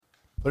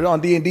Put it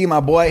on D&D, my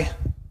boy.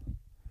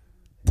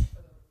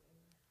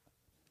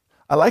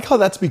 I like how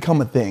that's become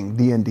a thing,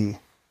 D&D.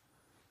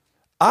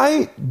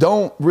 I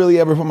don't really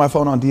ever put my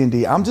phone on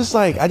D&D. I'm just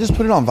like, I just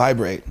put it on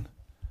vibrate.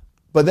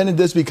 But then it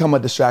does become a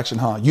distraction,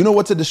 huh? You know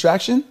what's a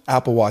distraction?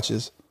 Apple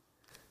Watches.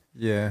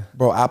 Yeah.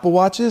 Bro, Apple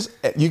Watches,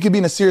 you could be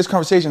in a serious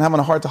conversation having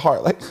a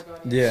heart-to-heart. Like,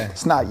 yeah,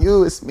 it's not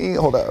you, it's me.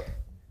 Hold up.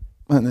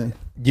 And then,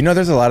 you know,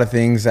 there's a lot of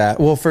things that,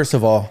 well, first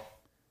of all,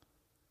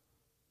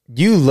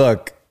 you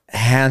look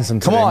handsome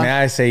today. Come on. May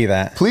I say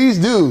that? please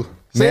do.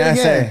 Say it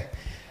again.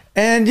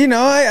 And you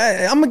know,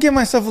 I'm gonna give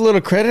myself a little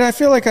credit. I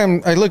feel like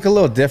I look a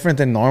little different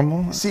than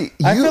normal. See,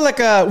 I feel like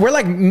we're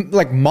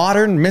like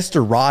modern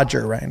Mr.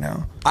 Roger right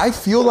now. I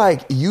feel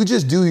like you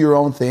just do your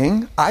own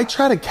thing. I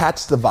try to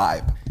catch the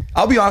vibe.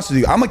 I'll be honest with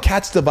you. I'm a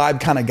catch the vibe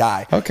kind of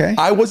guy. Okay.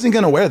 I wasn't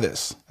going to wear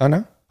this. Oh,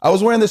 no? I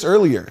was wearing this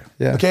earlier.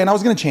 Yeah. Okay. And I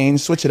was going to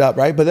change, switch it up,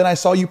 right? But then I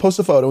saw you post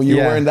a photo and you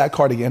were wearing that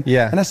cardigan.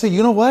 Yeah. And I said,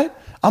 you know what?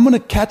 I'm going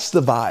to catch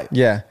the vibe.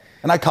 Yeah.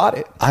 And I caught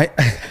it. I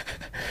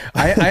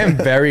am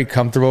very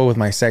comfortable with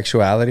my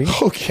sexuality.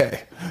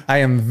 Okay. I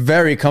am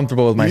very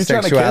comfortable with my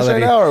trying to sexuality. kiss right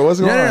now, or what's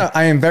going on? No.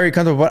 I am very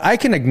comfortable. But I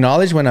can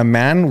acknowledge when a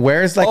man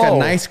wears like a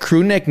nice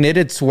crew neck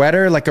knitted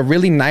sweater, like a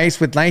really nice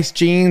with nice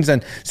jeans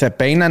and se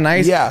peina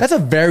nice. Yeah. That's a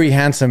very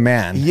handsome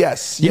man.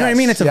 Yes. You know what I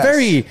mean? It's a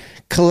very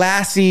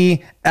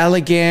classy,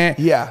 elegant,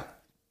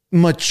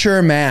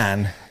 mature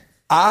man.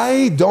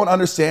 I don't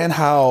understand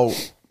how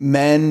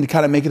men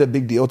kind of make it a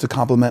big deal to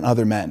compliment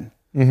other men.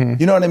 Mm-hmm.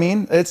 You know what I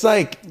mean? It's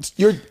like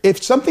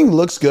if something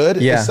looks good,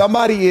 if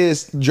somebody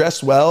is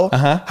dressed well,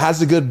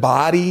 has a good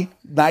body,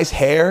 nice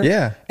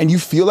hair, and you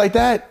feel like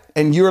that,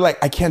 and you're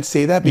like, I can't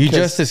say that because you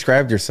just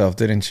described yourself,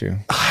 didn't you?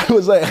 I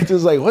was like,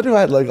 what do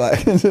I look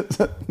like?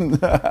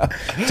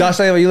 Josh,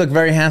 you look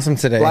very handsome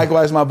today.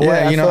 Likewise, my boy.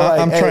 Yeah, you know,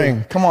 I'm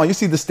trying. Come on, you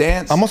see the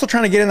stance. I'm also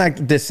trying to get in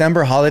that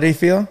December holiday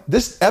feel.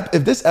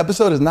 If this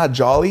episode is not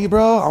jolly,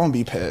 bro, I'm gonna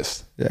be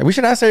pissed. Yeah, we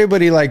should ask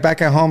everybody, like,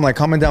 back at home, like,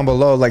 comment down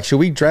below, like, should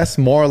we dress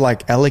more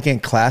like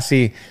elegant,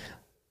 classy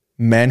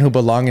men who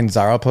belong in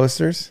Zara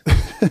posters?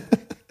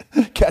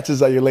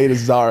 Catches at your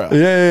latest Zara.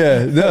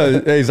 Yeah.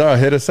 No, hey, Zara,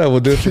 hit us up.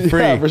 We'll do it for free.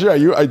 Yeah, for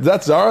sure.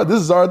 That's Zara?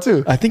 This is Zara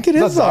too. I think it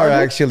is Zara,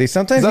 actually.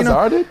 Sometimes, is that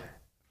Zara, dude?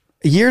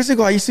 Years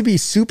ago, I used to be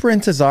super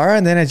into Zara,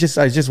 and then I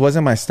just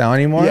wasn't my style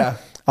anymore. Yeah.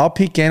 I'll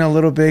peek in a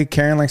little bit.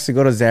 Karen likes to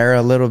go to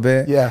Zara a little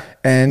bit. Yeah.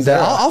 And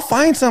I'll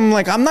find some,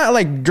 like, I'm not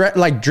like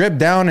drip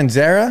down in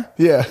Zara.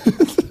 Yeah.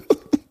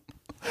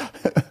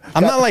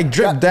 I'm not like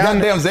drip down.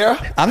 Goddamn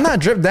Zara? I'm not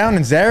drip down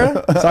in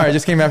Zara. Sorry, I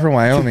just came back from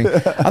Wyoming.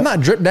 I'm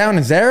not drip down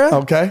in Zara.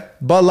 Okay.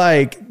 But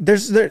like,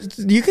 there's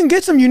you can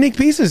get some unique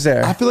pieces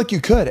there. I feel like you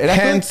could. And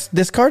hence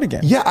this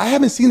cardigan. Yeah, I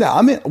haven't seen that.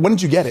 When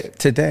did you get it?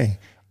 Today.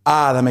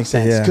 Ah, that makes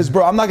sense. Because,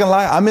 bro, I'm not going to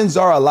lie. I'm in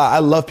Zara a lot. I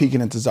love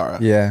peeking into Zara.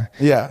 Yeah.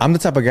 Yeah. I'm the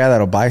type of guy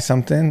that'll buy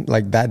something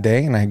like that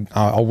day and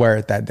I'll wear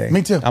it that day.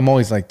 Me too. I'm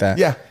always like that.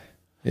 Yeah.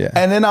 Yeah.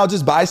 And then I'll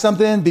just buy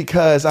something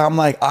because I'm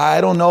like,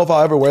 I don't know if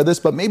I'll ever wear this,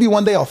 but maybe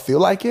one day I'll feel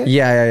like it.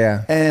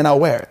 Yeah. And I'll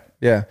wear it.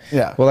 Yeah.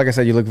 Yeah. Well, like I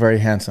said, you look very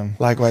handsome.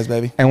 Likewise,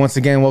 baby. And once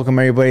again, welcome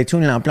everybody to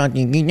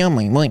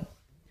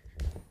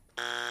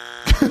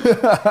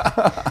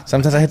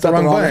Sometimes I hit the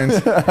wrong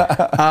buttons.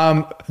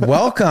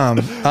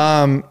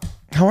 Welcome.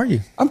 How are you?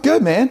 I'm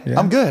good, man. Yeah.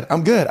 I'm good.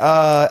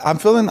 I'm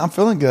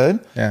feeling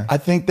good. Yeah. I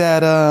think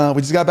that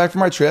we just got back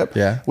from our trip.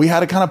 Yeah. We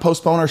had to kind of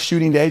postpone our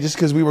shooting day just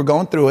because we were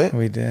going through it.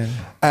 We did.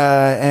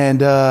 And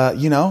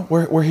you know,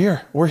 we're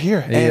here. We're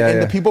here.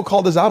 And the people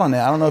called us out on it.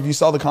 I don't know if you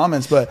saw the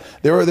comments, but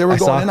they were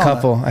going in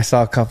on it. I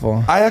saw a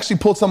couple. I actually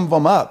pulled some of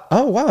them up.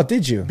 Oh, wow.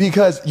 Did you?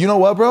 Because you know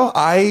what, bro?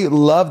 I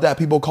love that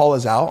people call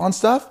us out on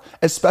stuff,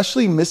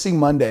 especially missing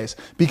Mondays,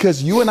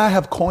 because you and I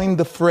have coined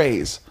the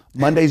phrase,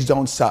 Mondays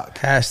don't suck.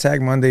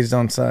 Hashtag Mondays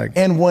don't suck.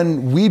 And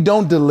when we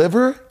don't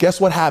deliver, guess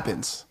what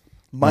happens?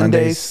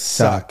 Mondays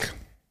suck.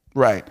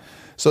 Right.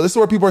 So this is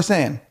what people are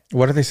saying.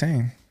 What are they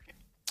saying?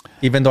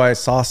 Even though I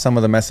saw some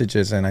of the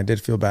messages and I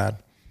did feel bad.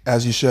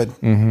 As you should.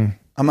 Mm-hmm.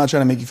 I'm not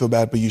trying to make you feel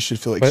bad, but you should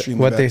feel extremely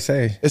bad. What'd they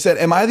say? It said,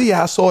 am I the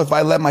asshole if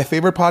I let my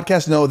favorite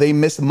podcast know they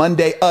missed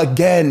Monday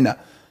again?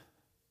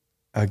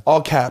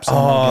 All caps.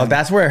 Oh,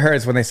 that's where it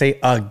hurts when they say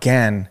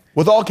again.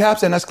 With all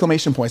caps and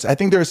exclamation points. I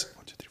think there's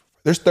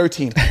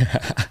 13.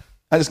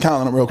 I just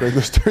counted them real quick.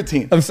 There's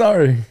 13. I'm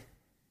sorry.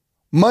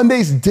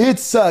 Mondays did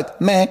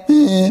suck, man.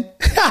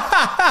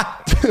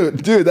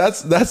 dude,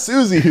 that's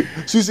Susie.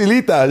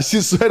 Susilita.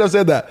 She straight up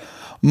said that.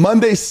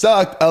 Mondays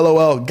sucked,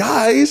 LOL.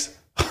 Guys,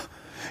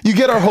 you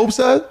get our hopes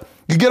up.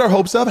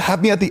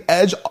 Have me at the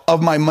edge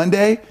of my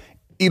Monday.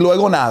 Y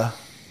luego nada.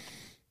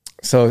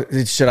 So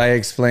should I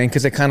explain?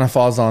 Because it kind of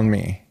falls on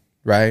me,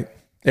 right?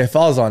 It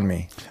falls on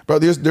me. Bro,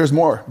 there's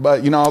more,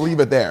 but I'll leave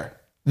it there.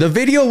 The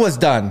video was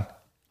done.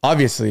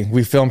 Obviously,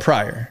 we filmed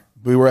prior.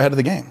 We were ahead of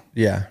the game.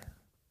 Yeah.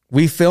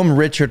 We filmed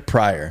Richard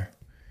prior.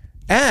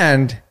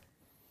 And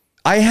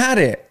I had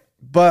it,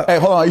 but... Hey,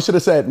 hold on. You should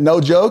have said, no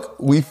joke,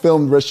 we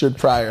filmed Richard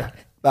prior.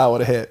 That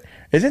would have hit.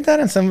 Isn't that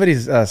in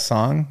somebody's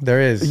song?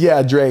 There is.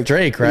 Yeah, Drake.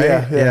 Drake, right?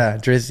 Yeah,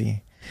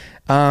 Drizzy.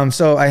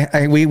 So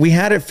we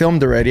had it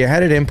filmed already. I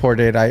had it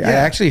imported. I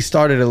actually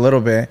started a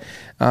little bit.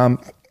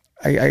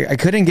 I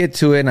couldn't get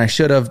to it, and I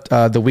should have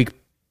the week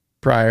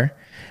prior.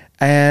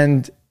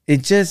 And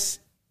it just,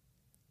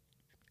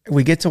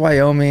 we get to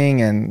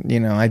Wyoming, and, you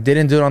know, I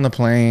didn't do it on the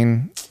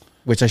plane,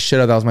 which I should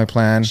have. That was my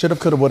plan. Should have,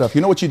 could have, would have.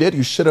 You know what you did?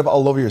 You should have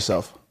all over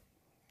yourself.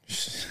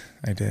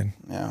 I did.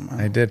 Yeah, man.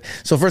 I did.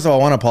 So first of all,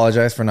 I want to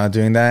apologize for not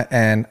doing that,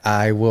 and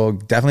I will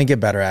definitely get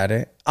better at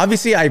it.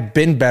 Obviously, I've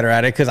been better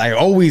at it because I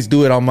always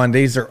do it on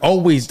Mondays. They're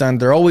always done.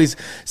 They're always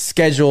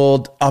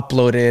scheduled,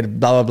 uploaded,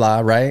 blah, blah, blah,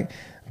 right?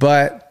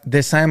 But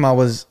this time I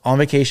was on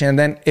vacation, and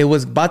then it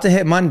was about to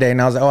hit Monday,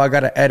 and I was like, oh, I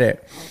got to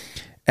edit.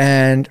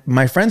 And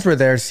my friends were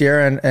there,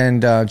 Sierra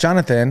and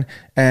Jonathan,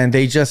 and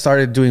they just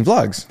started doing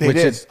vlogs, which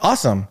is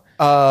awesome.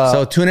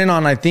 So tune in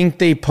on, I think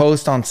they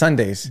post on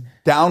Sundays.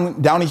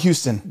 Downey,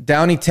 Houston.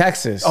 Downey,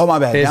 Texas. Oh, my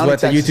bad. Is Downey, what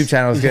Texas. the YouTube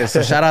channel is good.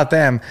 So shout out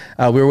them.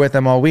 We were with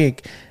them all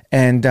week.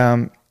 And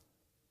I'm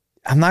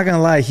not going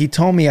to lie. He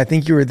told me, I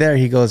think you were there.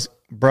 He goes,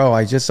 bro,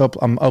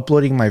 I'm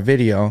uploading my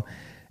video.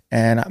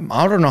 And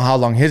I don't know how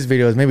long his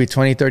video is, maybe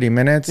 20, 30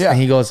 minutes. Yeah. And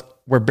he goes,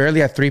 we're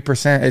barely at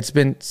 3%.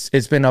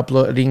 It's been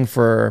uploading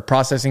for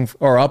processing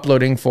or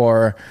uploading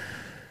for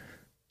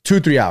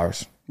 2-3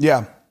 hours.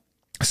 Yeah.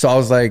 So I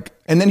was like,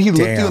 and then he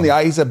looked you in the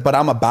eye. He said, but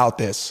I'm about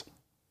this.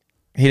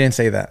 He didn't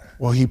say that.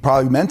 Well, he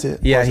probably meant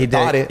it. Yeah, he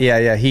did. It.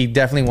 Yeah. He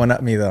definitely went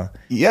up me though.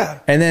 Yeah.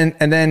 And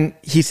then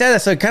he said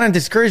that, so it kind of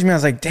discouraged me. I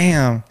was like,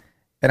 damn.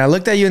 And I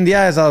looked at you in the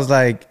eyes. I was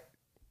like,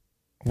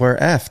 we're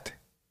effed.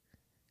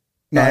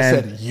 No, I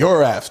said,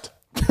 you're effed.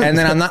 And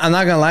then I'm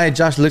not gonna lie.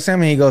 Josh looks at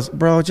me. He goes,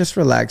 bro, just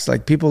relax.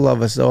 Like, people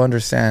love us. They'll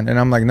understand. And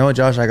I'm like, no,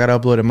 Josh, I got to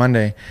upload it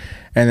Monday.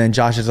 And then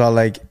Josh is all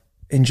like,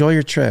 enjoy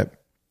your trip.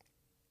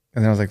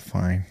 And then I was like,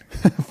 fine.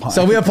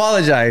 So we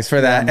apologize for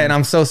that. Yeah, and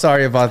I'm so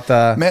sorry about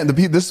the... Man,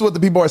 this is what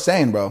the people are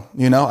saying, bro.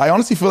 You know, I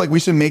honestly feel like we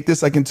should make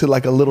this like into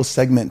like a little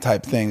segment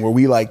type thing where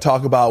we like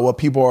talk about what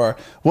people are...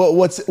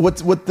 what's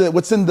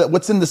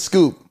in the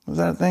scoop? Is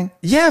that a thing?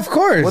 Yeah, of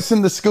course. What's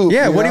in the scoop?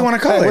 Yeah, what do you want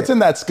to call it? What's in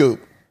that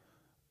scoop?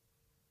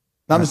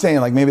 I'm just saying,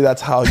 like, maybe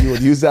that's how you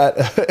would use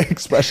that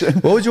expression.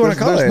 What would you want to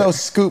call it? There's no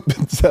scoop.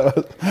 So.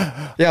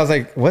 Yeah, I was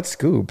like, what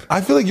scoop? I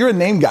feel like you're a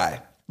name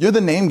guy. You're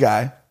the name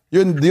guy.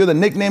 You're the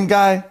nickname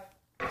guy.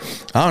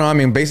 I don't know. I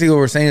mean, basically what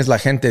we're saying is la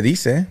gente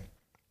dice.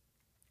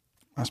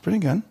 That's pretty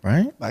good.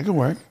 Right? That could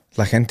work.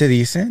 La gente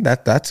dice.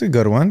 That's a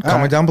good one.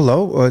 Comment down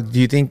below. Do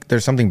you think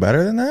there's something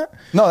better than that?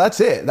 No,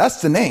 that's it.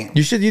 That's the name.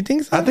 You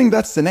think so? I think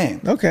that's the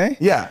name. Okay.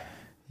 Yeah.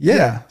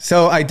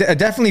 So I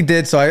definitely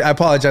did. So I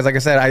apologize. Like I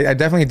said, I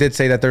definitely did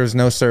say that there was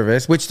no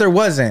service, which there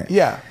wasn't.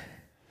 Yeah.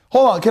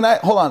 Hold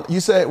on. You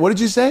said, what did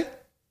you say?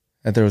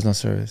 That there was no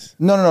service.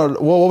 No.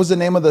 What was the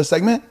name of the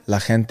segment? La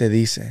gente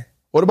dice.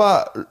 What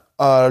about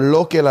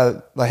lo que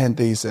la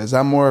gente dice? Is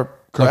that more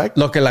correct?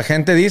 Lo que la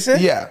gente dice?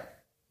 Yeah.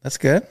 That's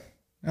good.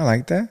 I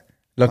like that.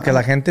 Lo que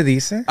la gente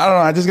dice. I don't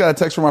know. I just got a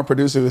text from our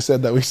producer who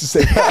said that we should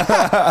say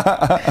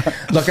that.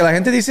 Lo que la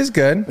gente dice is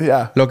good.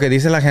 Yeah. Lo que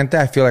dice la gente,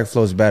 I feel like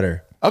flows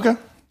better. Okay.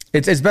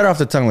 It's better off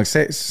the tongue. Like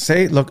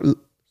say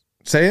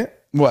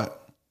it.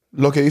 What?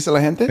 Lo que dice la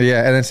gente?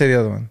 Yeah, and then say the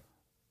other one.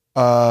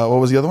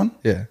 What was the other one?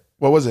 Yeah.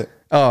 What was it?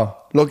 Oh.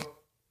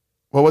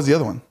 What was the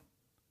other one?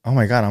 Oh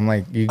my God. I'm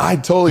like, I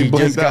totally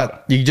blanked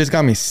out. You just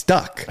got me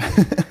stuck.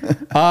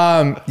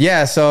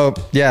 Yeah. So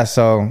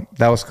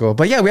that was cool.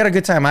 But yeah, we had a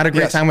good time. I had a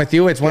great time with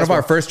you. It's one of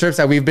our first trips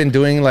that we've been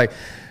doing. Like,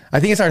 I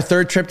think it's our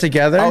third trip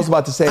together. I was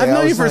about to say, I've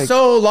known you for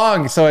so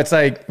long. So it's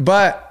like,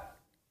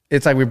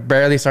 we're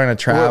barely starting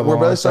to travel. We're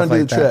barely starting to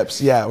do the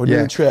trips. Yeah, we're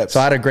doing trips. So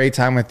I had a great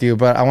time with you.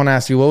 But I want to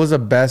ask you, what was the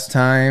best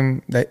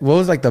time? What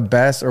was like the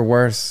best or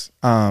worst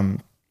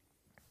part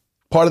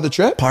of the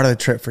trip? Part of the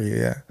trip for you,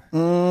 yeah.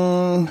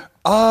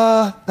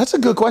 That's a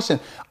good question.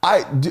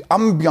 I'm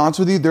gonna be honest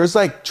with you. There's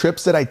like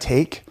trips that I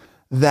take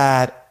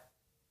that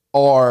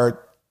was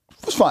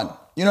fun.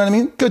 You know what I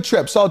mean? Good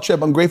trip, solid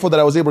trip. I'm grateful that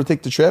I was able to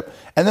take the trip.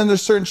 And then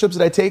there's certain trips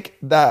that I take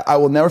that I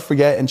will never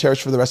forget and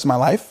cherish for the rest of my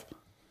life.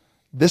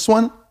 This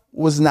one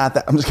was not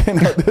that. I'm just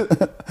kidding.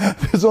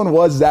 This one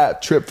was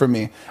that trip for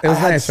me. It was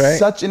nice, right?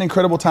 Such an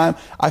incredible time.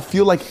 I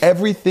feel like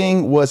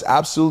everything was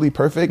absolutely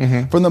perfect.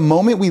 Mm-hmm. From the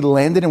moment we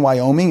landed in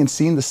Wyoming and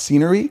seeing the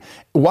scenery,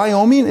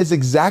 Wyoming is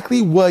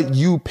exactly what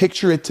you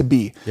picture it to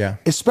be. Yeah.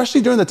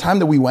 Especially during the time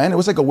that we went, it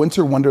was like a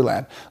winter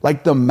wonderland.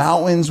 Like the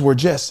mountains were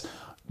just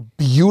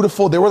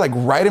beautiful. They were like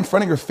right in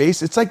front of your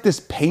face. It's like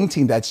this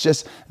painting that's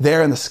just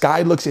there and the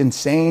sky looks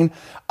insane.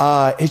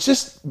 It's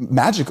just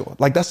magical.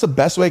 Like that's the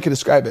best way I could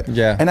describe it.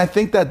 Yeah. And I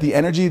think that the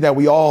energy that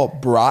we all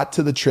brought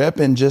to the trip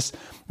and it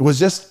was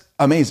just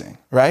amazing,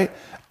 right?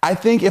 I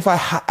think if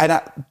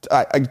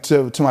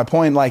to my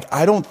point, like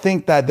I don't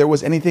think that there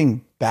was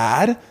anything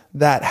bad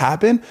that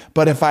happened,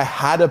 but if I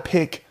had to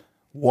pick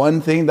one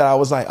thing that I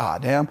was like,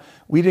 damn,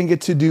 we didn't get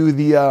to do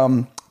the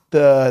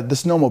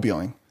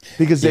snowmobiling.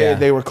 Because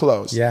they were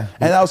closed. Yeah.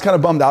 And I was kind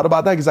of bummed out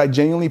about that because I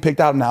genuinely picked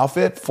out an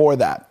outfit for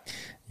that.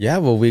 Yeah,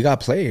 well, we got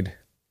played.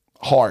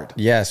 Hard.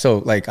 Yeah, so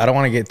like I don't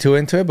want to get too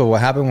into it, but what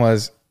happened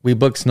was we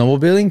booked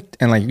snowmobiling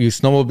and like you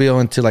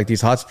snowmobile into like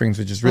these hot springs,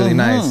 which is really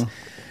nice.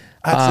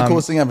 That's the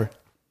coolest thing ever.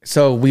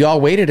 So we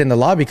all waited in the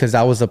lobby because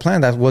that was the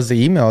plan. That was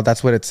the email.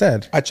 That's what it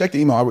said. I checked the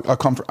email.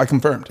 I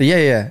confirmed.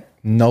 Yeah.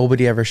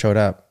 Nobody ever showed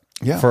up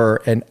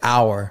for an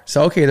hour.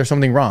 So, okay, there's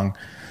something wrong.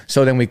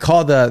 So then we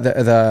called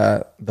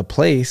the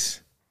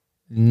place.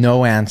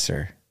 No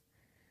answer.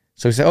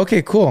 So we said,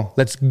 okay, cool.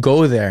 Let's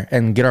go there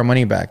and get our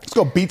money back. Let's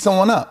go beat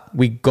someone up.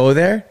 We go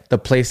there. The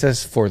place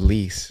says for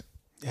lease.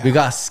 Yeah. We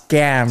got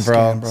scammed,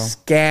 bro.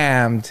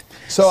 Scammed.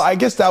 So I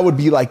guess that would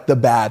be like the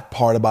bad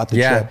part about the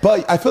trip.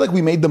 But I feel like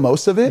we made the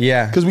most of it.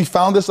 Yeah. Because we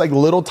found this like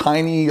little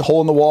tiny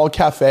hole in the wall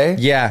cafe.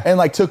 Yeah. And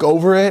like took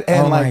over it.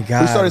 And like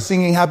we started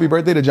singing happy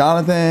birthday to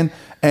Jonathan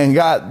and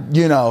got,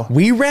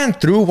 We ran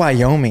through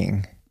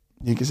Wyoming.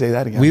 You can say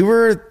that again. We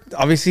were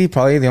obviously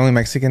probably the only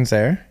Mexicans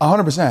there.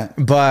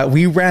 100%. But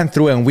we ran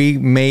through and we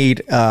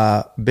made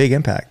a big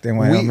impact in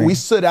Wyoming. We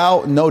stood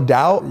out, no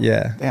doubt.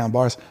 Yeah. Damn,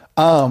 bars.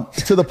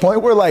 To the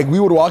point where like we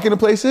would walk into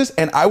places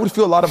and I would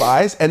feel a lot of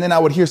eyes and then I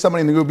would hear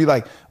somebody in the group be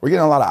like, we're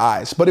getting a lot of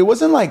eyes. But it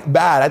wasn't like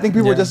bad. I think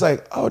people were just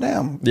like, oh,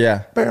 damn.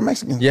 Yeah. Better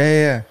Mexicans.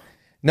 Yeah.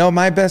 No,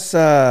 my best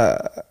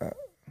part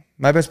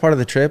of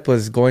the trip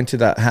was going to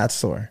that hat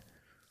store.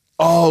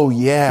 Oh,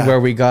 yeah. Where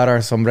we got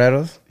our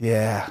sombreros.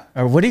 Yeah.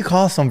 Or what do you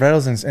call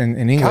sombreros in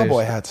English?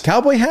 Cowboy hats.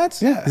 Cowboy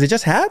hats? Yeah. Is it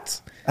just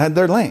hats? And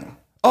they're lame.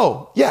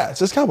 Oh, yeah. It's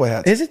just cowboy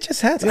hats. Is it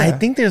just hats? Yeah. I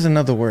think there's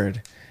another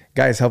word.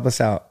 Guys, help us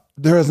out.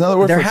 There is another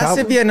word for cowboy? There has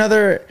to be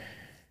another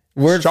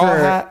word Straw for...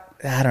 hat?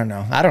 I don't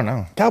know.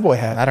 Cowboy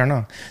hat. I don't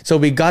know. So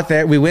we got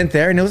there. We went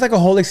there and it was like a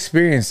whole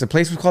experience. The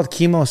place was called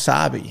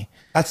Kimosabi.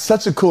 That's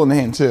such a cool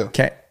name too.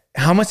 Okay.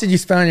 How much did you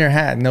spend on your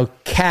hat? No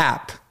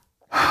cap.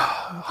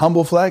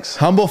 Humble flex.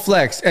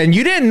 And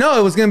you didn't know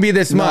it was going to be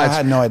this much. I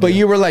had no idea. But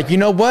you were like, you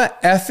know what?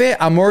 F it.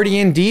 I'm already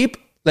in deep.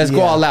 Let's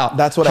go all out.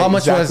 That's what How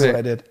much was it? What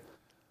I did.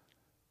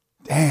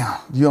 Damn.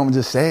 You want me to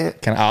just say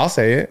it? I'll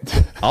say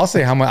it. I'll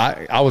say how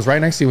much. I was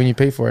right next to you when you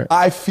paid for it.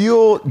 I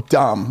feel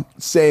dumb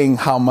saying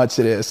how much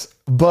it is,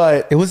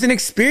 but it was an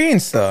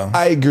experience though.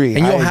 I agree.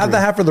 And you'll have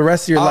that hat for the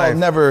rest of your life. I'll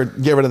never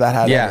get rid of that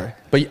hat ever.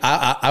 But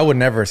I would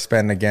never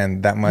spend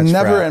again that much.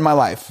 Never in my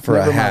life. For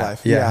a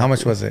hat. Yeah. How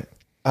much was it?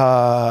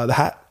 The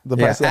hat. The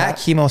price of the hat. At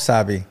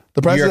Kimosabi.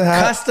 The price your of the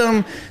hat.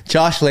 Custom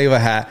Josh Leva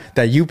hat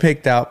that you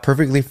picked out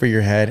perfectly for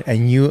your head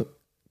and you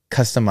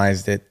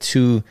customized it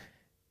to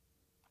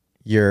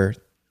your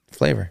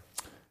flavor.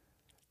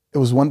 It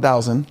was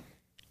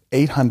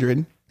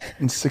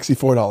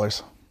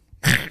 $1,864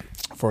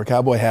 for a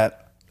cowboy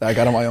hat that I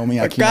got in Wyoming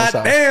at Kimosabi.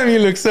 God damn, you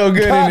look so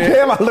good God in it.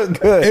 damn, I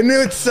look good. And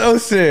it's so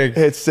sick.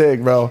 It's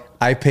sick, bro.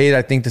 I paid,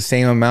 I think, the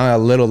same amount, a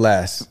little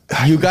less.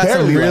 You got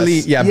Barely some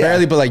really, less.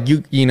 barely, but like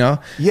you know?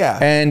 Yeah.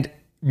 And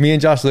me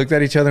and Josh looked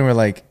at each other and we're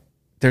like,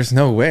 there's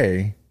no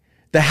way.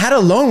 The hat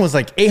alone was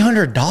like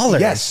 $800.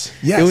 Yes.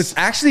 It was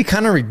actually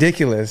kind of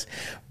ridiculous.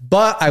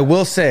 But I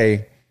will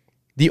say,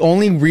 the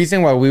only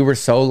reason why we were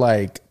so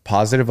like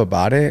positive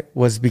about it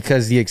was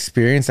because the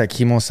experience that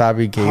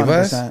Kimosabi gave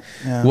us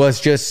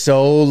was just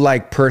so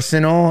like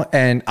personal.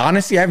 And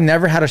honestly, I've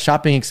never had a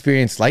shopping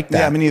experience like that.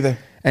 Yeah, me neither.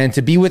 And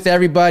to be with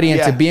everybody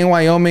and to be in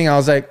Wyoming, I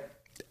was like,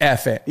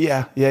 F it.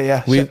 Yeah.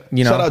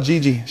 Shout out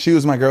Gigi. She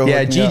was my girl.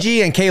 Yeah,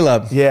 Gigi and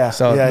Caleb. Yeah.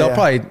 So they'll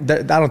probably,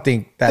 I don't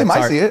think that's they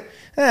might see it.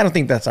 I don't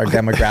think that's our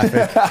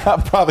demographic.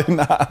 Probably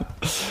not.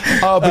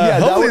 But yeah,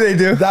 hopefully they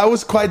do. That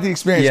was quite the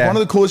experience. Yeah. One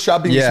of the coolest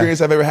shopping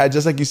experiences I've ever had,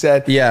 just like you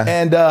said. Yeah.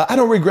 And I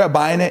don't regret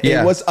buying it.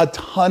 It was a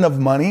ton of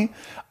money,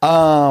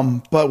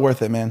 but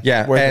worth it, man.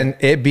 Yeah.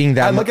 Worth it being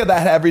that I look at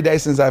that every day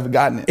since I've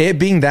gotten it. It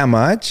being that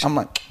much, I'm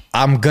like,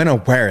 I'm going to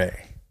wear it.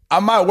 I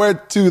might wear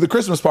it to the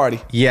Christmas party.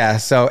 Yeah.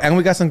 So, and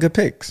we got some good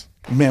pics.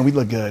 Man, we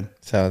look good.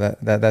 So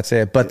that's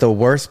it. But the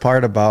worst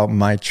part about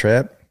my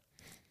trip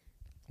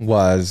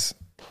was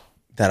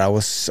that I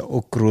was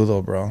so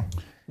crudo, bro.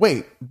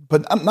 Wait,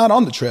 but I'm not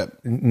on the trip.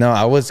 No,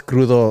 I was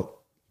crudo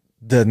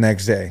the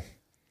next day.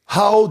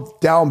 How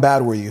down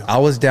bad were you? I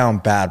was down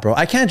bad, bro.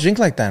 I can't drink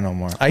like that no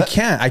more. I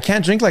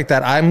can't drink like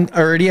that. I'm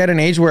already at an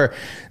age where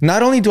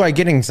not only do I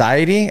get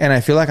anxiety and I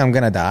feel like I'm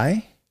going to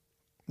die.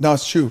 No,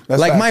 it's true.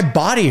 That's like facts. my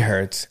body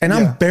hurts and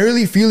I'm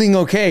barely feeling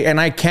okay. And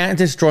I can't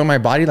destroy my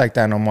body like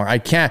that no more. I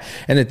can't.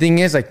 And the thing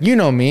is, like, you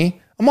know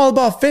me, I'm all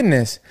about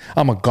fitness.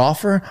 I'm a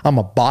golfer. I'm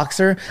a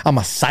boxer. I'm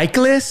a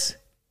cyclist.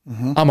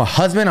 Mm-hmm. I'm a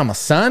husband. I'm a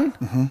son.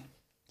 Mm-hmm.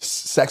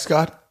 Sex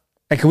god.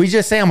 And can we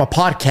just say I'm a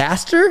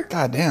podcaster?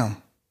 God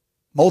damn.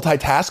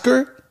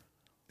 Multitasker.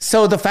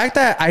 So the fact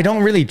that I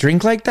don't really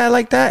drink like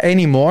that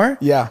anymore.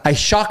 Yeah. I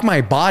shock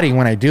my body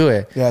when I do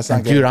it. Yeah, it's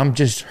not good. Dude, I'm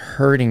just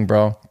hurting,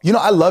 bro. You know,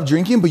 I love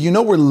drinking, but you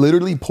know, we're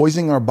literally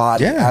poisoning our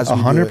body as we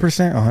 100%, do it.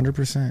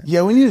 100%.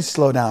 Yeah, we need to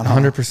slow down.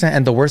 100%.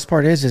 And the worst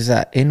part is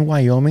that in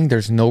Wyoming,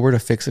 there's nowhere to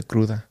fix a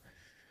cruda.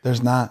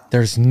 There's not.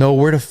 There's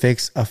nowhere to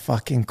fix a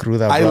fucking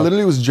cruda, bro. I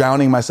literally was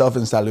drowning myself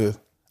in salud.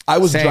 I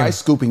was dry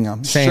scooping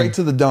them straight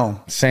to the dome.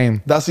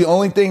 Same. That's the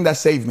only thing that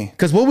saved me.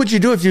 Because what would you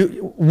do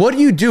what do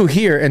you do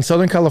here in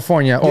Southern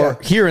California or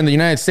here in the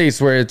United States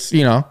where it's,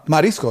 you know?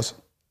 Mariscos.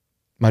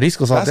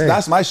 Mariscos all day.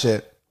 That's my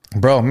shit.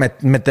 Bro, me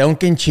tengo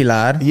que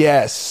enchilar.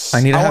 Yes.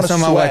 I need to have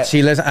some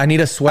aguachiles. I need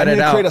to sweat it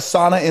out. I need to create a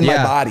sauna in my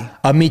body.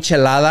 A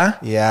michelada.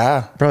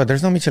 Yeah. Bro,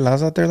 there's no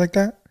micheladas out there like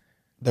that?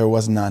 There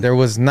was none. There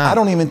was not. I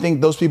don't even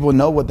think those people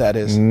know what that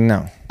is.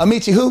 No.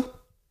 Amici who?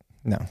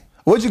 No.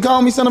 What'd you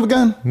call me, son of a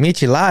gun?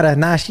 Michelada.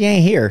 Nah, she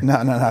ain't here.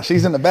 No.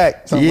 She's in the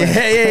back. Somewhere.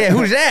 Yeah.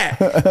 Who's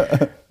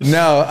that?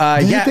 No.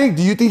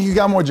 Do you think you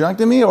got more drunk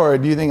than me, or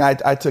do you think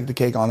I took the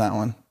cake on that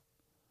one?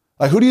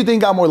 Like, who do you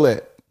think got more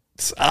lit?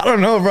 I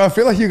don't know, bro. I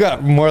feel like you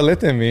got more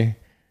lit than me.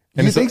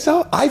 And you think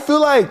so? I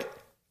feel like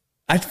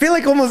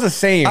almost the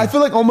same. I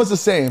feel like almost the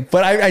same.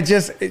 But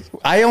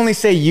I only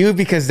say you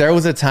because there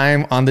was a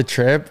time on the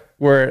trip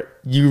where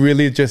you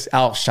really just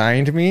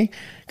outshined me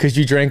because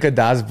you drank a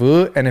Das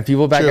Boot. And if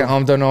people back at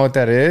home don't know what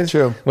that is,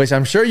 which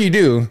I'm sure you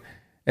do,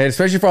 and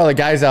especially for all the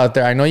guys out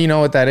there, I know you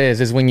know what that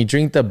is when you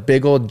drink the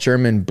big old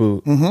German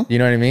boot. You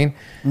know what I mean?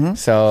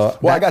 So,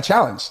 I got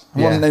challenged.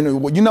 Yeah.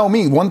 You know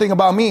me. One thing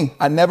about me,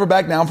 I never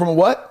back down from a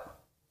what?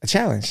 A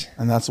challenge.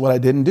 And that's what I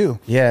didn't do.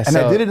 Yeah. And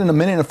I did it in 1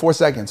 minute and 4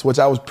 seconds, which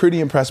I was pretty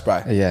impressed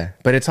by. Yeah.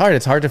 But it's hard.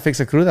 It's hard to fix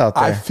a crude out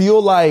there. I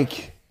feel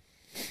like,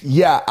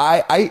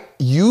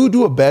 you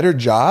do a better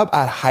job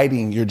at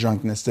hiding your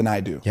drunkenness than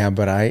I do. Yeah,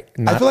 but I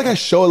feel like I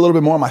show a little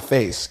bit more on my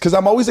face because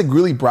I'm always like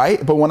really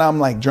bright. But when I'm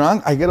like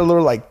drunk, I get a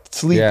little like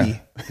sleepy. Yeah.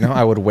 No,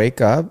 I would wake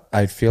up,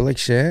 I'd feel like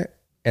shit.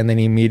 And then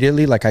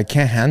immediately, like, I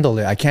can't handle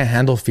it. I can't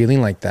handle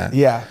feeling like that.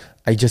 Yeah.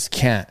 I just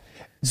can't.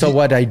 So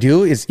what I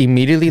do is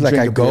immediately, like,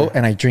 I go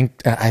and I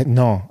drink.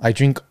 I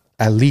drink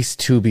at least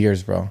 2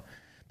 beers, bro,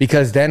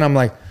 because then I'm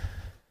like,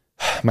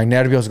 my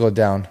nervios go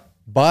down.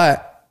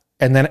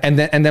 And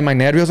then my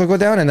nervios will go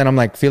down, and then I'm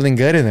like feeling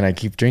good, and then I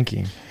keep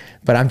drinking,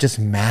 but I'm just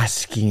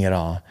masking it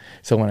all.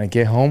 So when I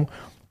get home,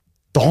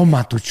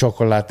 toma tu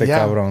chocolate,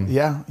 cabrón.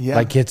 Yeah.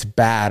 Like, it's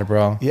bad,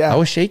 bro. Yeah. I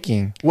was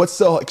shaking. What's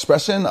the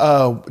expression?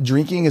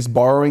 Drinking is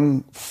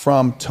borrowing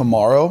from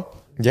tomorrow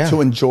to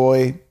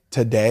enjoy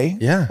today,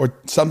 or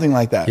something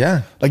like that.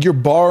 Like you're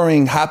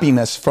borrowing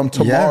happipiness from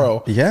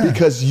tomorrow,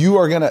 because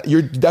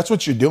that's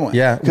what you're doing.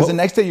 Because the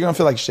next day you're gonna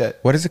feel like shit.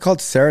 What is it called?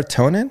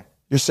 Serotonin.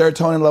 Your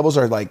serotonin levels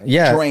are like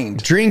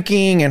drained.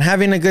 Drinking and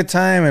having a good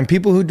time, and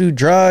people who do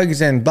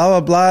drugs and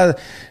blah blah blah,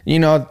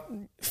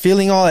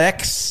 feeling all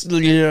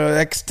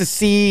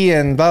ecstasy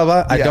and blah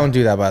blah. I don't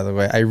do that, by the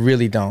way. I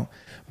really don't.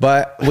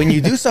 But when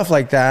you do stuff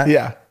like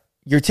that,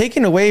 you're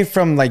taking away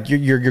from, like,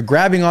 you're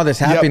grabbing all this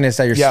happiness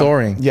that you're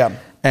storing.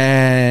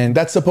 And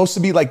that's supposed to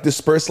be like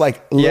dispersed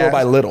like little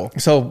by little.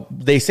 So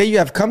they say you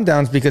have come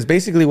downs because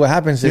basically what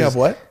happens is you have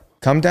what?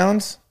 Come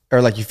downs,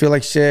 or like you feel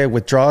like shit,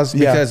 withdrawals.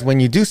 Because when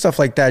you do stuff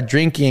like that,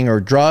 drinking or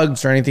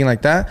drugs or anything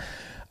like that,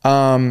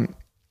 one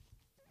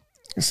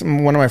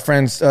of my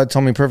friends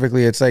told me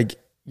perfectly, it's like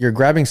you're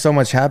grabbing so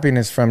much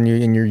happiness from you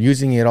and you're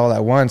using it all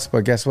at once.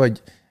 But guess what?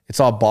 It's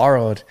all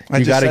borrowed.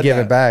 You got to give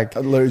it back.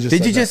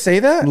 Did you just say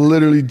that?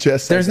 Literally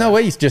just said There's no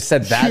way you just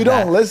said that. You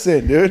don't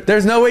listen, dude.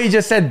 There's no way you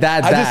just said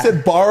that. I just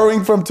said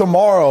borrowing from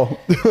tomorrow.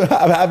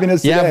 I'm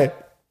happiness today.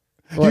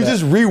 You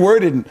just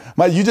reworded.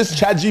 You just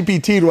chat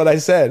GPT'd what I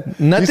said.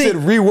 You said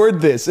reword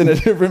this in a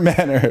different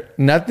manner.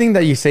 Nothing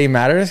that you say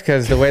matters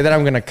because the way that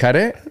I'm going to cut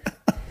it,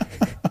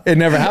 it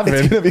never happened.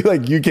 It's going to be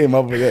like you came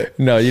up with it.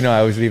 No, I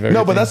always leave everything.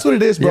 No, but that's what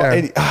it is,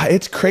 bro.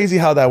 It's crazy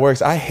how that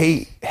works. I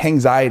hate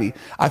anxiety.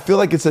 I feel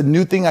like it's a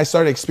new thing I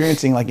started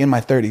experiencing like in my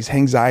 30s.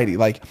 Anxiety.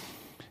 Like,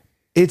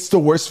 it's the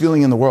worst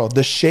feeling in the world.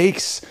 The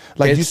shakes,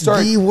 like, it's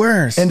the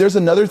worst. And there's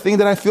another thing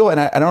that I feel, and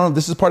I don't know if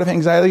this is part of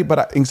anxiety,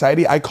 but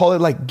I call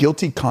it like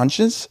guilty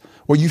conscience,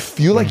 where you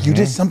feel like you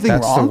did something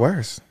wrong. That's the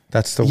worst.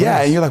 That's the worst.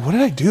 Yeah, and you're like, what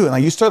did I do? And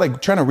like you start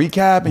like trying to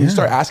recap, and you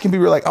start asking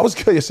people, like, I was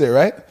good yesterday,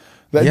 right?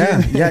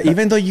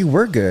 Even though you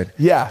were good.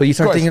 But you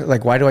start thinking,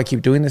 like, why do I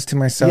keep doing this to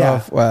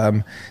myself? Ya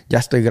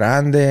estoy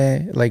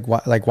grande. Like,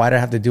 why do I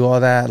have to do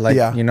all that? Like,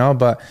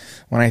 but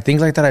when I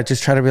think like that, I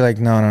just try to be like,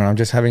 no, I'm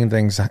just having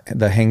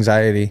the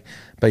anxiety.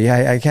 But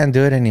I can't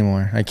do it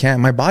anymore. I can't.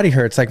 My body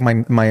hurts. Like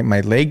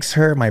my legs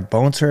hurt, my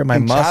bones hurt, my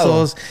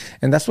muscles.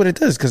 And that's what it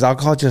does, because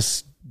alcohol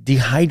just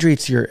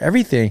dehydrates your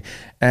everything.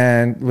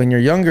 And when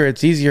you're younger,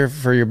 it's easier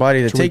for your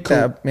body to take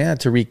recoup.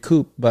 To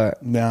recoup.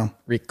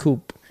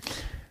 Recoup.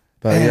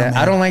 But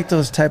I don't like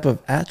those type of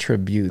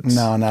attributes.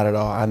 No, not at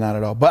all. Not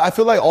at all. But I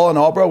feel like all in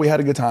all, bro, we had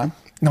a good time.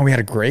 No, we had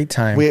a great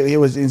time. It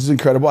was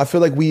incredible. I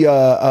feel like we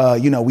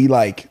we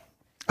like,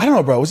 I don't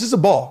know, bro. It was just a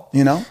ball,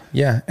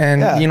 Yeah,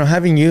 and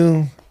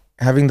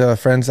having the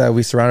friends that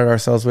we surrounded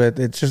ourselves with,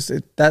 it's just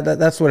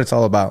that's what it's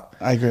all about.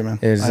 I agree, man.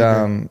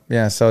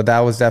 So that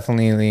was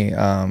definitely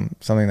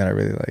something that I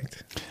really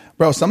liked.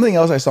 Bro, something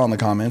else I saw in the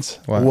comments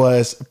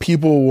was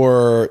people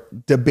were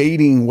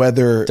debating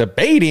whether...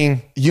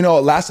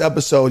 last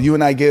episode, you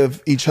and I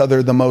give each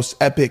other the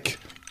most epic,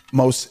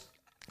 most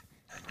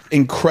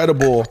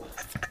incredible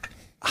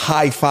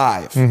high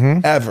five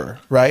ever,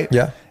 right?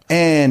 Yeah.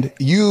 And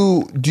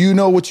do you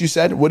know what you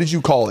said? What did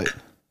you call it?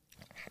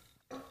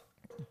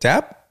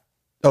 Dap?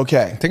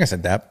 Okay. I think I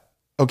said dap.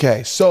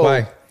 Okay, so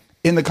Why?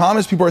 In the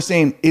comments, people are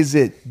saying, is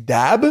it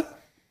dab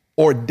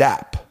or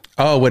dap?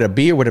 Oh, with a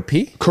B or with a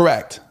P?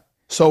 Correct.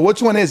 So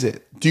which one is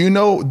it? Do you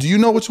know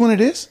which one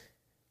it is?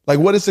 Like,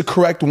 what is the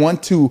correct one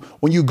to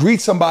when you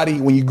greet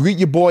somebody, when you greet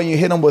your boy and you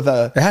hit him with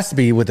a... It has to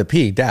be with a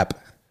P, dap.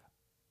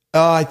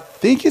 I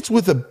think it's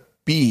with a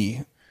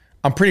B.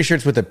 I'm pretty sure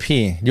it's with a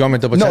P. Do you want me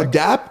to double check? No,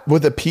 dap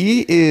with a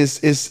P is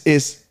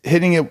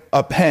hitting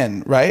a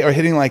pen, right? Or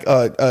hitting like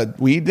a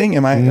weed thing.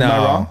 Am I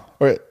wrong?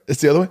 Or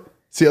it's the other way?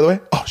 It's the other way?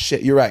 Oh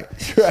shit, you're right.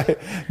 You're right.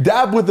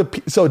 Dap with a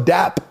P. So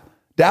dap.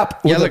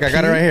 Yeah, look, I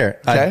got it right here.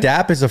 Okay.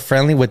 Dap is a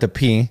friendly with a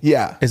P.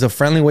 Yeah. Is a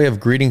friendly way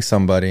of greeting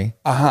somebody.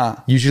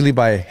 Usually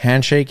by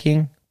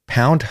handshaking,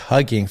 pound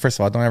hugging. First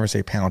of all, don't ever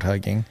say pound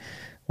hugging.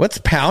 What's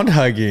pound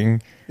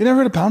hugging? You never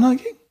heard of pound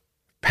hugging?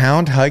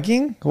 Pound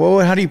hugging? Well,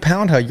 how do you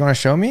pound hug? You want to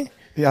show me?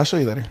 Yeah, I'll show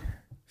you later.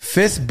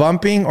 Fist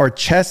bumping or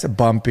chest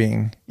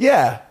bumping?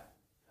 Yeah.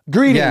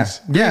 Greetings.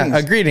 Yeah,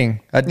 a greeting.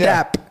 A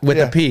dap with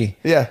a P.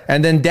 Yeah.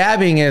 And then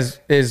dabbing is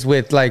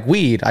with like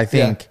weed, I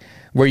think. Yeah.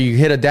 Where you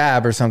hit a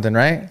dab or something,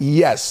 right?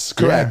 Yes,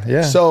 correct.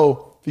 Yeah.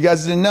 So if you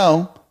guys didn't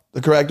know, the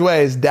correct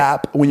way is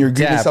dap when you're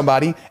greeting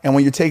somebody, and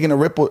when you're taking a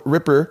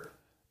ripper,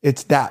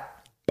 it's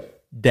dap.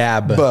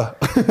 Dab.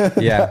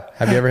 Yeah.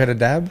 Have you ever hit a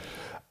dab?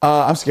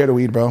 I'm scared of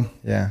weed, bro.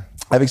 Yeah.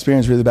 I've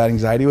experienced really bad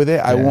anxiety with it.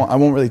 I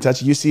won't really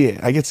touch it. You see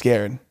it. I get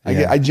scared.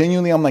 I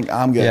genuinely, I'm like,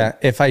 I'm good. Yeah.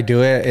 If I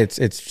do it,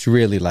 it's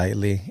really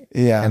lightly.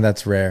 Yeah. And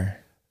that's rare.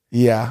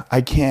 Yeah,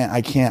 I can't.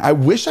 I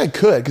wish I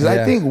could, because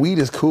I think weed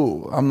is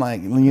cool. I'm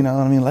like, you know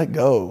what I mean? Let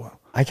go.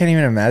 I can't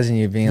even imagine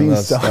you being a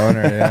little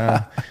stoner.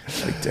 Yeah.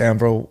 Like, damn,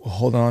 bro,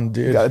 hold on,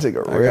 dude. You gotta take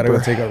a ripper. I gotta go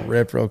take a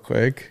rip real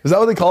quick. Is that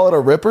what they call it, a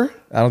ripper?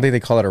 I don't think they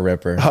call it a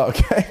ripper. Oh,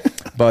 okay.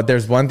 But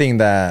there's one thing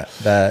that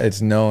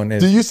it's known.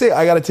 Do you say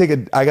I gotta take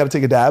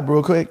a dab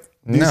real quick?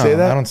 Do you say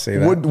that? I don't say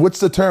that. What's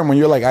the term when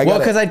you're like,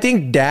 because I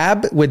think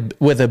dab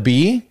with a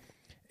B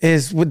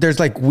is there's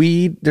like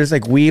weed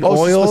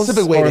oils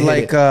or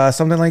like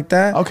something like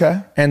that.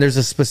 Okay. And there's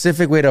a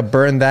specific way to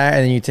burn that,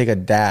 and then you take a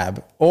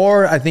dab.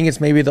 Or I think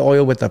it's maybe the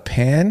oil with a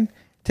pan.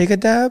 Take a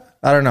dab.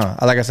 I don't know.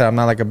 Like I said, I'm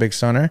not like a big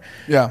stoner.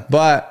 Yeah.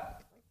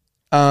 But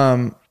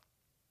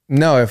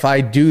no, if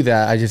I do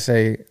that, I just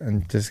say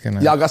I'm just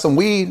gonna. Y'all got some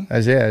weed?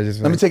 Let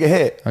me take a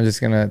hit. I'm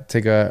just gonna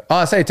take a. Oh,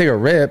 I say take a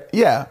rip.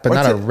 Yeah, but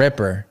not a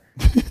ripper.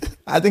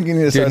 I think you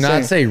need to do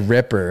not say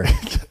ripper.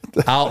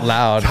 Out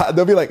loud.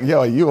 They'll be like, yo,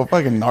 are you a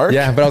fucking narc?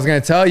 Yeah, but I was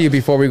going to tell you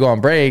before we go on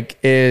break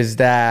is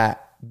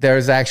that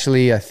there's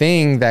actually a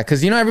thing that,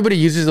 because you know everybody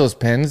uses those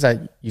pens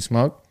that you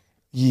smoke?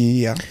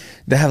 Yeah.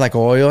 They have like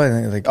oil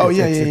and like,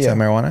 it's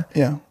marijuana.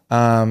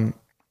 Yeah.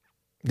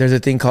 There's a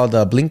thing called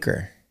a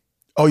blinker.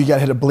 Oh, you got to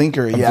hit a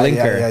blinker.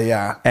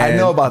 Yeah. I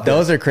know about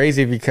those. Those are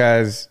crazy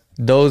because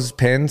those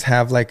pens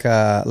have like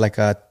a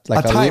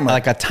timer.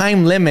 Like a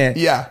time limit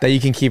that you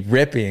can keep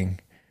ripping.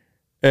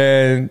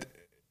 And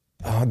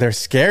they're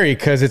scary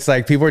because it's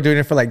like people are doing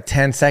it for like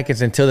 10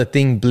 seconds until the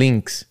thing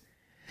blinks.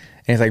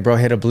 And it's like, bro,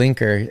 hit a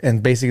blinker.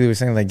 And basically we're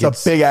saying like,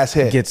 it's a big ass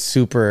hit. Gets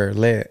super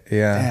lit.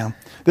 Yeah. Damn.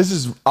 This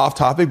is off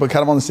topic, but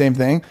kind of on the same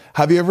thing.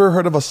 Have you ever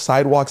heard of a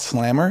sidewalk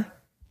slammer?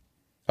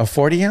 A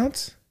 40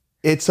 ounce?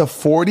 It's a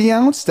 40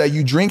 ounce that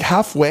you drink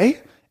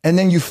halfway and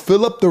then you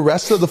fill up the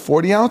rest of the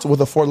 40 ounce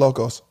with a Four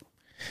Locos.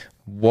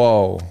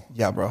 Whoa.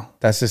 Yeah, bro.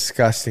 That's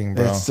disgusting,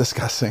 bro. It's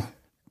disgusting.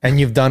 And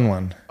you've done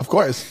one? Of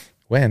course.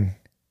 When?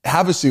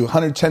 Havasu,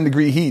 110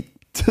 degree heat.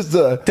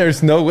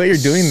 There's no way you're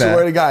doing that.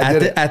 Swear to God, I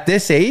did it. At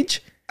this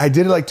age? I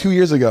did it like 2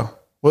 years ago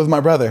with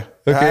my brother.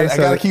 Okay, I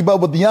got to keep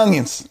up with the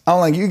youngins. I'm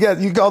like,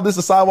 you call this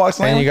a sidewalk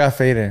slam? And you got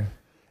faded.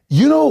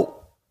 You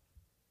know,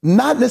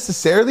 not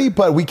necessarily,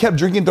 but we kept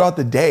drinking throughout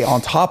the day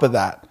on top of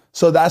that.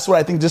 So that's what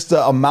I think, just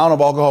the amount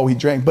of alcohol we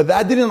drank. But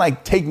that didn't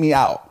like take me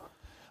out.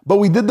 But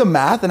we did the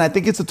math, and I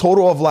think it's a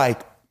total of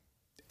like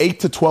 8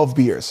 to 12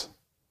 beers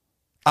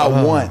at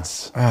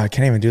once. I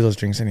can't even do those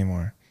drinks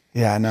anymore.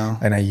 Yeah, I know.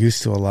 And I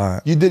used to a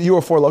lot. You were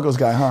a Four Locos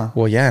guy, huh?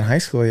 Well, yeah, in high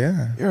school,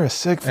 yeah. You're a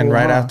sick fool. And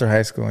right after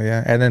high school,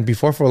 yeah. And then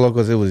before Four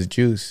Locos, it was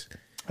Juice.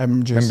 I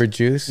remember Juice. Remember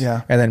Juice?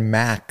 Yeah. And then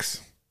Max.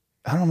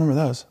 I don't remember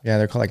those. Yeah,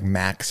 they're called like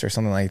Max or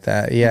something like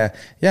that. Yeah.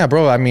 Yeah,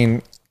 bro. I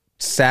mean,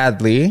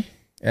 sadly,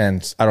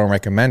 and I don't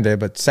recommend it,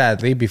 but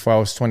sadly, before I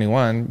was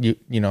 21,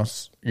 you know,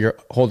 your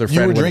older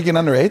friend. You were drinking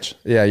underage?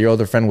 Yeah, your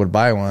older friend would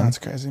buy one. That's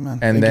crazy, man.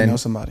 And then you know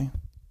somebody.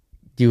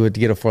 You would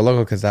get a Four Loko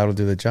because that'll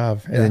do the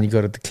job. And then you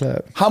go to the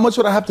club. How much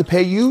would I have to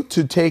pay you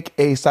to take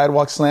a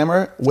sidewalk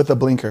slammer with a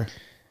blinker?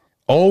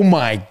 Oh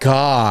my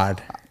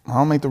God.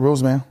 I'll make the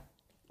rules, man.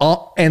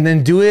 And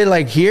then do it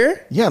like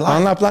here? Yeah, live.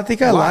 On La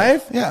Platica,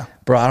 live? Yeah.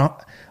 Bro, I don't.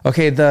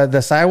 Okay,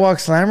 the sidewalk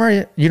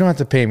slammer, you don't have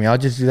to pay me. I'll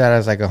just do that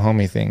as like a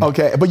homie thing.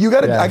 Okay, but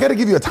I gotta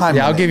give you a time.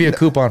 Yeah, I'll give you a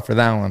coupon for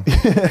that one.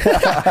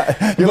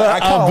 But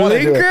like, a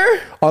blinker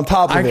on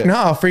top of it. No,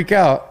 I'll freak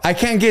out. I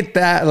can't get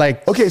that.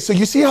 Like, okay, so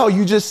you see how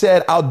you just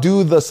said I'll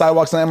do the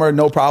sidewalk slammer,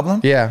 no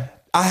problem. Yeah,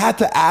 I had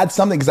to add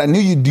something because I knew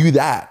you'd do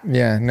that.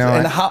 Yeah, no.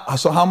 And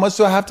how much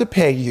do I have to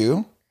pay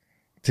you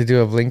to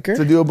do a blinker?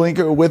 To do a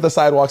blinker with a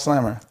sidewalk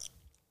slammer.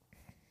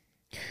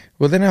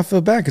 Well, then I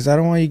feel bad because I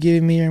don't want you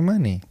giving me your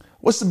money.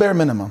 What's the bare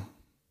minimum?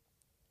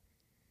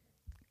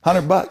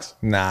 $100?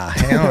 Nah,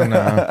 hell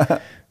no.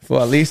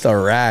 For at least a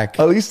rack.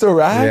 At least a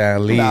rack? Yeah,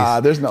 at least. Nah,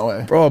 there's no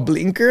way. Bro, a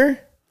blinker?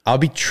 I'll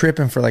be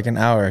tripping for like an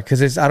hour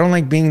because I don't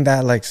like being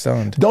that like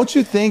stoned. Don't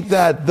you think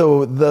that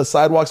the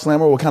sidewalk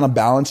slammer will kind of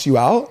balance you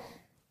out?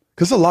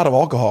 Because it's a lot of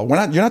alcohol.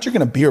 You're not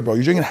drinking a beer, bro.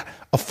 You're drinking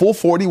a full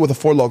 40 with a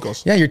Four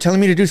Locos. Yeah, you're telling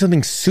me to do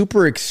something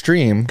super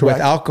extreme with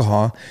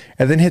alcohol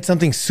and then hit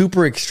something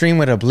super extreme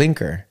with a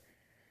blinker.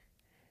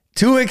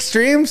 2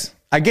 extremes?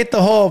 I get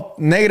the whole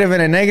negative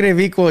and a negative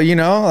equal,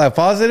 a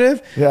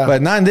positive. Yeah.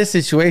 But not in this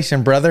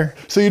situation, brother.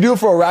 So you do it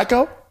for a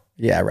Racco?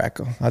 Yeah,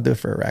 Racco. I'll do it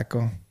for a Racco.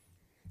 You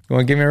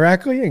want to give me a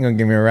Racco? You ain't going to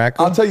give me a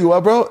Racco. I'll tell you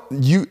what, bro.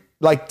 You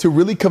like to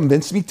really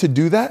convince me to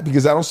do that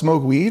because I don't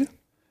smoke weed.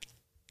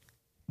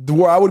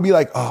 Where I would be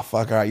like, oh,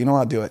 fuck, all right, you know what?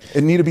 I'll do it.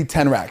 It need to be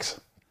 10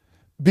 racks.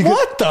 Because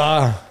what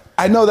the?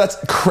 I know that's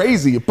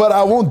crazy, but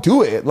I won't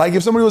do it. Like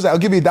if somebody was like, I'll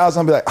give you $1,000,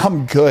 I'll be like,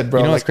 I'm good, bro.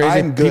 You know what's crazy?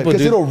 I'm good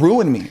because it'll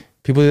ruin me.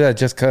 People do that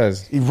just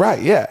because.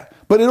 Right, yeah.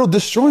 But it'll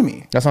destroy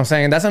me. That's what I'm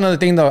saying. That's another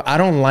thing, though. I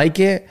don't like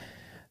it.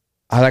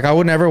 I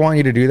would never want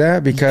you to do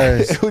that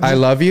because I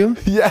love you.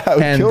 Yeah,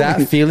 and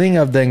that feeling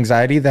of the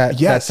anxiety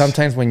that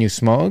sometimes when you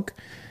smoke,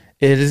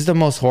 it is the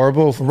most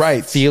horrible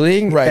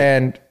feeling. Right.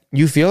 And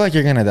you feel like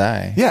you're going to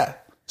die. Yeah.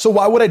 So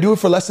why would I do it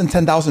for less than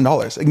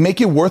 $10,000? Like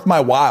make it worth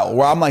my while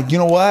where I'm like, you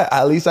know what?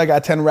 At least I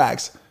got 10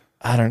 racks.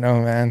 I don't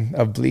know, man.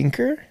 A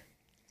blinker?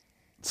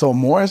 So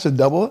more, I should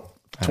double it?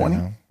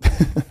 20?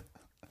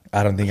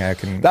 I don't think I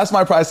can. That's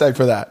my price tag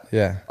for that.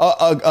 Yeah.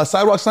 A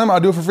sidewalk slammer, I'll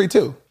do it for free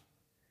too.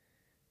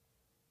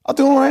 I'll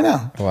do one right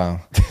now.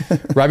 Wow.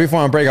 Right before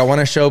on break, I want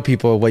to show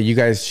people what you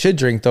guys should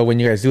drink though when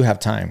you guys do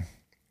have time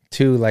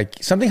to like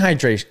something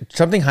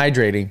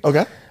hydrating.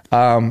 Okay.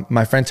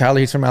 My friend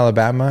Tyler, he's from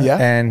Alabama. Yeah.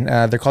 And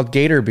they're called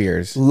Gator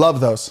beers. Love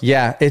those.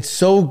 Yeah. It's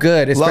so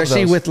good,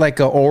 especially with like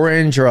an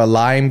orange or a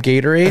lime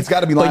Gatorade. It's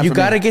got to be lime. But you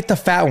got to get the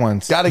fat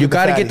ones. You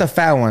got to get the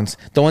fat ones.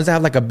 The ones that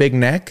have like a big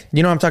neck.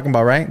 You know what I'm talking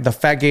about, right? The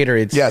fat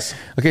Gatorades. Yes.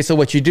 Okay. So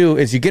what you do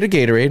is you get a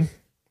Gatorade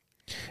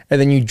and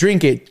then you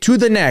drink it to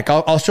the neck.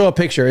 I'll show a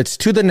picture. It's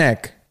to the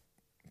neck.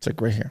 It's like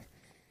right here.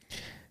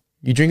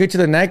 You drink it to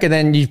the neck and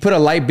then you put a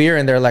light beer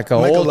in there like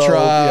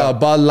Ultra, a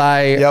Bud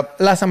Light. Yep.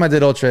 Last time I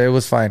did Ultra, it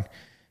was fine.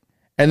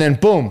 And then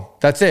boom,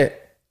 that's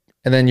it.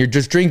 And then you're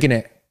just drinking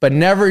it, but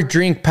never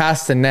drink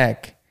past the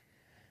neck.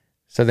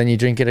 So then you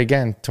drink it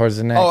again towards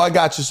the neck. Oh, I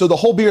got you. So the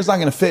whole beer is not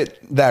going to fit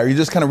there. You're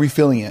just kind of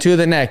refilling it. To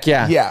the neck,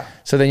 yeah. Yeah.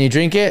 So then you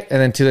drink it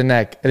and then to the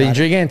neck. And then you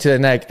drink it into the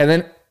neck.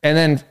 And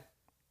then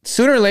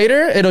sooner or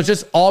later, it'll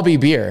just all be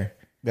beer.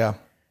 Yeah.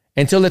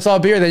 Until it's all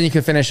beer, then you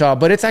can finish off.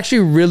 But it's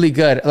actually really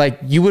good. Like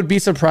you would be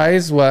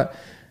surprised what...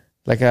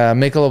 Like a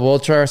Michelob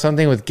Ultra or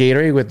something with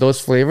Gatorade with those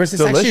flavors.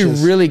 It's actually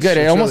really good.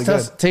 It almost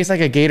tastes like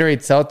a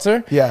Gatorade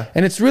seltzer. Yeah.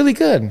 And it's really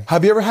good.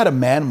 Have you ever had a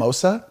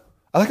Manmosa?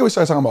 I like how we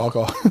started talking about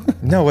alcohol.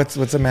 No, what's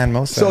a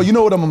Manmosa? So you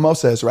know what a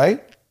mimosa is, right?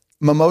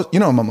 You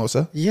know a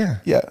mimosa?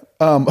 Yeah. Yeah.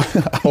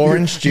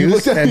 Orange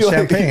juice and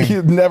champagne.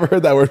 You've never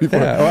heard that word before.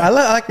 Yeah. Well, I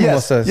like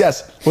mimosas.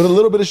 Yes. With a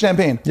little bit of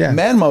champagne. Yeah.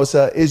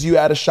 Manmosa is you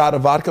add a shot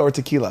of vodka or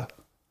tequila.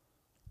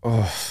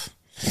 Oh.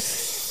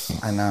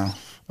 I know.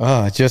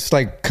 Oh, just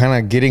like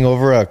kind of getting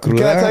over a cruda.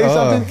 Can I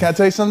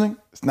tell you something?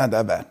 It's not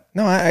that bad.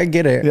 No, I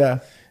get it. Yeah.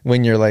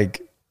 When you're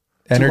like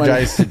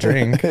energized to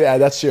drink. Yeah,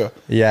 that's true.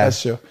 Yeah.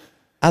 That's true.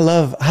 I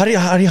love, how do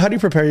you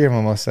prepare your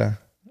mimosa?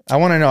 I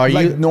want to know, are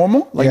you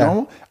normal?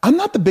 Normal? I'm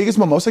not the biggest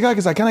mimosa guy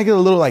because I kind of get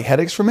a little like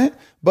headaches from it.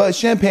 But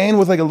champagne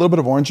with like a little bit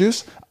of orange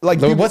juice.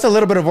 What's a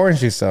little bit of orange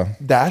juice though?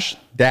 Dash.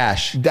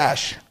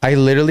 I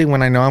literally,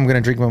 when I know I'm going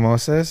to drink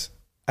mimosas,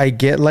 I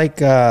get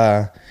like,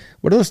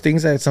 what are those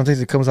things that sometimes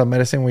it comes on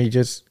medicine where you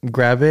just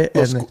grab it?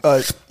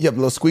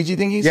 Little squeegee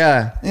thingies?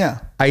 Yeah. Yeah.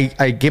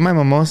 I get my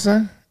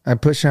mimosa, I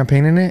put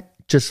champagne in it,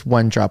 just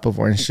 1 drop of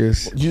orange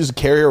juice. You just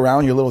carry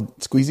around your little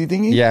squeezy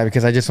thingy? Yeah,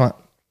 because I just want,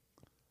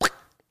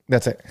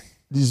 that's it.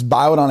 You just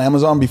buy it on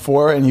Amazon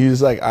before and you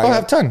just like... I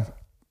have a ton.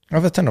 I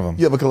have a ton of them.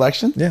 You have a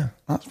collection? Yeah.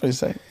 Oh, that's pretty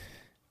sick.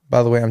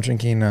 By the way, I'm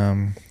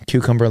drinking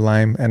Cucumber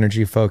Lime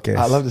Energy Focus.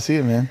 I love to see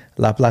it, man.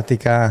 La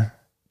Platica.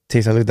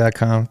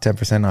 Tsalud.com,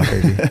 10% off,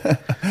 baby.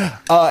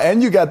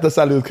 And you got the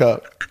Salud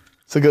cup.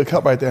 It's a good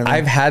cup right there, man.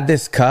 I've had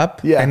this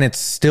cup and it's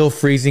still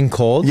freezing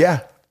cold.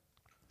 Yeah.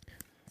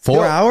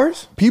 4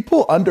 hours?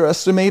 People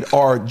underestimate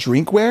our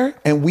drinkware,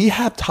 and we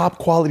have top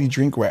quality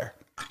drinkware.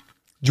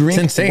 It's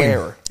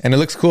insane. And it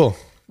looks cool.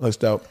 Looks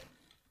dope.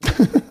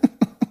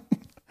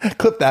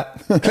 Clip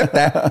that.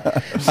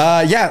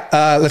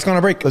 Let's go on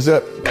a break. Let's do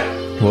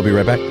it. We'll be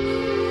right back.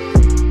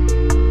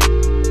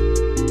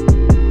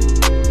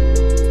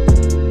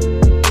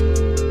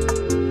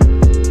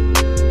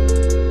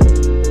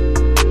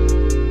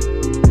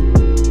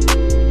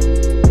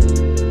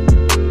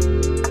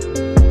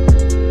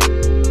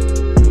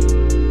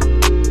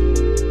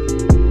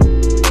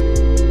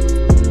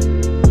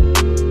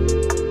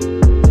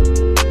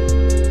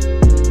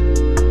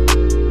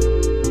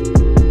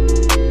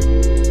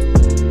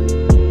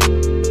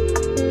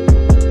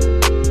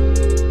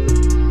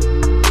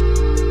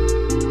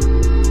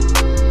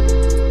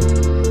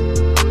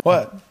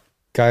 What?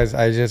 Guys,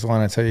 I just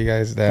want to tell you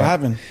guys that... What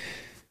happened?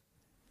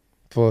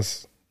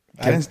 Pues,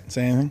 I didn't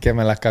say anything. Que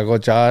me la cagó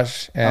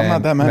Josh. And I'm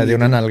not that mad. Me dio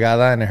una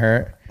nalgada and it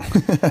hurt.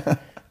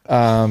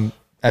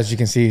 As you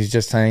can see, he's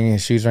just tying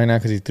his shoes right now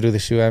because he threw the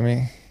shoe at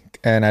me.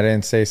 And I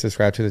didn't say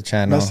subscribe to the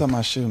channel. Messed up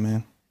my shoe,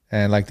 man.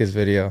 And like this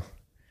video.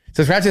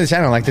 Subscribe to the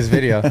channel, like this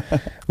video.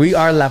 We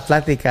are La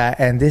Platica,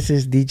 and this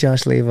is D.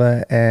 Josh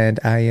Leva,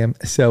 and I am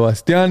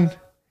Sebastian,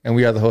 and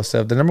we are the hosts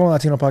of the #1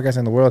 Latino podcast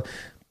in the world.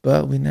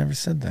 But we never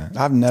said that.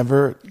 I've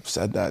never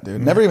said that,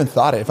 dude. Never even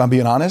thought it. If I'm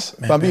being honest,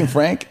 if I'm being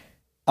frank,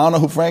 I don't know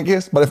who Frank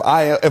is, but if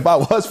I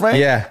was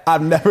Frank,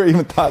 I've never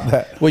even thought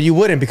that. Well, you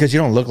wouldn't because you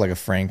don't look like a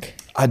Frank.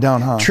 I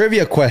don't, huh?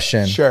 Trivia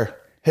question. Sure,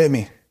 hit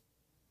me.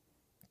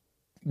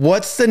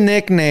 What's the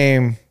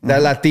nickname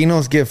that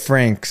Latinos give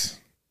Franks?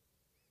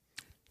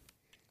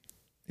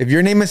 If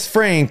your name is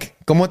Frank,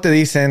 ¿cómo te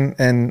dicen?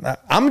 And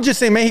I'm just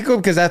saying Mexico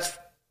because that's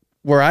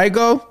where I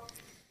go.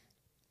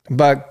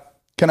 But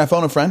can I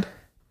phone a friend?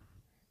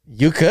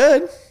 You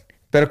could.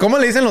 Pero ¿cómo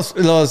le dicen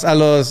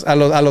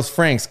a los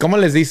Franks? ¿Cómo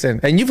les dicen?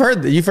 And you've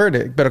heard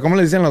it. Pero ¿cómo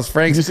le dicen los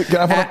Franks?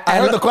 I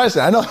heard the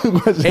question. I know the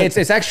question.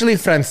 It's actually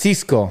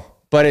Francisco,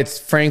 but it's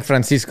Frank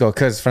Francisco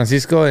because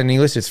Francisco in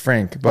English is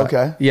Frank. But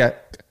okay. Yeah.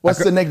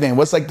 What's the nickname?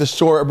 What's like the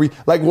short,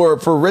 like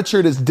for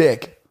Richard is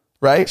Dick,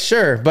 right?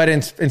 Sure, but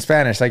in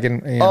Spanish, like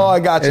in I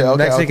got you.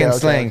 Okay, Mexican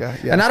slang. Okay,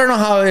 yeah. And I don't know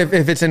how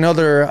if it's in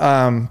other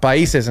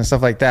países and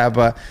stuff like that,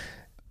 but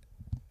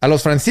a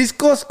los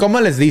Franciscos,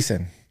 ¿cómo les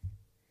dicen?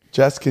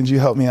 Jess, can you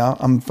help me out?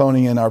 I'm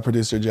phoning in our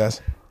producer, Jess.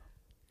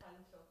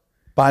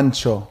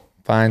 Pancho.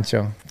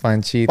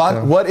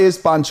 Panchito. What is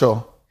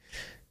Pancho?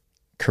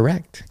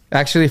 Correct.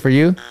 Actually, for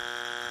you.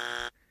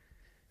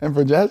 And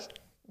for Jess?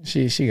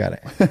 She got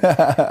it.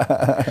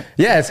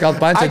 Yeah, it's called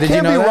Pancho. Did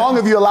you know that? I can't be wrong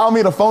if you allow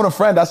me to phone a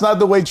friend. That's not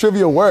the way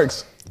trivia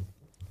works.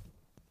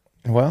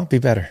 Well, be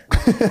better.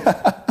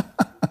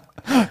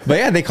 But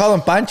yeah, they call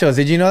them Panchos.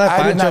 Did you know that?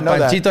 I did not know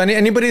Panchito. That.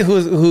 Anybody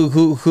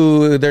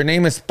who their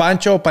name is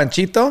Pancho,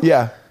 Panchito?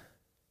 Yeah.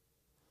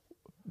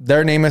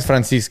 Their name is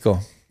Francisco.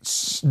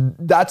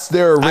 That's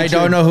their original. I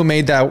don't know who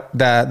made that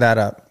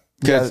up.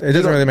 Because it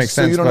doesn't really make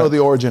sense. So you don't know the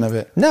origin of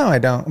it? No, I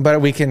don't. But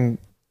we can,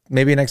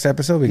 maybe next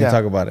episode, we can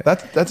talk about it.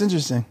 That's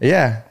interesting.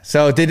 Yeah.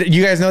 So did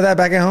you guys know that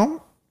back at home?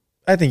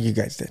 I think you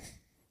guys did.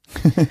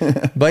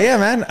 But yeah,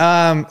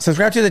 man.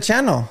 Subscribe to the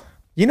channel.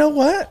 You know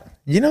what?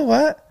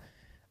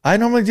 I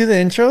normally do the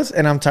intros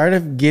and I'm tired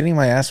of getting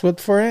my ass whipped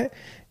for it.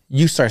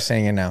 You start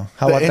saying it now.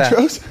 How about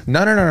intros? That?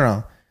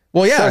 No.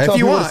 Well, yeah, if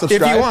you want.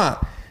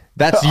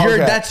 That's your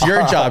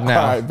job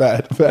now. All right,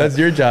 bad. That's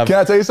your job. Can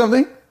I tell you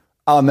something?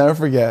 I'll never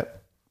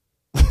forget.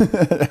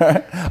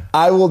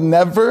 I will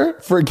never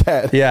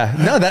forget. Yeah.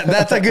 No,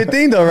 that's a good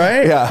thing though,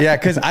 right? Yeah. Yeah,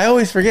 because I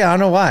always forget. I don't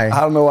know why.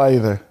 I don't know why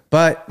either.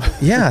 But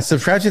yeah,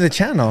 subscribe to the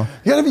channel.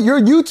 You're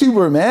a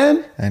YouTuber,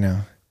 man. I know.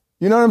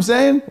 You know what I'm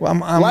saying? Well,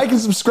 like and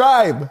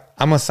subscribe.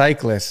 I'm a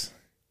cyclist.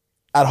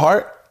 At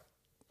heart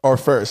or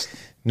first?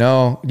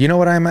 No. You know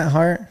what I'm at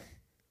heart?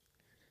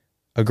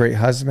 A great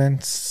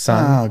husband,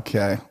 son,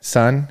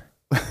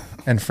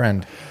 and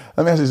friend.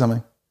 Let me ask you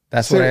something.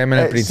 That's what I am in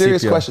a principio.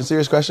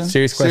 Serious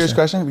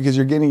question, because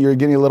you're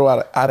getting a little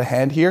out of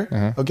hand here.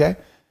 Uh-huh. Okay.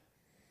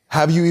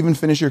 Have you even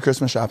finished your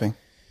Christmas shopping?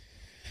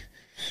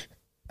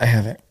 I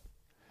haven't.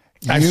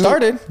 I've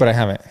started, but I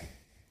haven't.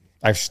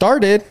 I've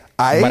started,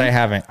 but I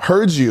haven't.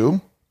 Heard you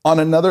on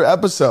another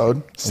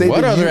episode say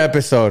what other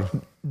episode?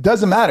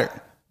 Doesn't matter.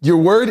 Your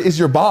word is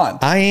your bond.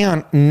 I ain't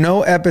on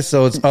no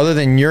episodes other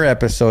than your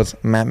episodes,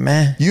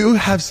 meh. You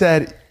have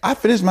said, I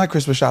finished my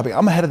Christmas shopping.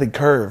 I'm ahead of the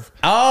curve.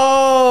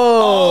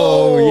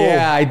 Oh.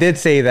 Yeah, I did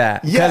say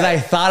that. Because I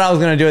thought I was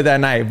going to do it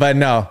that night, but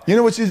no. You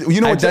know what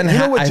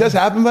just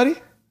happened, buddy?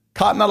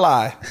 Caught in a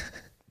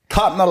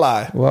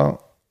lie.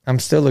 Well, I'm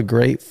still a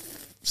great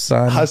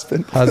son.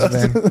 Husband.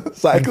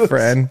 Cyclist.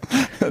 Friend.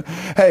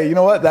 Hey, you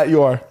know what? That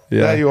you are.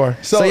 Yeah. That you are.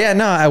 So yeah,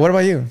 no, what about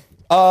you?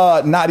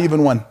 Not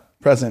even one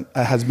present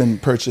has been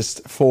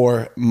purchased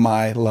for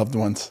my loved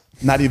ones.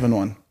 Not even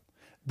one.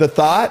 The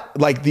thought,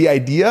 like the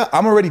idea,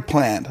 I'm already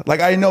planned.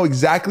 Like I know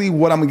exactly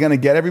what I'm going to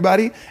get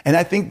everybody. And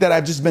I think that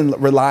I've just been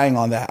relying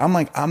on that. I'm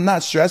like, I'm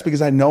not stressed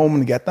because I know I'm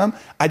going to get them.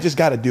 I just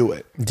got to do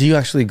it. Do you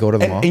actually go to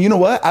the mall? And you know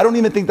what? I don't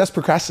even think that's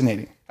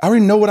procrastinating. I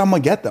already know what I'm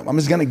going to get them. I'm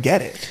just going to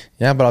get it.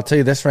 Yeah, but I'll tell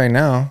you this right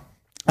now.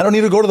 I don't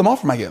need to go to the mall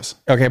for my gifts.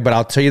 Okay, but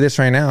I'll tell you this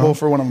right now. Well,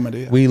 for one of them I do.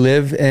 Yeah. We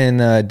live in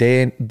a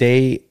day and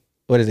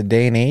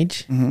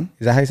age? Mm-hmm.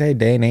 Is that how you say it?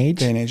 Day and age?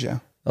 Day and age, yeah.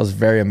 That was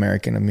very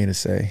American of me to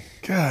say.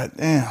 God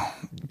damn.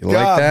 You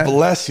like that? God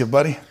bless you,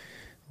 buddy.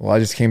 Well, I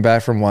just came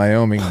back from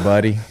Wyoming,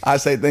 buddy. I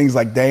say things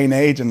like day and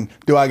age and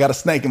do I got a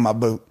snake in my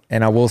boot?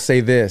 And I will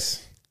say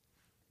this.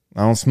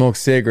 I don't smoke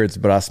cigarettes,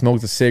 but I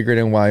smoked a cigarette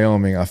in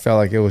Wyoming. I felt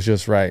like it was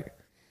just right.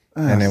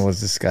 And it was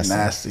disgusting.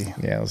 Nasty.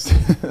 Yeah, it was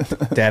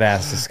dead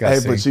ass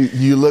disgusting. Hey, but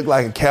you look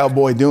like a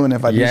cowboy doing it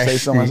if I do say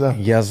so myself.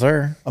 Yes,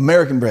 sir.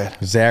 American bread.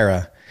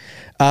 Zara.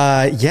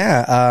 I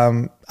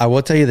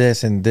will tell you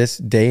this, in this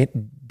day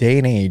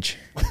and age,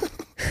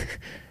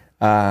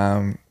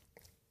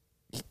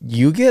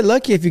 you get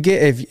lucky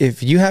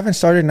if you haven't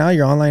started now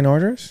your online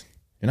orders,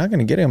 you're not going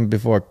to get them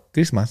before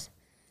Christmas.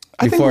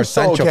 I think we're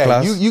so Sancho okay.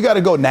 Claus. You got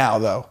to go now,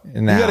 though.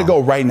 Now. You got to go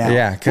right now.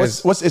 Yeah,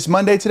 what's it's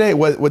Monday today?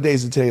 What day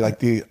is it today? Like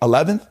the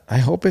 11th? I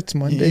hope it's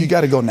Monday. You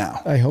got to go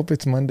now. I hope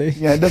it's Monday.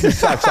 Yeah, it doesn't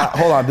suck.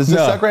 Hold on. Does it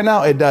suck right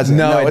now? It doesn't.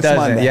 No, it it's doesn't.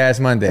 Monday. Yeah, it's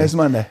Monday. It's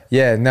Monday.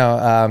 Yeah,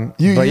 no.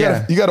 You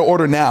yeah, got to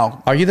order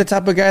now. Are you the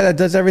type of guy that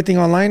does everything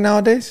online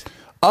nowadays?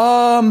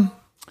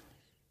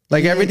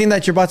 Like everything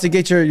that you're about to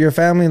get your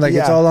family, like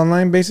it's all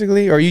online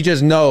basically, or you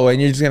just know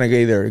and you're just gonna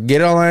either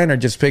get it online or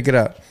just pick it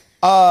up.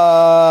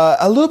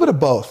 A little bit of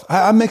both.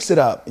 I mix it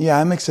up. Yeah,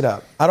 I mix it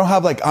up. I don't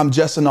have like I'm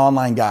just an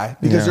online guy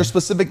because there's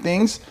specific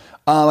things.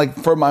 Like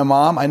for my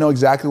mom, I know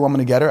exactly what I'm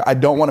gonna get her. I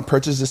don't want to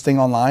purchase this thing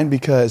online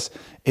because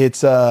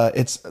it's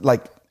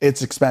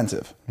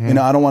expensive. You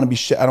know, I don't want it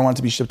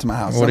to be shipped to my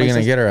house. What are you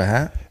gonna get her, a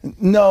hat?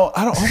 No,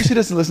 I don't. Hope she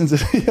doesn't listen to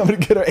me. I'm gonna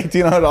get her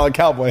 $1,800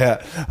 cowboy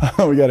hat.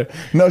 We got it.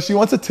 No, she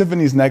wants a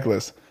Tiffany's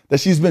necklace that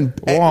she's been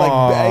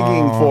like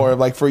begging for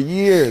like for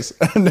years.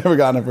 I've never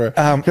gotten it for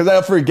her because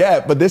I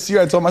forget. But this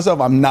year I told myself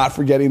I'm not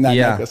forgetting that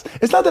necklace.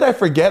 It's not that I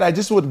forget. I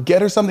just would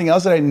get her something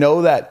else that I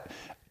know that.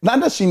 Not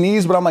that she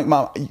needs, but I'm like,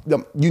 Mom,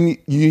 you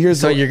hear.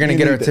 So you're gonna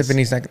get her a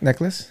Tiffany's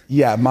necklace?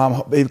 Yeah,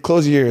 Mom.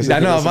 Close your ears. I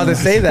know. I'm about to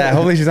say that.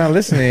 Hopefully she's not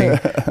listening.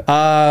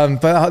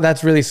 But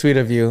that's really sweet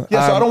of you.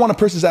 Yeah. So I don't want to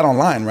purchase that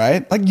online,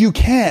 right? Like you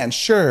can,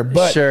 sure,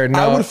 but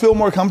I would feel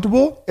more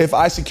comfortable if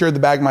I secured the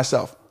bag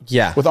myself.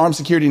 Yeah. With armed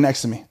security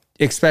next to me.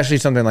 Especially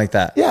something like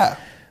that. Yeah.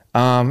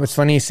 It's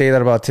funny you say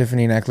that about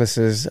Tiffany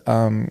necklaces.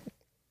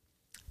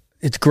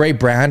 It's great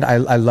brand. I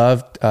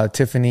love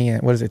Tiffany.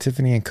 What is it?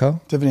 Tiffany &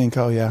 Co? Tiffany &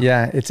 Co, yeah.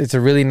 Yeah, it's a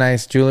really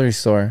nice jewelry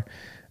store.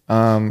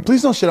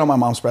 Please don't shit on my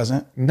mom's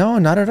present. No,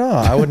 not at all.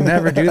 I would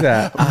never do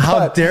that.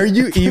 How dare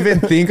you even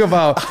think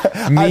about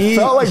me I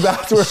felt like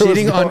that's where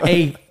shitting on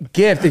a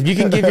gift. If you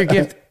can give your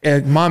gift,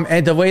 mom,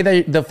 and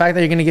the fact that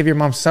you're going to give your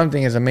mom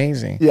something is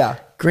amazing. Yeah.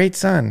 Great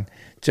son.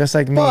 Just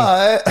like me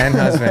and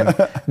husband.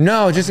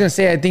 No, just going to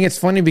say, I think it's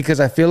funny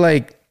because I feel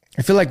like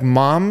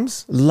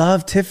moms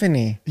love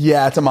Tiffany.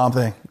 Yeah, it's a mom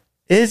thing.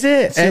 Is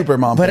it? Super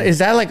mom But thing. is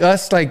that like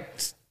us,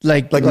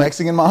 like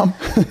Mexican mom?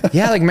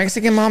 Yeah, like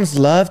Mexican moms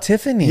love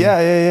Tiffany.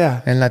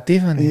 Yeah. And La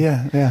Tiffany.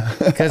 Yeah.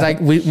 Because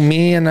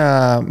me and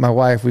my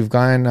wife, we've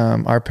gotten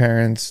our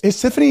parents.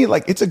 Is Tiffany,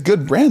 like, it's a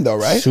good brand though,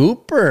 right?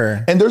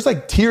 Super. And there's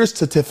like tiers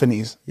to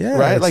Tiffany's. Yeah,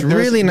 right? it's Like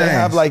really nice. They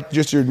have like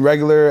just your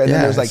regular, and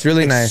then there's like it's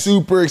really nice.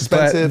 super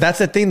expensive. But that's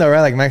the thing though,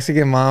 right? Like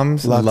Mexican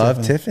moms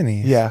love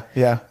Tiffany. Yeah.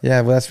 Yeah,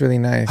 well, that's really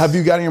nice. Have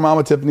you gotten your mom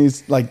a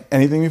Tiffany's like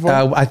anything before?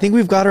 I think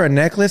we've got her a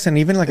necklace and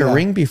even like a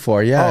ring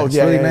before. Yeah, it's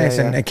really nice.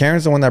 Yeah. And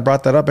Karen's the one that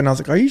brought that up, and I was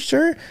like, "Are you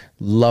sure?"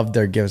 Love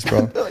their gifts,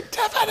 bro. Like,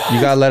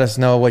 you gotta let us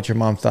know what your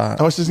mom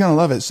thought. Oh, she's gonna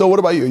love it. So, what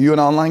about you? Are you an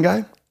online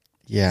guy?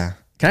 Yeah.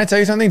 Can I tell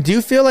you something? Do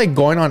you feel like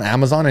going on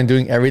Amazon and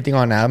doing everything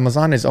on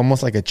Amazon is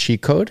almost like a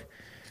cheat code?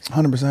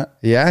 100%.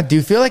 Yeah. Do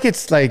you feel like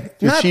it's like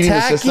You're not cheating the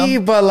tacky,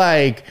 system? but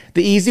like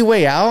the easy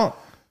way out?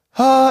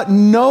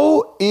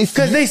 No.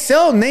 Because they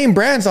sell name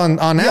brands on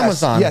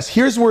Amazon. Yes.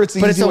 Here's where it's the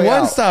but easy it's a way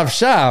out. one-stop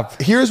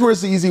shop. Here's where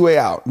it's the easy way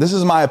out. This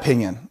is my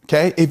opinion.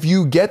 Okay. If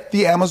you get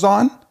the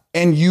Amazon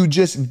and you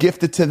just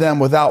gift it to them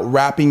without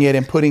wrapping it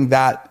and putting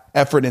that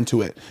effort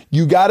into it,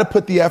 you got to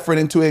put the effort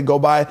into it. Go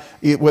buy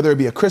it, whether it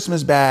be a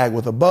Christmas bag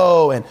with a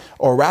bow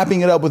or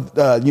wrapping it up with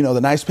the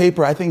nice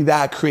paper. I think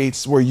that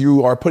creates where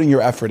you are putting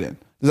your effort in.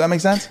 Does that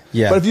make sense?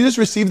 Yeah. But if you just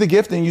receive the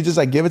gift and you just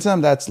like give it to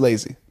them, that's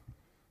lazy.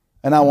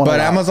 And I want. But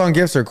Amazon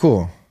gifts are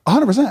cool.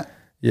 100%.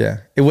 Yeah,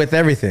 with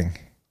everything.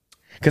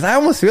 Because I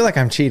almost feel like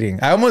I'm cheating.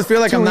 I almost feel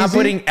like I'm not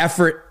putting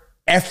effort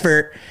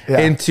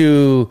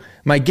into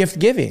my gift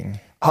giving.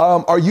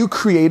 Are you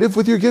creative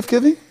with your gift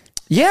giving?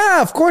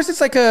 Yeah, of course.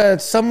 It's like a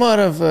somewhat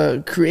of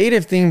a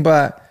creative thing,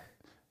 but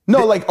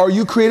no, like, are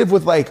you creative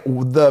with like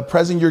the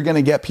present you're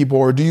gonna get people,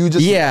 or do you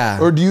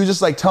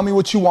just like tell me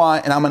what you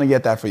want and I'm gonna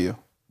get that for you?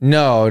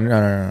 No.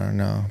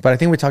 But I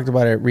think we talked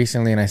about it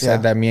recently, and I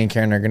said that me and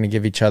Karen are going to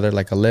give each other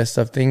like a list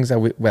of things that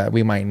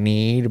we might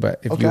need. But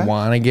if you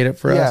want to get it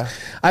for us,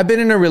 I've been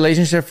in a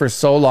relationship for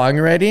so long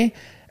already,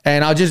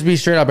 and I'll just be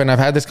straight up. And I've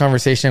had this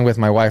conversation with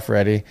my wife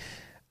already.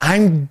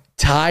 I'm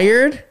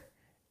tired,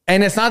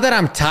 and it's not that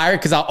I'm tired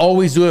because I'll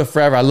always do it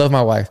forever. I love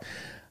my wife.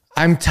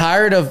 I'm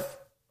tired of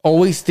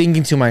always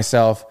thinking to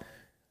myself,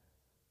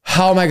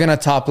 "How am I going to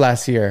top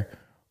last year?"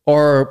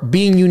 Or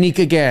being unique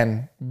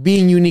again.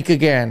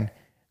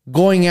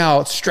 Going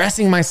out,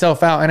 stressing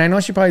myself out. And I know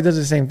she probably does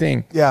the same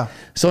thing. Yeah.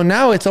 So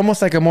now it's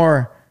almost like a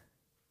more,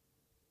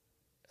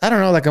 I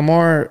don't know, like a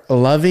more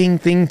loving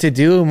thing to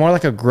do. More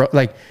like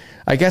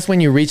I guess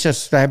when you reach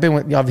us, I've been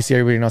with, obviously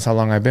everybody knows how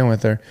long I've been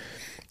with her.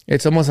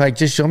 It's almost like,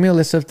 just show me a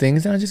list of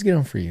things and I'll just get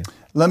them for you.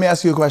 Let me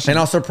ask you a question. And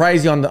I'll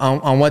surprise you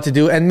on what to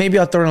do. And maybe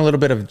I'll throw in a little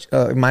bit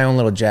of my own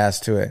little jazz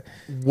to it.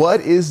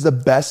 What is the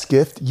best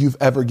gift you've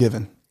ever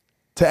given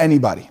to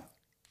anybody?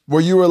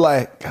 Where you were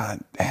like, God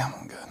damn,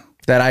 I'm good.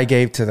 That I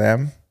gave to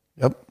them?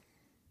 Yep.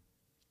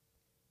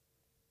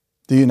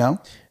 Do you know?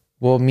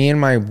 Well, me and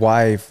my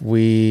wife,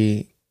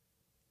 one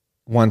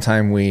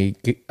time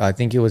I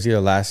think it was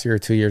either last year or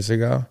 2 years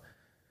ago,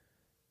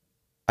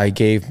 I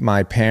gave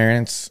my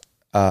parents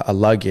a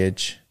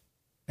luggage,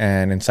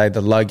 and inside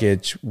the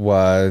luggage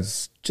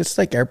was just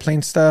like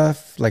airplane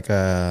stuff, like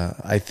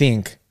I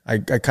think I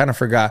kind of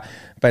forgot,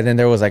 but then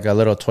there was like a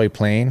little toy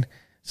plane.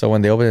 So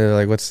when they opened it, they're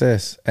like, "What's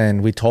this?"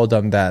 And we told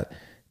them that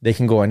they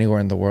can go anywhere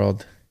in the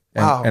world,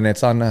 and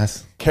it's on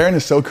us. Karen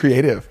is so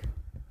creative.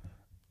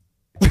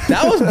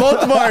 That was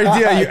both of our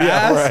idea. You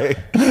asked.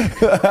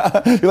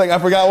 Right. You're like, I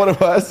forgot what it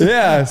was.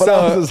 Yeah. But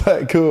I was just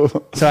like, cool.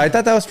 So I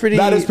thought that was pretty.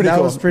 That is pretty cool.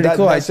 That was pretty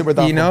cool. That's super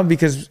thoughtful. You know,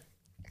 because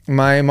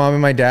my mom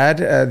and my dad,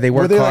 they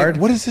work hard.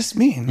 Like, what does this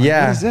mean? Like,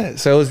 yeah. What is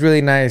this? So it was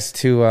really nice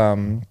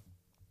to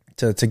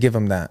give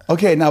them that.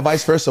 Okay. Now,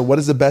 vice versa. What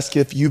is the best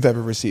gift you've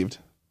ever received?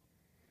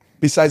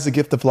 Besides the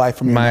gift of life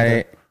from your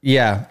mother?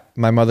 Yeah.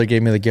 My mother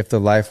gave me the gift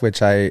of life,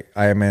 which I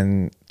am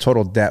in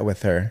total debt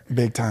with her.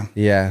 Big time.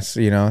 Yes.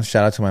 You know,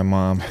 shout out to my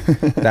mom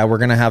that we're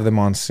going to have them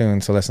on soon.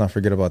 So let's not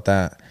forget about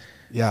that.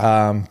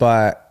 Yeah.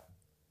 But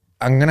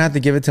I'm going to have to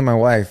give it to my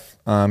wife.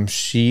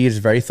 She is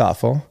very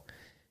thoughtful.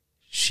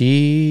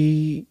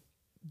 She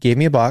gave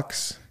me a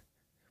box.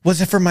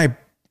 Was it for my,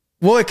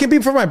 well, it can be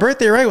for my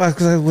birthday, right?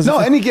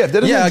 Any gift.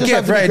 Yeah, a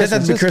gift, right. It doesn't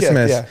have to be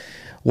Christmas. Yeah.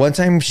 One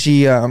time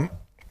she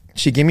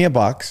gave me a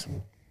box.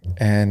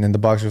 And in the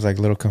box was like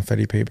little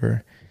confetti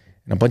paper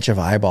and a bunch of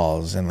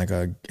eyeballs and like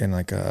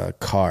a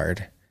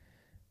card.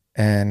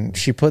 And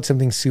she put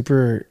something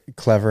super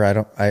clever.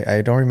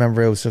 I don't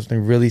remember. It was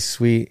something really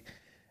sweet.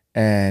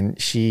 And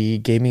she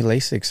gave me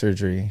LASIK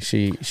surgery.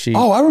 She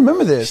I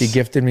remember this. She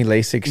gifted me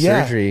LASIK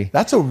surgery.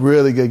 That's a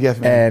really good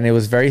gift, man. And it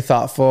was very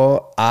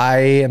thoughtful. I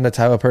am the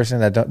type of person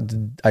that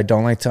I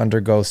don't like to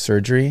undergo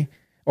surgery.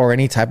 Or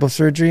any type of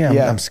surgery.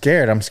 I'm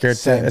scared. I'm scared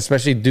to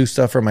especially do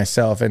stuff for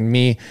myself, and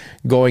me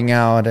going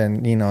out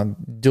and, you know,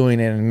 doing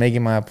it and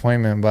making my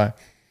appointment. But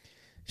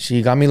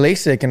she got me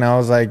LASIK and I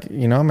was like,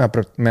 you know, me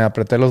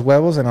apreté los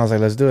huevos and I was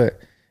like, let's do it.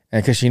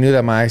 And because she knew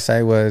that my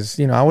eyesight was,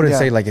 you know, I wouldn't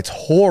say like it's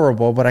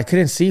horrible, but I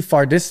couldn't see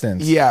far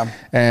distance. Yeah.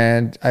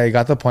 And I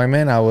got the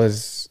appointment. I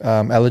was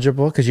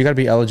eligible because you got to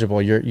be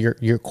eligible.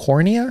 Your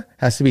cornea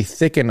has to be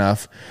thick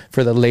enough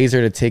for the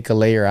laser to take a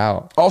layer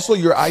out. Also,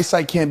 your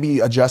eyesight can't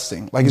be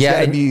adjusting. Like it's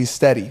got to be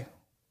steady.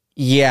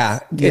 Yeah.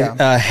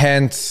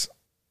 Hence,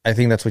 I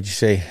think that's what you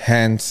say.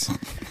 Hence,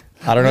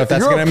 I don't know if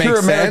that's going to make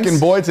sense. You're a American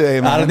boy today,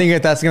 man. I don't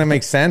think that's going to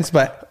make sense,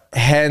 but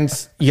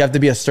hence, you have to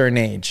be a certain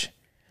age.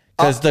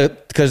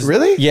 Because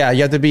really? Yeah,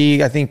 you have to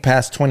be, I think,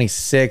 past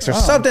 26 or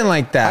something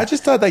like that. I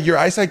just thought that your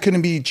eyesight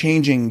couldn't be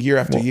changing year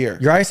after year.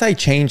 Your eyesight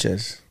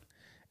changes,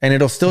 and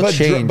it'll still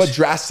change, but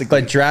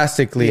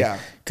drastically. Yeah,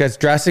 because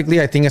drastically,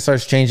 I think it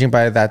starts changing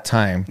by that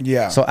time.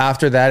 Yeah. So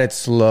after that, it's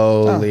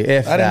slowly. I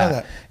didn't know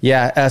that.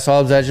 Yeah, so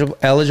I was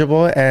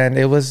eligible, and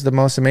it was the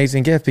most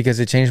amazing gift because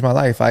it changed my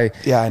life. I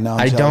know.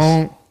 I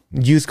don't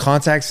use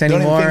contacts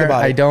anymore. Don't even think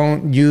about it. I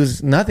don't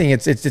use nothing.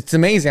 It's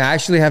amazing. I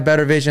actually have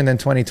better vision than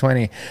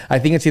 2020. I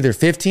think it's either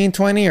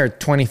 1520 or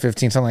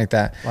 2015, something like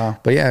that. Wow.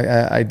 But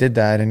yeah, I did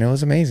that and it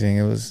was amazing.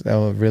 It was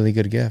a really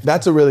good gift.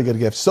 That's a really good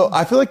gift. So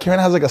I feel like Karen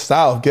has like a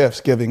style of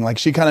gifts giving. Like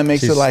she kind of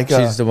makes it like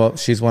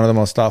she's one of the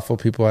most thoughtful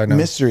people I know.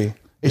 Mystery.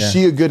 Is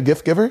she a good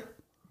gift giver?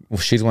 Well,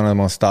 she's one of the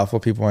most thoughtful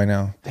people I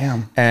know.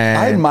 Damn. And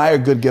I admire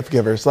good gift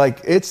givers.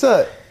 Like I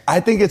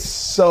think it's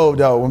so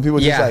dope when people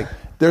just like,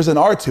 there's an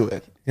art to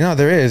it. You know,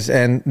 there is,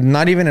 and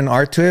not even an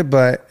art to it,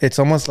 but it's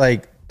almost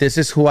like this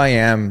is who I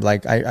am.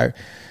 Like I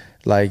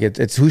like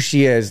it's who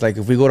she is. Like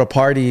if we go to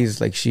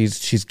parties, like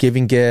she's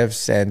giving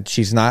gifts and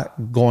she's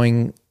not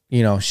going,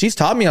 you know, she's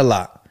taught me a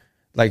lot.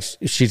 Like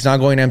she's not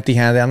going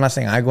empty-handed. I'm not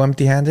saying I go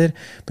empty-handed,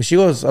 but she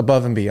goes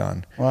above and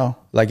beyond. Wow.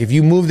 Like if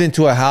you moved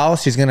into a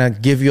house, she's going to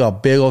give you a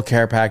big old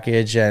care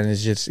package and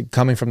it's just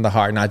coming from the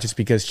heart, not just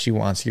because she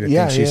wants you to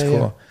think she's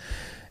cool.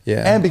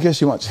 Yeah. And because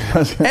she wants you.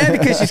 And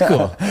because she's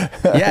cool.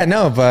 Yeah,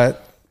 no,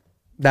 but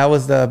that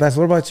was the best.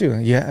 What about you?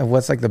 Yeah,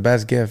 what's like the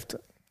best gift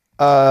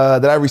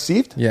that I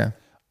received? Yeah.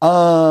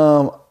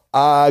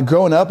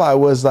 Growing up, I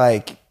was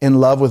like in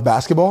love with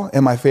basketball,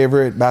 and my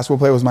favorite basketball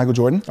player was Michael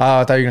Jordan. Oh,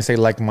 I thought you were gonna say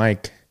like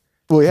Mike.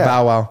 Well, yeah,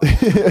 Bow Wow.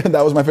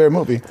 That was my favorite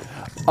movie.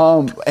 I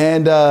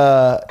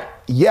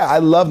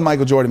loved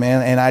Michael Jordan,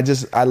 man, and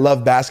I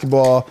love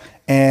basketball.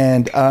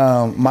 And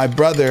my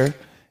brother,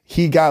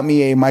 he got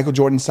me a Michael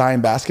Jordan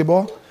signed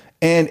basketball,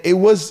 and it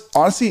was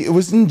honestly, it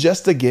wasn't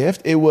just a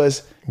gift. It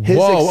was his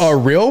a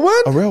real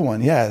one? A real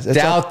one, yes. It's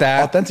Doubt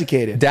that.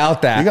 Authenticated.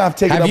 Doubt that. You're going to have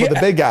to take it up with the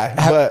big guy.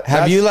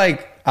 Have you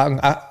like... I'm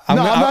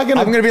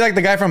gonna be like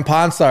the guy from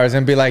Pawn Stars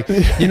and be like,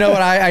 you know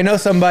what? I know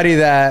somebody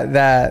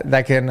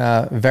that can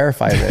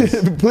verify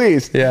this.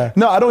 Please, yeah.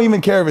 No, I don't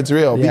even care if it's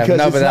real because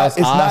it's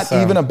awesome. not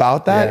even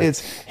about that. Yeah.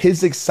 It's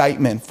his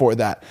excitement for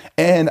that,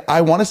 and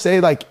I want to say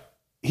like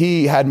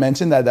he had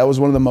mentioned that was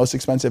one of the most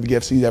expensive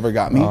gifts he's ever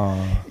got me.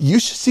 You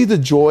should see the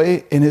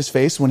joy in his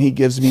face when he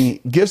gives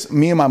me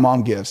and my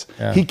mom gifts.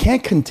 Yeah. He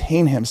can't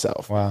contain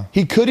himself. Wow.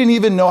 He didn't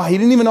even know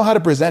how to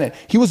present it.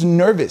 He was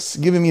nervous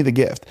giving me the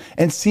gift,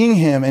 and seeing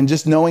him and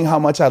just knowing how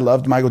much I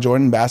loved Michael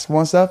Jordan basketball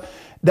and stuff,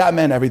 that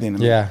meant everything to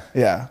me. Yeah.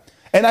 Yeah.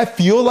 And I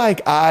feel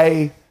like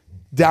I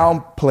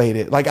downplayed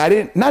it. Like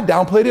not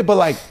downplayed it, but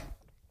like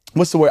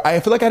what's the word? I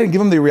feel like I didn't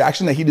give him the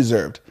reaction that he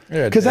deserved.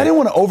 Yeah, because I didn't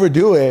want to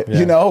overdo it,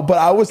 you know, but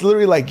I was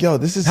literally like, yo,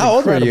 this is How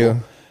incredible. old were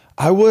you?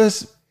 I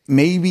was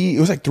maybe, it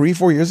was like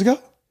 3-4 years ago.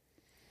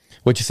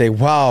 Would you say,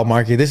 wow,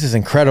 Marky, this is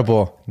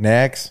incredible.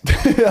 Next.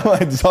 I'm like,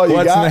 that's all you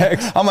What's got?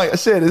 next? I'm like,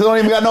 shit, this don't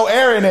even got no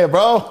air in it,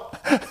 bro.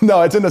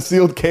 No, it's in a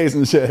sealed case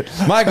and shit.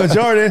 Michael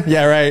Jordan.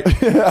 Yeah, right.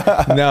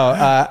 No,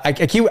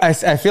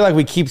 I feel like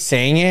we keep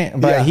saying it,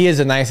 but he is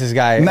the nicest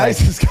guy.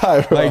 Nicest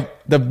guy, bro.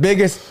 Like the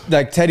biggest,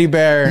 like teddy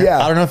bear. Yeah.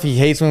 I don't know if he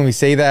hates when we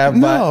say that,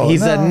 but he's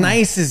the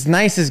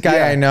nicest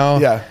guy I know.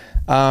 Yeah.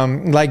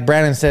 Like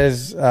Brandon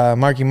says,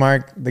 Marky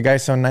Mark, the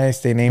guy's so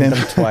nice, they named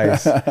him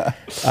twice.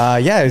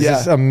 He's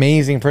just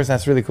amazing person.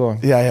 That's really cool.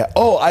 Yeah.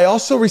 Oh, I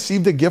also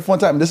received a gift one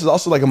time. This is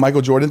also like a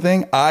Michael Jordan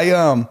thing.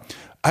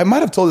 I might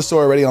have told this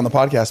story already on the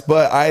podcast,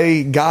 but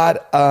I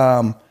got,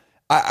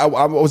 I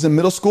was in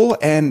middle school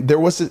and there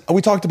was,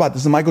 we talked about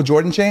this, the Michael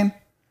Jordan chain.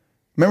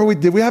 Remember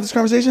did we have this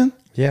conversation?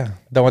 Yeah.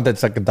 The one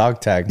that's like a dog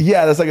tag.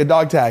 Yeah, that's like a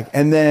dog tag.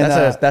 And then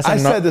I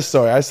said this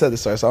story,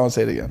 so I won't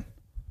say it again.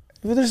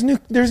 Well, there's new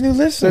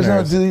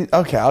listeners.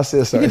 Okay, I'll say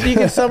the story. You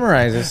can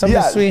summarize it.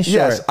 Something sweet and short.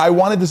 Yes, I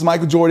wanted this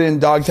Michael Jordan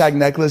dog tag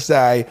necklace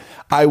that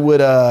I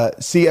would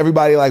see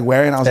everybody like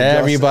wearing. I was like,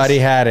 everybody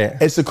had it.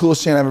 It's the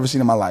coolest chain I've ever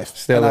seen in my life.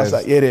 Still is. I was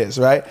like, it is,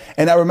 right?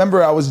 And I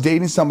remember I was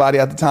dating somebody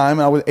at the time,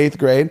 and I was 8th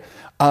grade.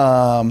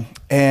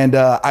 And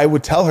I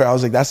would tell her, I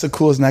was like, that's the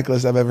coolest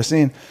necklace I've ever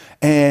seen.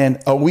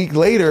 And a week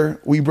later,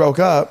 we broke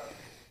up.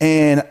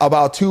 And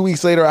about 2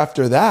 weeks later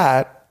after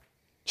that,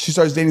 she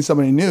starts dating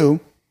somebody new.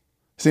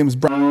 His name is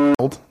Brian.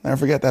 Never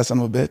forget that son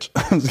of a bitch.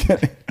 I'm just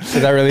kidding. Is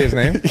that really his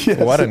name? Yes.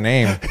 What a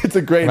name. It's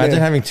a great name. Imagine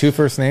having 2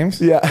 first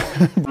names. Yeah.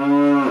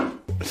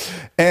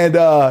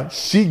 And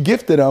she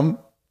gifted him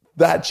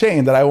that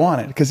chain that I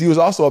wanted because he was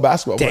also a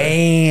basketball player.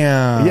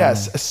 Damn.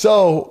 Yes.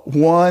 So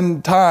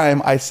one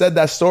time I said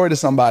that story to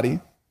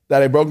somebody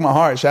that it broke my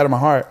heart, shattered my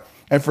heart.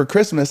 And for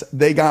Christmas,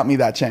 they got me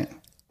that chain.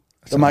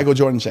 The Michael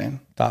Jordan chain.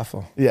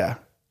 Thoughtful. Yeah.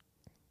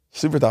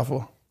 Super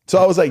thoughtful. So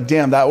I was like,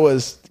 damn, that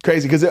was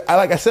crazy. Because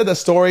I said that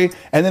story,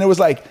 and then it was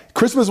like,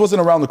 Christmas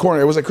wasn't around the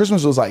corner. It was like,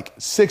 Christmas was like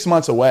 6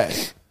 months away.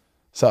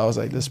 So I was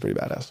like, this is pretty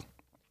badass.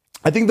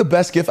 I think the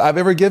best gift I've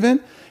ever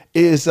given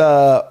is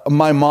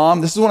my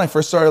mom. This is when I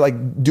first started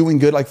like doing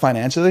good, like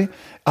financially.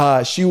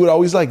 She would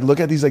always like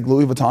look at these like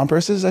Louis Vuitton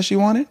purses that she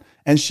wanted.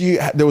 And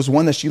there was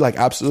one that she like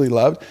absolutely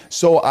loved.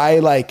 So I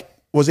like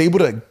was able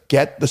to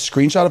get the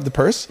screenshot of the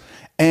purse.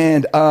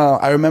 And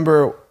I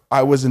remember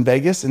I was in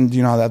Vegas and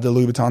you know, they have the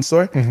Louis Vuitton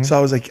store. Mm-hmm. So I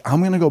was like,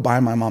 I'm going to go buy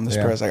my mom this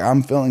purse. Like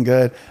I'm feeling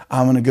good.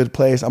 I'm in a good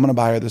place. I'm going to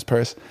buy her this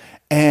purse.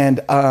 And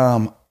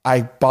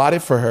I bought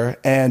it for her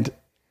and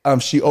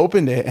she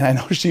opened it and I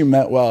know she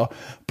meant well,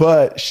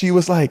 but she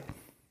was like,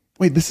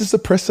 wait, this is the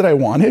purse that I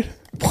wanted?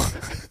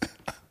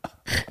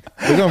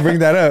 We're going to bring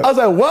that up. I was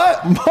like,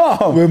 what?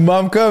 Mom. When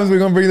mom comes, we're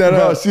going to bring that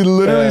up. She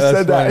literally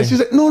said that. And she's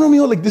like, no,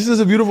 Mio, like this is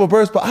a beautiful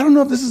purse, but I don't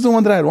know if this is the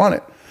one that I'd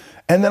wanted.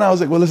 And then I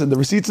was like, well, listen, the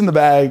receipt's in the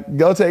bag.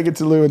 Go take it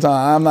to Louis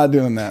Vuitton. I'm not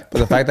doing that. But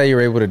the fact that you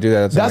were able to do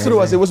that, that's what it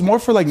was. It was more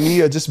for like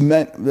me. It just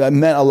meant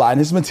a lot.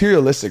 And it's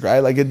materialistic, right?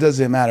 Like it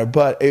doesn't matter.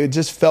 But it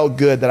just felt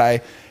good that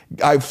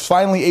I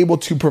finally able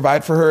to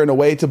provide for her in a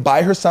way to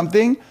buy her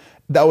something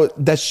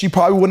that she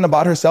probably wouldn't have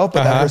bought herself,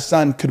 but that her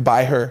son could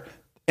buy her.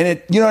 And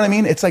it, you know what I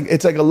mean? It's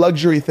like a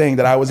luxury thing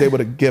that I was able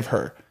to give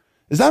her.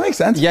 Does that make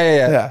sense?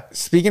 Yeah.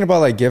 Speaking about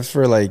like gifts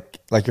for like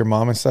your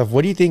mom and stuff,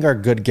 what do you think are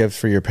good gifts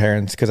for your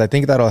parents? Because I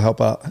think that'll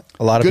help out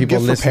a lot of people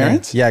listening. Good gift for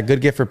parents? Yeah,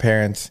 good gift for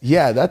parents.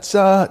 Yeah, that's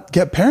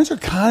parents are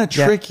kind of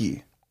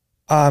tricky.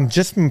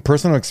 Just from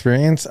personal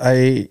experience,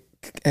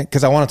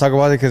 because I want to talk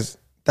about it because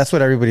that's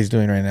what everybody's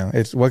doing right now.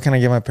 It's what can I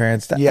give my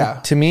parents?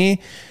 To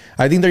me,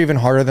 I think they're even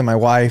harder than my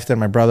wife, than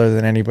my brother,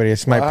 than anybody.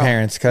 It's my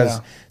parents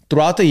because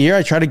throughout the year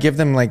I try to give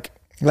them like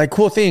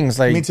cool things.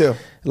 Like me too.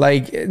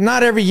 Like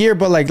not every year,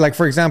 but like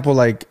for example,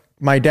 like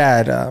my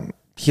dad,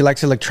 he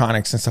likes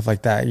electronics and stuff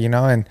like that, you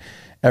know, and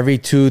every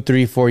 2,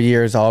 3, 4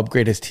 years I'll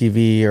upgrade his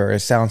TV or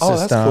his sound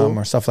system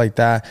or stuff like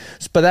that.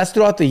 But that's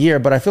throughout the year.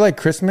 But I feel like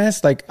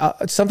Christmas, like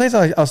sometimes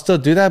I'll still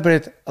do that,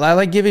 but I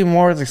like giving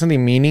more like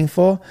something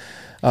meaningful,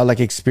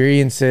 like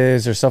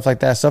experiences or stuff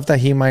like that, stuff that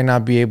he might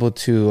not be able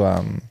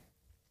to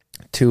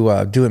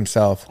do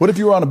himself. What if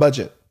you were on a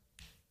budget?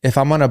 If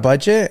I'm on a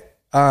budget,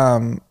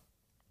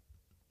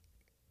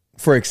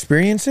 for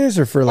experiences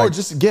or for like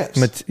just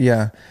gifts.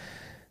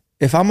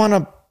 If I'm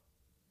on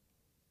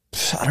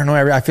I don't know.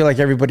 I feel like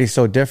everybody's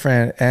so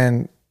different.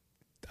 And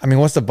I mean,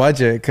 what's the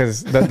budget?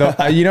 Because you know what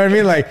I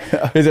mean? Like,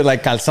 is it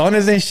like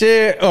calzones and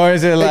shit? Or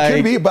is it like... It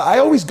could be, but I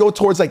always go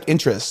towards like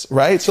interests,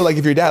 right? So like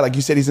if your dad, like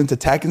you said, he's into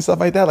tech and stuff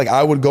like that, like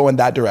I would go in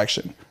that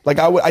direction. Like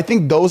I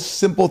think those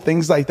simple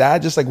things like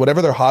that, just like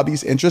whatever their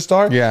hobbies, interests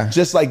are,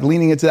 just like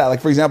leaning into that.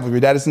 Like for example, if your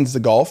dad is into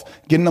golf,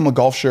 getting them a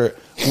golf shirt,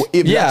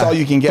 if that's all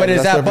you can get. But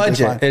is that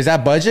budget? Fine. Is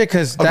that budget?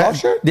 Because a golf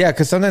shirt? Yeah,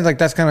 because sometimes like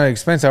that's kind of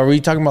expensive. Are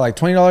we talking about like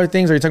 $20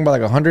 things? Or are you talking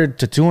about like $100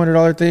 to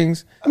 $200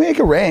 things? I mean, it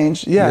could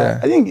range. Yeah.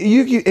 I think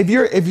you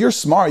if you're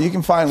smart, you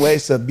can find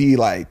ways to be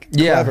like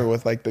clever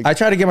with like the. I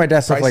try to get my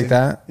dad stuff like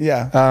that.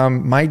 Yeah.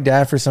 My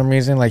dad, for some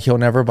reason, like he'll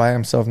never buy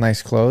himself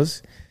nice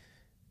clothes.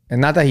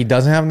 And not that he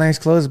doesn't have nice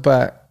clothes,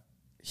 but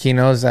he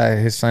knows that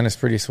his son is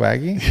pretty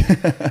swaggy.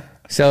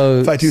 So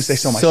if I do say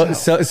so myself.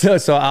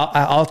 So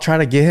I'll try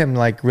to get him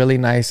like really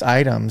nice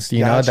items,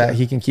 you know, that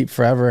he can keep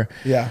forever.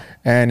 Yeah.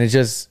 And it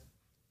just,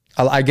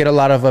 I get a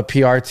lot of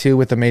PR too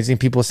with amazing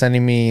people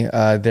sending me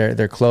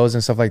their clothes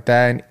and stuff like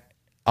that. And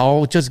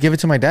I'll just give it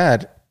to my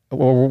dad,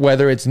 or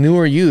whether it's new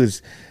or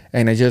used.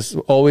 And it just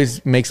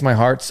always makes my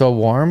heart so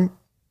warm.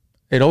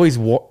 It always,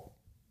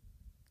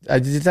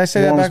 did I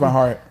say that warms back? my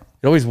heart.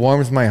 It always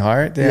warms my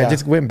heart. Yeah. I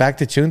just went back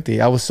to Chunti.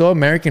 I was so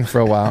American for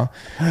a while.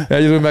 I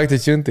just went back to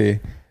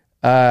Chunti.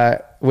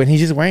 When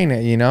he's just wearing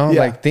it, you know,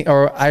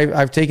 or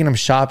I've taken him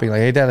shopping. Like,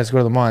 hey, Dad, let's go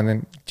to the mall, and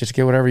then just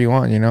get whatever you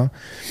want, you know.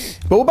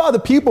 But what about the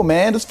people,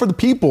 man? This is for the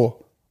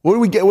people. What do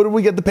we get? What do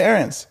we get the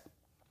parents?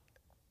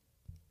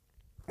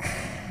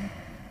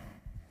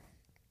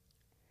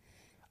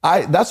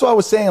 That's what I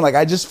was saying. Like,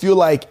 I just feel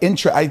like I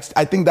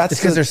think that's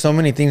because there's so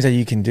many things that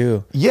you can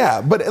do.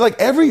 Yeah, but like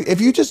if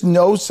you just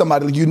know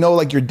somebody, like, you know,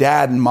 like your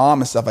dad and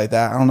mom and stuff like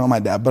that. I don't know my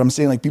dad, but I'm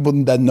saying like people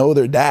that know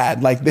their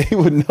dad, like they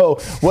would know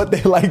what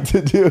they like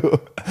to do.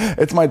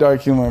 It's my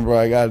dark humor, bro.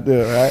 I gotta do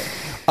it,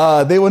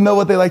 right? They would know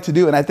what they like to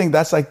do, and I think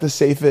that's like the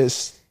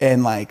safest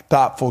and like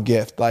thoughtful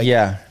gift. Like,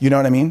 yeah, you know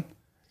what I mean?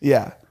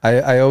 Yeah.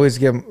 I always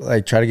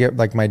try to get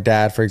like my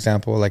dad, for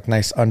example, like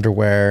nice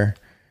underwear.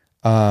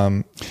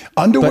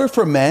 Underwear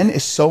for men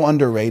is so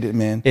underrated,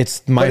 man.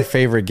 It's my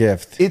favorite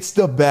gift. It's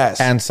the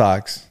best. And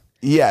socks.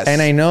 Yes.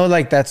 And I know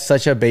like that's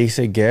such a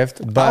basic gift,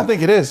 but I don't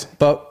think it is.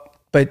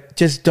 But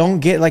just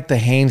don't get like the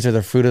Hanes or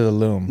the Fruit of the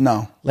Loom.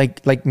 No.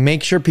 Like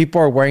make sure people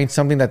are wearing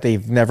something that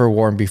they've never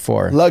worn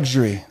before.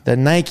 Luxury. The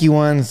Nike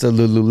ones, the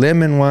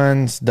Lululemon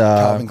ones, the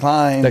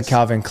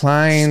Calvin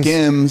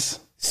Kleins.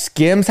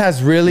 Skims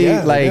has really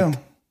I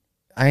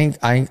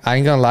ain't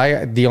gonna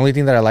lie. The only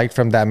thing that I liked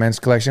from that men's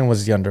collection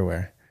was the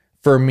underwear.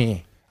 For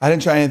me, I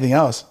didn't try anything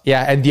else.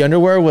 Yeah, and the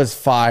underwear was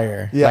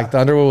fire. Yeah, like the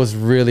underwear was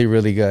really,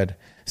 really good.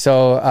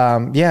 So,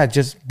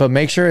 but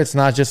make sure it's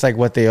not just like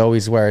what they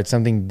always wear. It's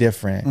something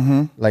different.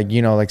 Mm-hmm. Like,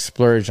 you know, like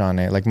splurge on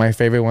it. Like my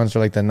favorite ones are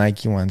like the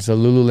Nike ones. The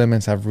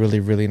Lululemons have really,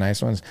 really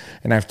nice ones,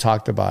 and I've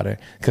talked about it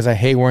because I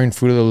hate wearing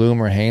Fruit of the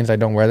Loom or Hanes. I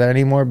don't wear that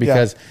anymore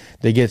because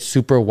they get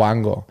super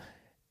wango.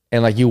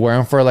 And like you wear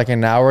them for like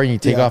an hour and you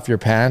take off your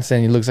pants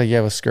and it looks like you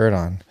have a skirt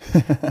on.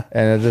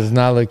 And it does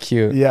not look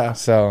cute. Yeah.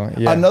 So,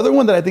 another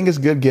one that I think is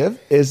good give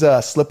is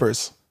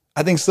slippers.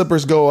 I think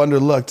slippers go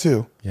underlooked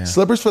too. Yeah.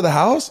 Slippers for the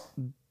house,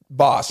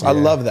 boss. Yeah. I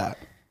love that.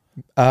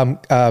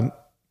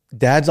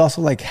 Dads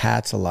also like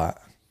hats a lot.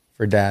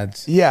 For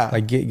dads,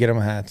 like get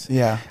them hats.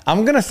 Yeah,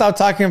 I'm gonna stop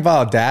talking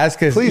about dads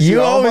because you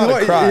always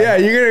want. Yeah,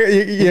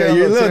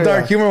 your little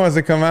dark humor wants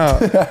to come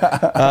out.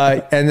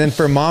 And then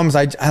for moms,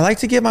 I like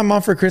to get my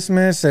mom for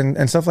Christmas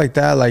and stuff like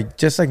that. Like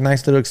just like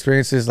nice little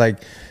experiences. Like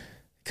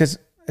because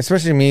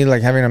especially me,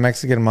 like having a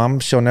Mexican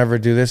mom, she'll never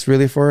do this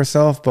really for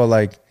herself, but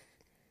like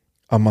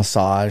a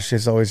massage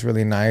is always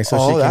really nice.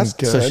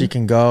 So she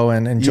can go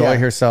and enjoy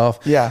herself.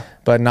 Yeah.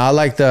 But not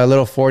like the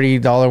little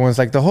 $40 ones,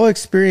 like the whole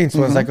experience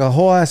was like a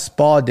whole ass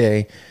spa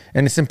day.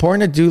 And it's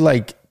important to do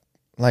like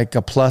a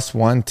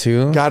 +1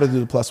 too. Got to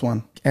do the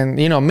 +1. And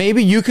you know,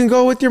 maybe you can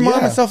go with your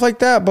mom and stuff like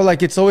that, but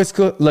like it's always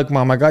cool. Look,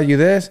 mom, I got you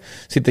this.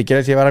 Si te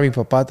quieres llevar a mi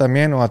papá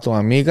también o a tu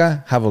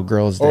amiga, have a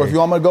girl's day. Or if you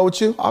want me to go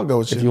with you, I'll go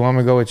with you. If you want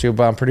me to go with you,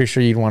 but I'm pretty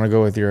sure you'd want to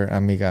go with your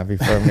amiga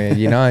before me,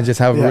 you know, and just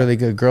have a really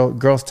good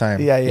girls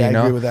time. Yeah, you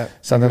know? I agree with that.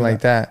 Something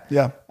like that.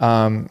 Yeah.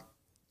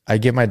 I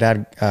give my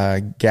dad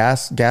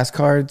gas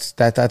cards.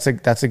 That's a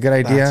good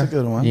idea. That's a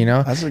good one. You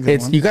know, that's a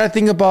good one. You got to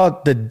think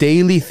about the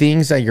daily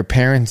things that your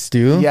parents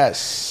do.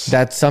 Yes.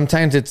 That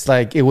sometimes it's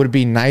like it would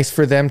be nice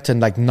for them to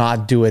like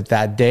not do it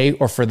that day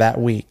or for that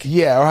week.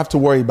 Yeah, or have to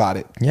worry about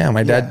it. Yeah,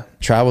 my dad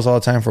travels all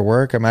the time for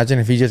work. Imagine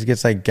if he just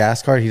gets like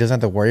gas card, he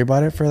doesn't have to worry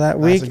about it for that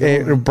week.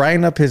 It would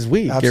brighten up his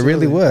week. Absolutely. It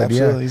really would.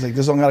 Absolutely. Yeah. He's like,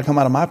 this don't got to come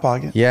out of my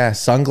pocket. Yeah,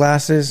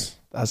 sunglasses.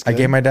 I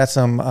gave my dad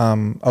some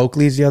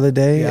Oakleys the other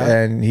day,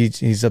 and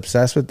he's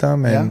obsessed with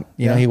them, and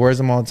you know he wears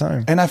them all the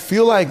time. And I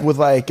feel like with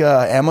like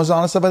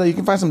Amazon and stuff like that, you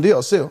can find some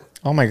deals too.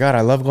 Oh my god,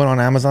 I love going on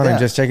Amazon and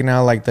just checking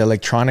out like the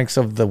electronics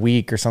of the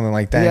week or something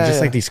like that. And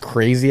just like these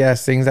crazy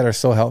ass things that are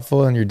so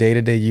helpful in your day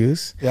to day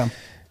use. Yeah.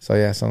 So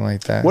yeah, something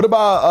like that. What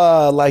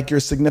about like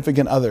your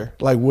significant other?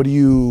 Like, how do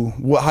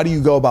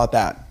you go about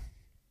that?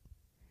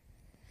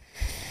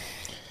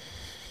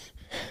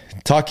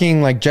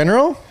 Talking like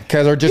general,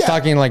 or just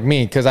talking like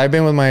me, because I've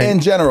been with my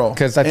in general.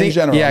 Because I think in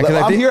general,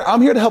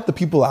 I'm here to help the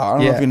people out. I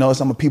don't know if you notice,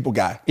 I'm a people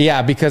guy.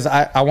 Yeah, because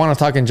I want to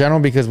talk in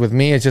general because with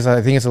me, it's just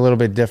I think it's a little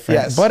bit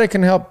different. Yes. But it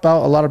can help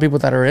out a lot of people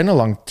that are in a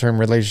long term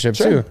relationship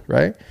too,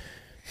 right?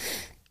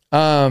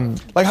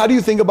 Like, how do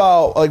you think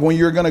about like when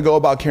you're gonna go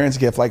about Karen's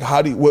gift? Like,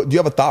 do you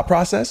have a thought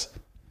process?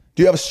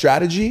 Do you have a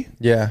strategy?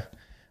 Yeah,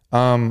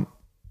 I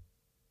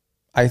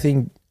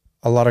think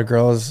a lot of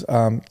girls,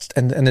 and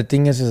the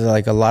thing is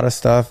like a lot of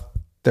stuff.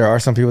 There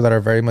are some people that are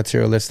very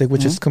materialistic,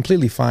 which is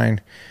completely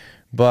fine,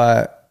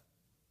 but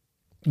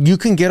you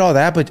can get all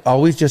that, but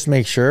always just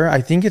make sure. I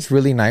think it's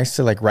really nice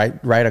to like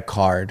write a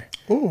card.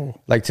 Ooh.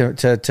 Like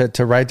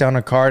to write down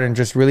a card and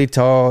just really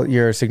tell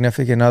your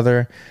significant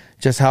other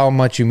just how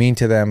much you mean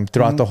to them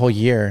throughout the whole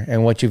year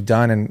and what you've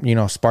done,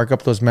 and spark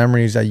up those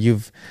memories that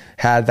you've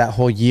had that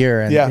whole year,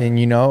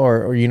 and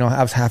or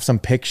have some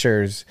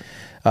pictures,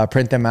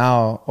 print them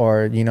out,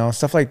 or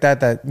stuff like that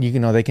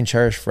they can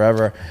cherish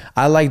forever.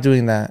 I like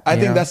doing that. I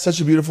think that's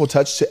such a beautiful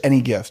touch to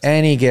any gift.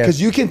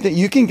 Because you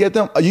can get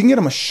them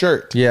a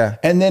shirt. Yeah.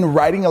 And then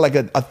writing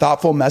a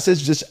thoughtful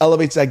message just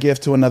elevates that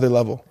gift to another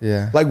level.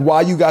 Yeah. Like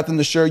while you got them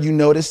the shirt, you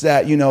notice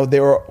that they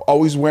were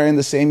always wearing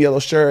the same yellow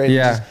shirt. And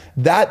just,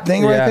 that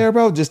thing right there,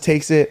 bro, just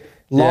takes it,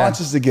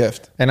 launches the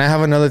gift. And I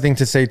have another thing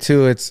to say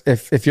too. It's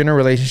if you're in a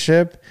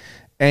relationship,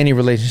 any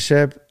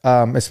relationship,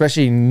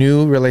 especially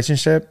new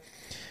relationship,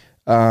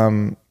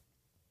 and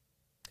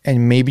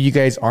maybe you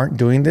guys aren't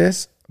doing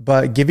this,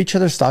 but give each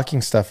other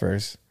stocking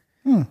stuffers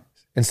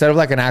instead of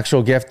like an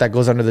actual gift that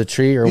goes under the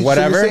tree or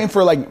whatever. So you're saying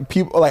for like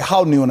people, like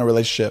how new in a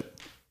relationship?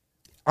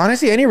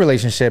 Honestly, any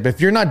relationship, if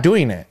you're not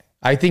doing it,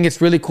 I think it's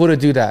really cool to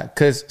do that,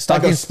 because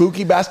like a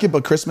spooky basket,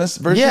 but Christmas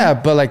version. Yeah,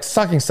 but like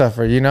stocking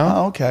stuffer,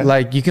 Oh, okay.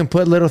 Like you can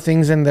put little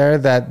things in there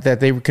that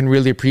they can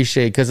really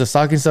appreciate, because the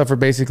stocking stuffer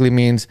basically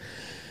means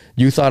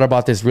you thought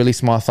about this really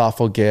small,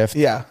 thoughtful gift.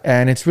 Yeah.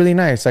 And it's really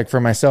nice. Like for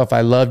myself,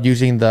 I love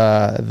using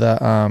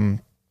the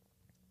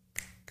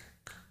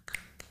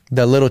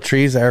little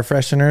trees, the air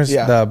fresheners,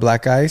 the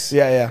black ice.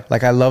 Yeah, yeah.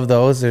 Like I love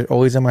those. They're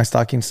always in my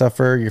stocking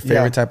stuffer. Your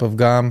favorite type of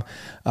gum,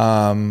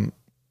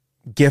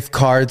 gift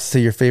cards to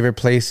your favorite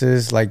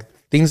places, like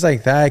things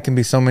like that. It can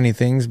be so many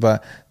things,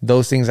 but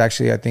those things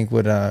actually I think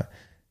would,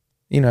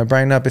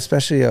 brighten up,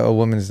 especially a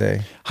Women's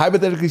Day.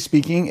 Hypothetically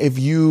speaking, if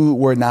you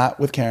were not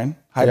with Karen,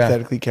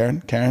 hypothetically,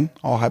 Karen,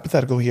 all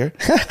hypothetical here.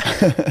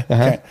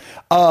 Okay.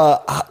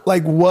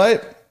 Like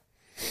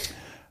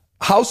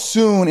how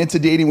soon into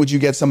dating would you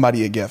get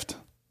somebody a gift?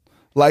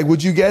 Like,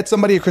 would you get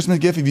somebody a Christmas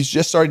gift if you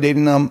just started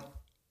dating them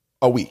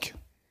a week?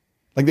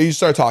 Like, you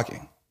start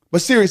talking,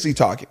 but seriously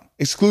talking,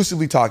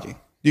 exclusively talking.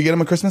 Do you get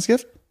them a Christmas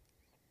gift?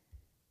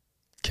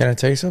 Can I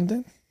tell you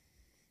something?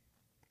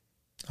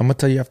 I'm going to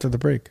tell you after the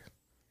break.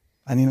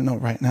 I need to know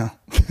right now.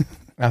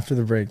 After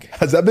the break.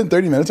 Has that been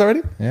 30 minutes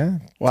already? Yeah.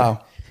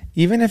 Wow.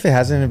 Even if it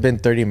hasn't been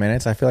 30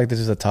 minutes, I feel like this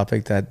is a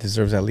topic that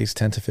deserves at least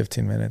 10 to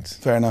 15 minutes.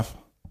 Fair enough.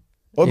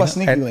 What about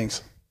sneaky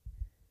links?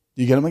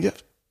 Do you get them a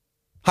gift?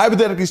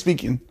 Hypothetically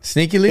speaking.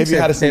 Sneaky links?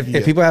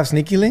 If people have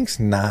sneaky links,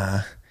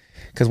 nah.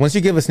 Because once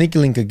you give a sneaky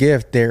link a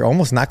gift, they're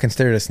almost not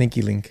considered a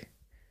sneaky link.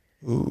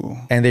 Ooh.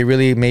 And they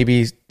really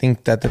maybe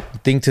think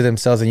to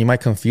themselves, and you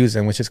might confuse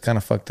them, which is kind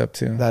of fucked up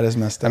too. That is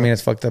messed up. I mean,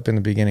 it's fucked up in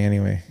the beginning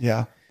anyway.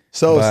 Yeah.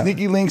 So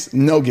sneaky links,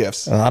 no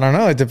gifts. I don't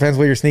know. It depends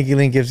what your sneaky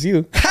link gives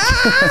you.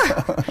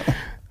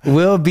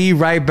 We'll be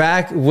right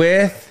back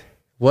with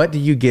what do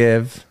you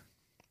give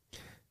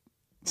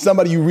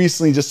somebody you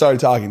recently just started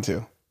talking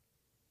to?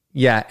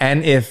 Yeah,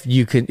 and if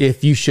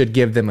you should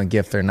give them a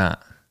gift or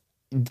not.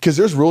 Because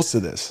there's rules to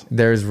this.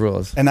 There's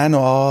rules. And I know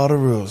all the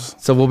rules.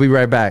 So we'll be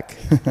right back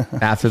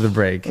after the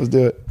break. Let's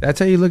do it. Did I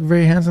tell you look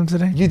very handsome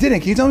today? You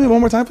didn't. Can you tell me one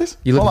more time, please?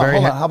 You look hold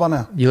on. How about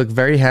now? You look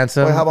very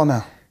handsome. Wait, how about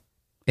now?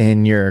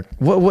 In your,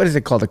 what is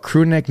it called? A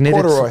crew neck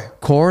knitted?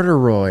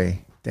 Corduroy.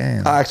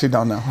 Damn. I actually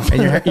don't know.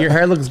 And your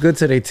hair looks good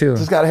today too.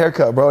 Just got a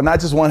haircut, bro. Not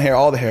just one hair,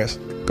 all the hairs.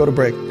 Go to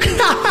break.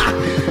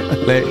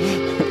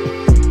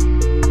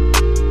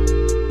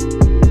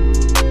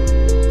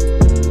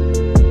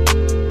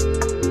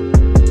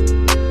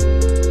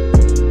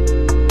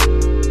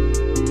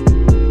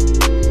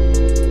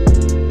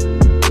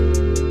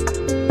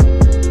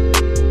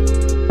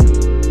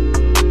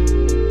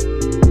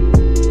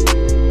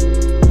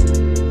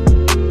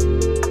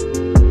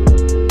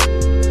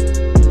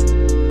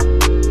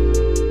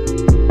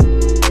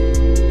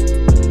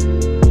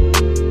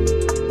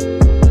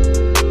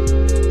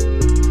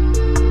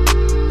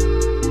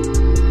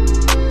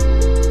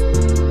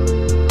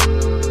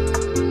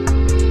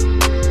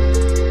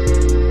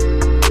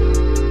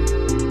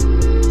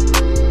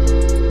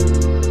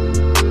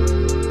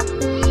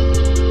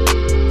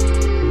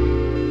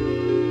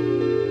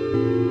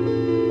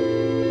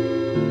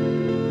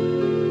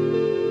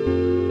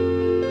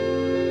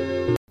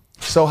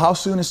 So how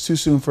soon is too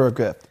soon for a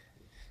gift?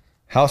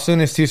 How soon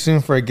is too soon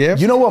for a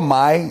gift? You know what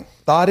my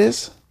thought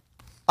is?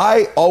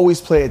 I always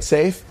play it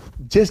safe.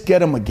 Just get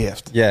them a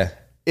gift. Yeah.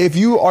 If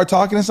you are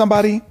talking to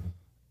somebody,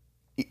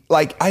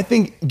 like I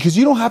think, because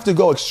you don't have to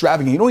go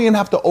extravagant. You don't even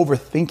have to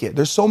overthink it.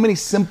 There's so many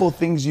simple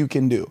things you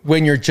can do.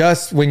 When you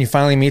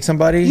finally meet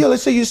somebody? Yeah,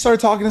 let's say you start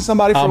talking to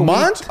somebody for a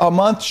month? A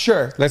month,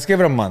 sure. Let's give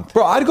it a month.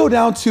 Bro, I'd go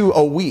down to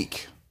a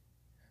week.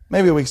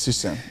 Maybe a week's too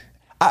soon.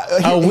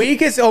 A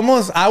week is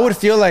almost, I would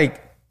feel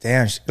like,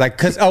 damn, like,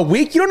 because a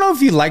week, you don't know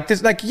if you like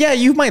this. Like, yeah,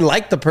 you might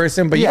like the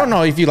person, but you don't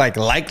know if you like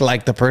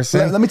the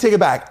person. Let me take it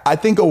back. I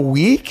think a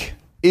week,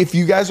 if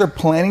you guys are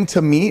planning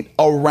to meet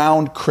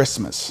around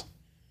Christmas.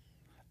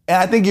 And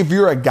I think if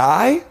you're a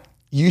guy,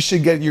 you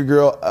should get your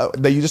girl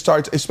that you just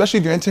started, especially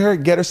if you're into her,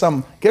 get her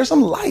some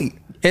light.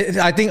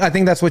 I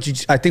think that's what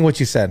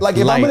you said. Like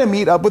if I'm going to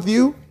meet up with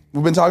you,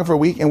 we've been talking for a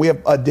week and we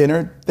have a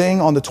dinner thing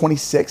on the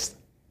 26th,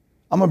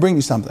 I'm going to bring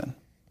you something.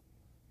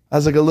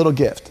 as like a little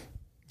gift.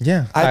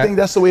 Yeah. I think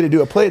that's the way to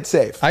do it. Play it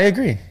safe. I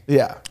agree.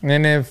 Yeah.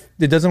 And if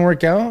it doesn't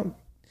work out,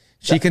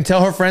 she can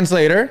tell her friends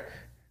later.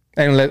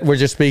 And we're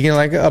just speaking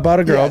like about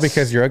a girl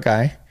because you're a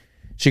guy.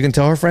 She can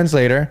tell her friends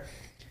later,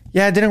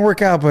 yeah, it didn't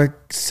work out, but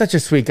such a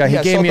sweet guy.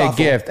 He gave me a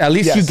gift. At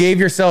least you gave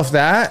yourself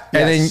that.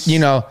 And then, you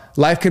know,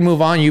 life can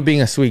move on, you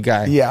being a sweet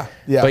guy. Yeah.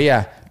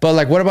 Yeah. But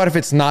like, what about if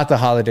it's not the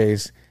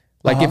holidays?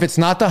 Like if it's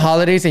not the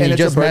holidays and you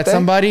just met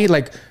somebody,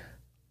 like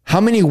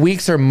how many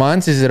weeks or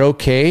months is it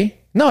okay?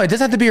 No, it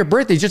doesn't have to be your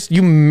birthday. It's just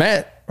you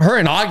met her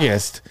in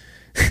August.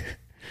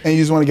 And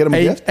you just want to get them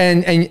a gift?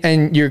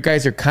 And you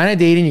guys are kind of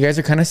dating. You guys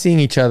are kind of seeing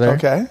each other.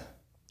 Okay.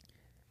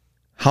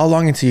 How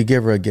long until you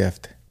give her a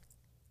gift?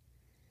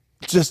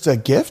 Just a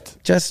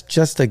gift?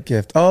 Just a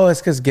gift. Oh, it's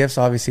because gifts,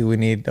 obviously, we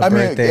need a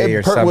birthday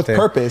or something. With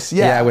purpose,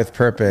 yeah. Yeah, with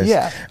purpose.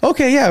 Yeah.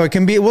 Okay, yeah, it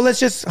can be, well, let's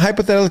just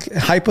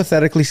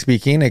hypothetically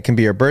speaking, it can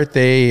be your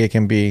birthday, it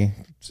can be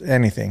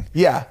anything.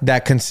 Yeah.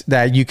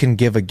 That you can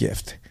give a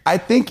gift. I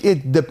think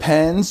it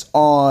depends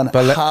on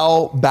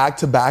how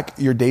back-to-back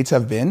your dates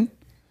have been,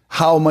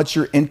 how much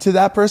you're into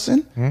that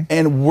person,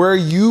 and where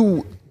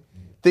you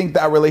think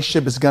that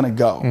relationship is going to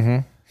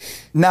go.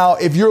 Now,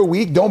 if you're a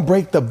week, don't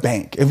break the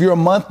bank. If you're a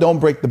month, don't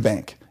break the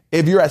bank.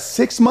 If you're at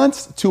 6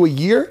 months to a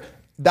year,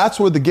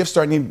 that's where the gifts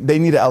they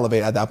need to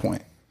elevate at that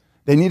point.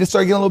 They need to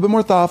start getting a little bit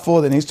more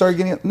thoughtful. They need to start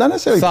getting, not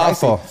necessarily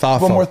thoughtful,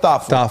 but more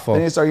thoughtful. They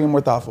need to start getting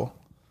more thoughtful.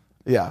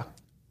 Yeah.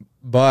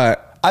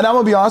 But. And I'm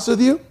going to be honest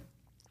with you.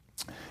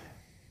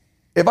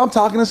 If I'm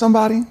talking to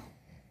somebody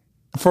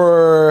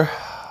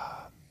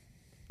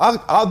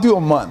I'll do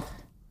a month.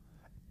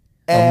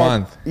 A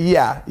month.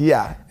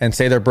 Yeah. And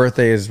say their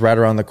birthday is right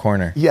around the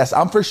corner. Yes,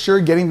 I'm for sure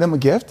getting them a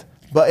gift.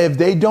 But if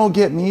they don't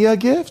get me a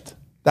gift,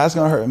 that's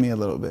going to hurt me a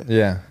little bit.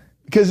 Yeah.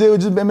 Because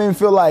it made me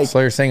feel like... So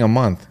you're saying a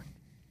month?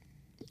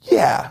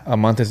 Yeah. A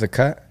month is a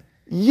cut?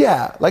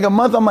 Yeah. Like a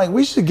month, I'm like,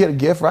 we should get a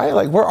gift, right?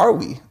 Like, where are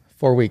we?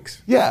 4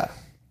 weeks. Yeah.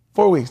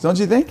 4 weeks, don't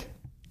you think?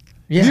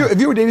 Yeah. If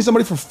you were dating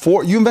somebody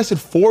for you invested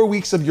 4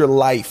 weeks of your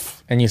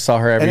life. And you saw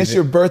her every day. And it's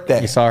your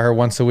birthday. You saw her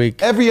once a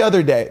week. Every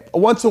other day.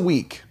 Once a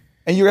week.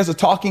 And you guys are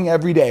talking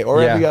every day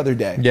or every other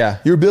day. Yeah.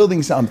 You're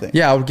building something.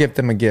 Yeah, I would give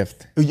them a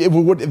gift. If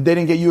they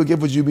didn't get you a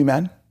gift, would you be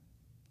mad?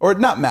 Or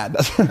not mad?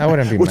 I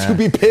wouldn't be mad. Would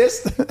you be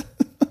pissed?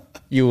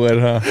 You would,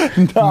 huh?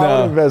 No.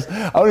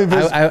 I wouldn't be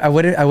pissed.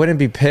 I wouldn't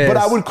be pissed. But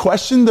I would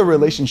question the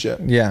relationship.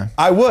 Yeah.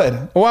 I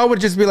would. Well, I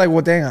would just be like,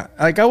 well, dang.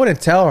 Like, I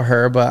wouldn't tell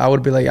her, but I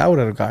would be like, I would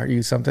have got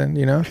you something,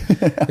 you know?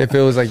 If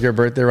it was like your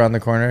birthday around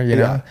the corner, you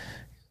know?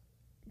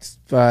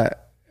 But...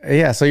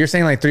 yeah, so you're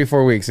saying like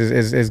 3-4 weeks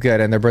is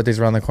good, and their birthday's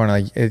around the corner.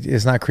 Like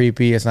it's not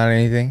creepy, it's not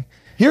anything.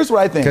 Here's what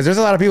I think, because there's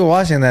a lot of people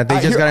watching that they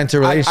just got into a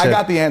relationship. I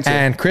got the answer,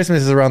 and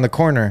Christmas is around the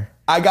corner.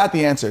 I got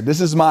the answer.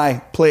 This is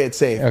my play it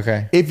safe.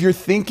 Okay. If you're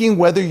thinking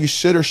whether you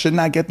should or should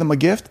not get them a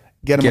gift,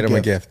 get them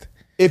a gift.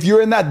 If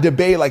you're in that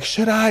debate, like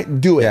should I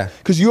do it? Yeah.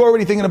 Because you're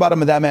already thinking about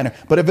them in that manner.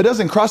 But if it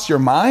doesn't cross your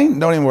mind,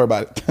 don't even worry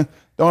about it.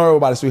 Don't worry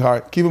about it,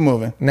 sweetheart. Keep it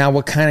moving. Now,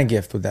 what kind of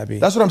gift would that be?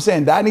 That's what I'm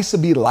saying. That needs to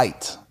be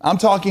light. I'm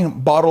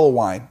talking bottle of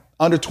wine.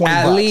 Under 20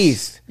 bucks. At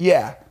least.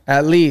 Yeah.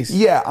 At least.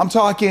 Yeah. I'm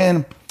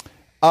talking,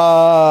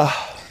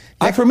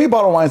 for me,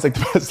 bottle of wine is like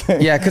the best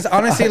thing. Yeah. Cause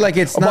honestly, like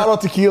it's a bottle of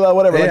tequila,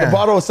 whatever. Yeah. Like a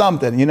bottle of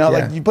something, you know,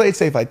 like you play it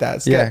safe like that.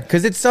 It's good.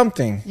 Cause it's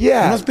something.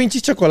 Yeah. Unos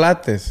pinches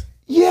chocolates.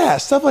 Yeah.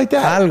 Stuff like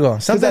that.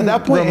 Algo. Something at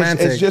that point,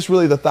 it's just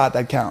really the thought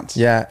that counts.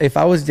 Yeah. If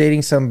I was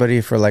dating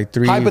somebody for like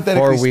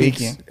 3-4 weeks,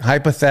 speaking.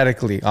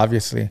 Hypothetically,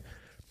 obviously,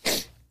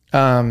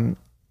 and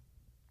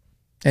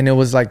it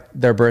was like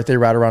their birthday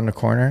right around the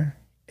corner.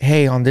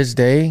 Hey, on this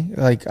day,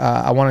 like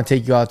I want to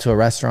take you out to a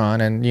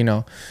restaurant and, you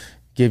know,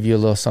 give you a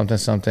little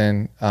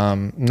something.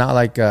 Not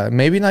like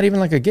maybe not even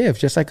like a gift,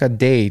 just like a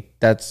date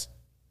that's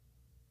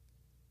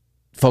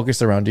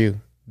focused around you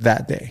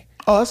that day.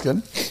 Oh, that's good.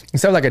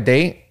 Instead of like a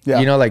date,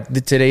 you know, like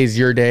today's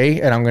your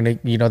day and I'm going to,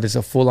 you know, there's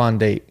a full on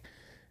date.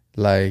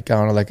 Like, I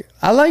don't know, like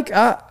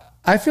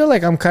I feel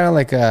like I'm kind of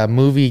like a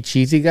movie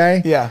cheesy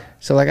guy. Yeah.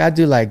 So like I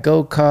do like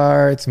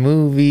go-karts,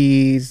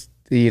 movies,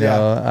 you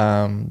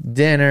know,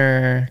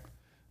 dinner,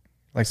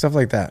 like stuff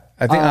like that.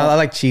 I think I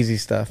like cheesy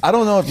stuff. I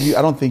don't know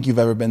I don't think you've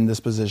ever been in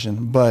this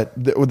position, but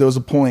there was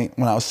a point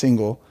when I was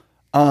single.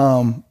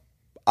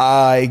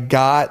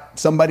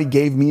 Somebody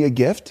gave me a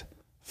gift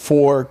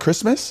for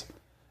Christmas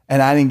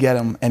and I didn't get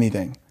them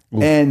anything.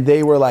 Ooh. And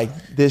they were like,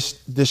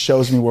 this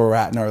shows me where we're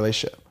at in our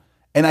relationship.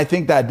 And I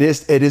think that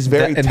it is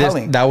very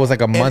telling. That was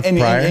like a month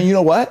prior. And you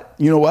know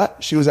what?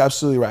 She was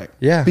absolutely right.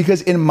 Yeah.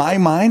 Because in my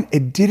mind,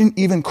 it didn't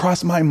even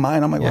cross my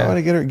mind. I'm like, why would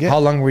I get her a gift? How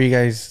long were you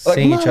guys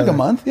seeing each other? Like a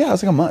month. Yeah, it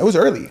was like a month. It was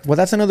early. Well,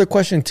 that's another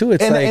question too.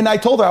 And I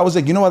told her, I was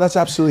like, you know what? That's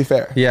absolutely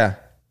fair. Yeah.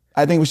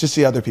 I think we should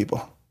see other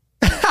people.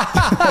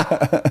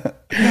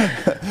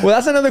 Well,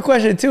 that's another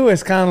question too.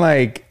 It's kind of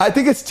like, I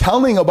think it's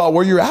telling about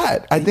where you're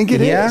at. I think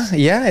it is.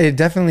 Yeah, it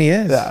definitely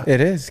is. Yeah.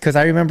 It is. Because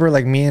I remember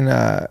like me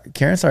and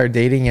Karen started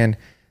dating and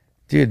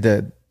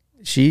dude,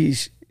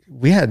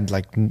 we had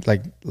like no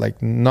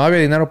había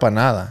dinero para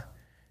nada.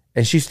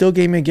 And she still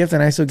gave me a gift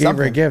and I still gave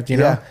her a gift, you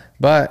know? Yeah.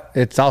 But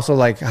it's also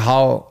like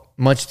how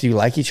much do you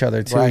like each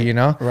other too, Right, you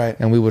know? right.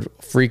 And we would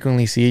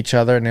frequently see each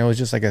other, and it was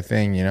just like a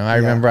thing, you know? I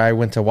remember I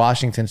went to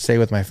Washington to stay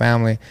with my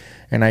family,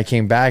 and I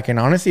came back, and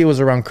honestly, it was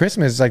around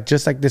Christmas, like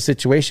just like this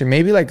situation,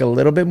 maybe like a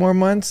little bit more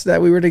months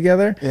that we were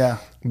together. Yeah.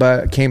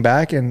 But came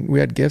back, and we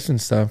had gifts and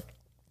stuff.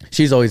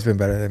 She's always been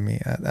better than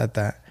me at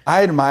that.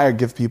 I admire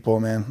gift people,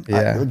 man.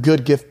 Yeah.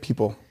 Good gift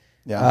people.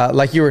 Yeah.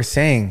 Like you were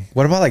saying,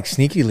 what about like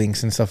sneaky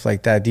links and stuff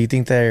like that? Do you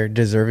think they're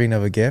deserving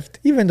of a gift,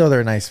 even though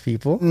they're nice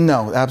people?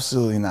 No,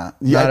 absolutely not.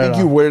 Yeah, I think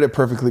you worded it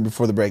perfectly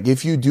before the break.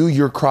 If you do,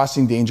 you're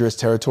crossing dangerous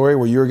territory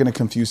where you're going to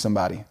confuse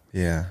somebody.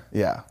 Yeah.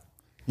 Yeah.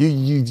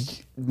 You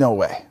no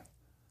way.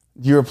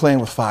 You're playing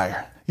with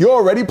fire. You're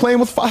already playing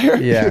with fire.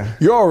 Yeah.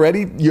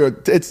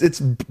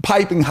 It's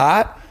piping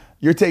hot.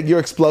 Your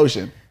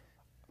explosion.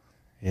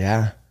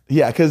 Yeah.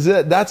 Yeah, because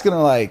that's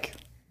gonna like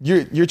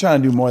you're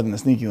trying to do more than the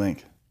sneaky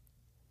link.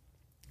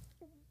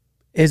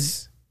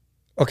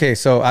 Okay,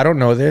 so I don't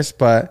know this,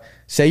 but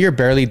say you're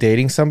barely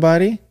dating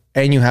somebody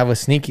and you have a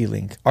sneaky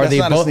link. That's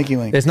not a sneaky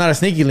link. It's not a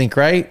sneaky link,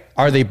 right?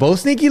 Are they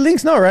both sneaky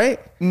links? No, right?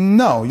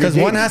 No, because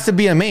one has to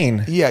be a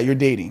main. Yeah, you're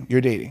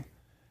dating.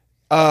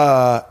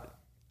 I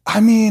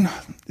mean,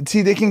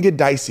 see, they can get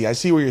dicey. I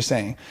see what you're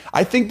saying.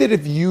 I think that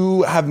if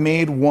you have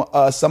made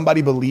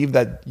somebody believe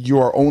that you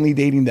are only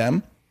dating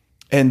them,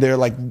 and they're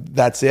like,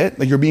 that's it,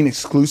 like you're being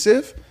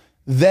exclusive,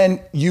 then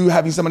you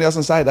having somebody else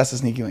inside, that's a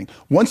sneaky link.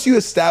 Once you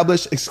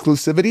establish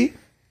exclusivity,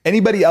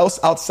 anybody else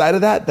outside of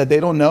that they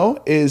don't know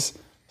is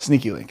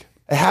sneaky link.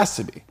 It has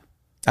to be.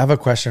 I have a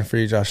question for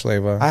you, Josh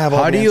Leva.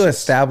 How do you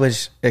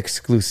establish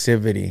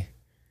exclusivity?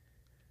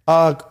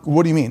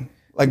 What do you mean?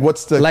 Like,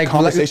 what's the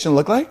conversation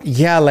look like?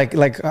 Yeah, like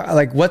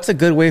what's a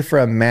good way for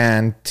a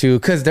man to?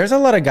 Because there's a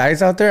lot of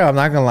guys out there. I'm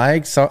not gonna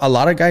lie. So a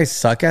lot of guys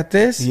suck at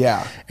this.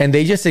 Yeah, and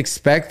they just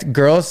expect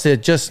girls to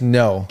just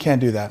know.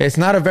 Can't do that. It's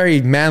not a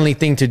very manly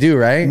thing to do,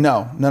 right?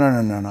 No.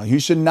 You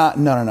should not.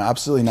 No,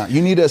 absolutely not.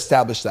 You need to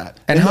establish that.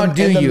 And how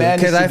do you?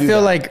 Because I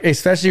feel like,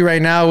 especially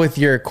right now with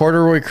your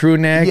corduroy crew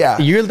neck,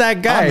 you're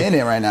that guy. I'm in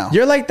it right now.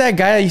 You're like that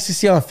guy I used to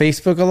see on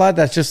Facebook a lot.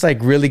 That's just like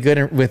really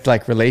good with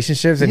like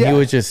relationships, and he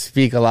would just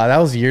speak a lot. That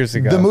was years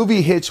ago. The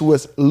movie Hitch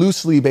was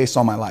loosely based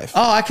on my life.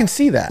 Oh, I can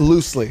see that.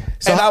 Loosely.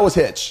 So I was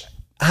Hitch.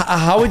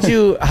 What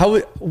do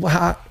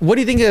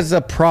you think is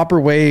a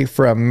proper way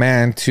for a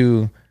man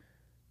to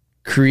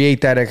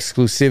create that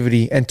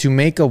exclusivity and to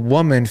make a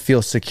woman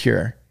feel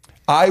secure?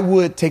 I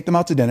would take them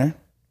out to dinner,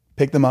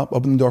 pick them up,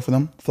 open the door for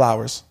them,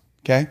 flowers,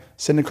 okay?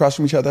 Sitting across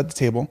from each other at the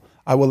table.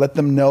 I will let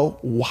them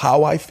know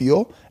how I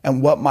feel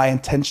and what my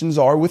intentions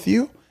are with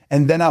you.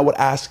 And then I would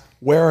ask,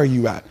 where are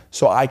you at?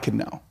 So I could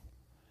know.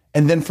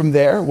 And then from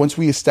there, once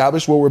we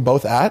establish where we're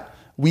both at,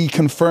 we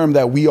confirm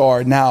that we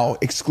are now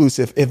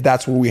exclusive if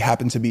that's where we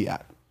happen to be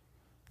at.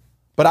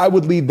 But I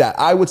would leave that.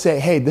 I would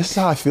say, hey, this is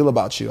how I feel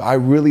about you. I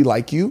really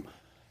like you.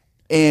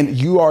 And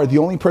you are the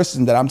only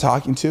person that I'm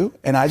talking to.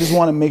 And I just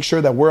want to make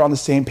sure that we're on the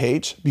same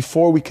page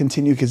before we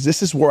continue, because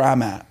this is where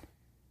I'm at.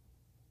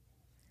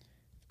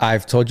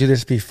 I've told you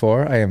this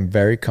before. I am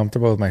very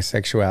comfortable with my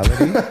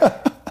sexuality,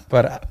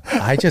 but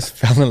I just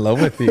fell in love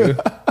with you.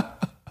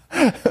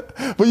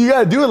 But you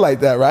got to do it like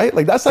that, right?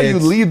 Like that's how you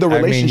lead the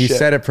relationship. I mean, you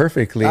said it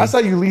perfectly. That's how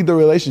you lead the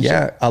relationship.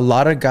 Yeah, a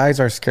lot of guys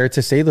are scared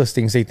to say those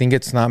things. They think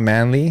it's not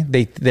manly.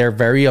 They're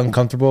very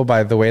uncomfortable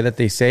by the way that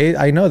they say it.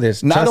 I know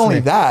this. Not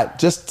only that,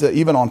 just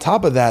even on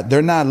top of that,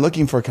 they're not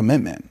looking for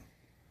commitment.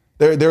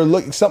 They're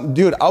looking something,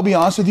 dude. I'll be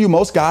honest with you.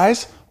 Most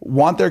guys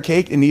want their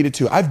cake and need it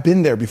too. I've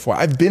been there before.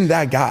 I've been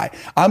that guy.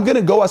 I'm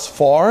gonna go as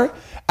far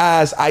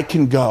as I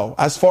can go.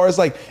 As far as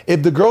like,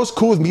 if the girl's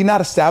cool with me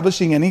not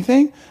establishing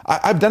anything,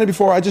 I've done it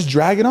before. I just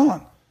drag it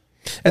on.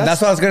 And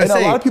that's what I was going to say.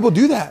 And a lot of people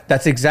do that.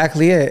 That's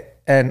exactly it.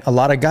 And a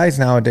lot of guys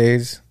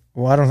nowadays,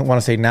 well, I don't want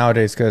to say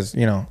nowadays because,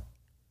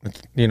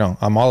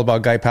 I'm all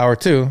about guy power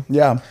too.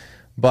 Yeah.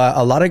 But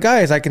a lot of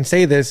guys, I can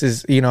say this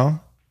is,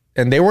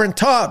 and they weren't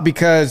taught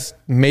because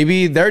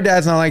maybe their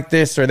dad's not like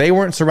this or they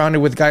weren't surrounded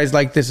with guys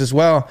like this as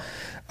well.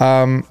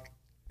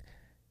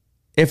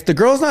 If the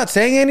girl's not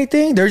saying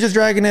anything, they're just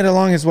dragging it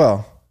along as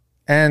well.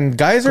 And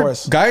guys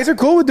are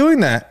cool with doing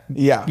that.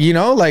 Yeah.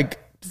 Like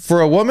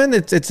for a woman,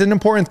 it's an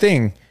important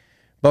thing.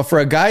 But for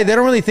a guy, they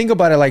don't really think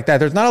about it like that.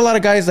 There's not a lot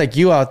of guys like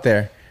you out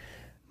there.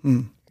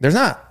 There's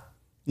not.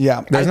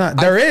 Yeah.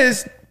 There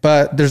is,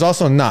 but there's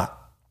also not.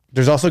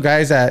 There's also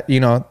guys that,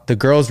 the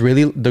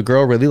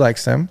girl really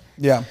likes them.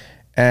 Yeah.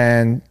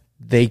 And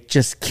they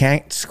just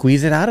can't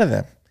squeeze it out of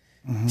them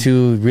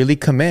to really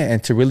commit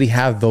and to really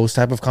have those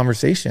type of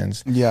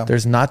conversations. Yeah.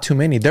 There's not too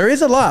many. There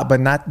is a lot,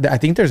 but I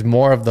think there's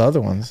more of the other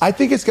ones. I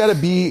think it's got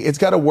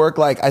to work.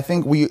 Like, I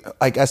think we,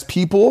 like as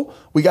people,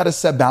 we got to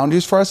set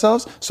boundaries for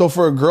ourselves. So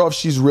for a girl, if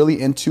she's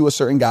really into a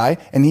certain guy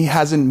and he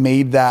hasn't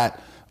made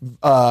that,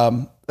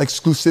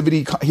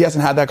 exclusivity, he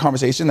hasn't had that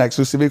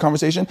exclusivity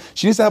conversation,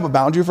 she needs to have a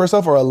boundary for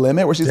herself or a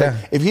limit where she's like,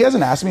 if he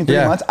hasn't asked me in 3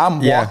 months,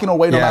 I'm walking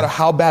away no matter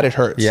how bad it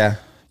hurts. Yeah.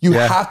 You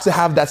have to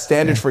have that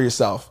standard for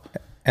yourself.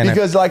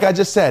 Because like I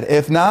just said,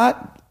 if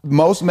not,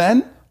 most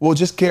men will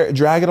just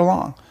drag it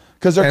along.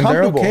 Because they're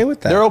comfortable. They're okay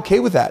with that. They're okay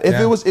with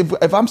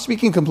that. If I'm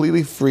speaking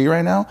completely free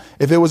right now,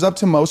 if it was up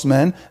to most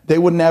men, they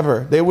would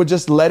never. They would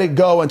just let it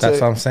go until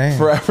that's what I'm saying.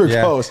 Forever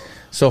goes.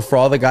 So for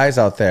all the guys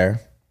out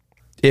there,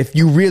 if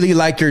you really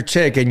like your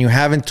chick and you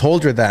haven't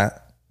told her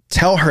that,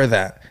 tell her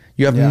that.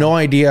 You have no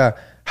idea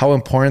how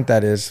important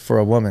that is for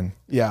a woman.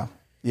 Yeah.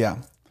 Yeah.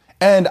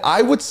 And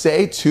I would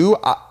say too,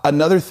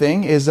 another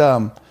thing is,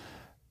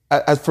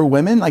 as for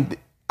women, like,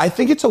 I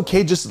think it's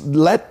okay. Just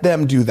let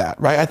them do that.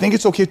 Right. I think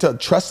it's okay to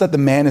trust that the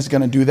man is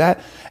going to do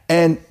that.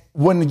 And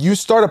when you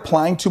start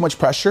applying too much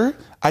pressure,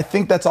 I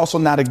think that's also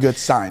not a good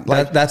sign.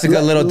 Like, that's a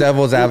good little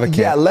devil's advocate.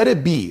 Yeah, let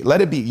it be. Let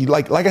it be. You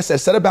like I said,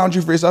 set a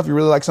boundary for yourself. You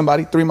really like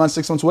somebody, 3 months,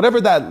 6 months, whatever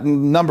that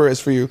number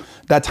is for you,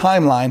 that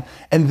timeline,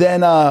 and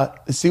then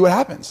see what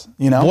happens.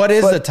 You know, what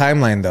is the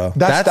timeline though?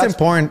 That's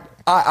important.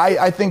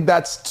 I think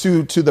that's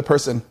to the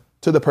person.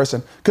 To the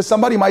person, because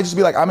somebody might just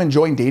be like, I'm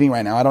enjoying dating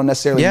right now. I don't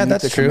necessarily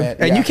need to commit.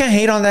 And you can't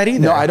hate on that either.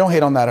 No, I don't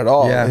hate on that at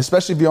all. Yeah.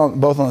 Especially if you're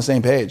both on the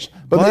same page.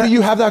 But maybe you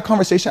have that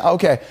conversation.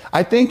 Okay,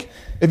 I think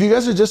if you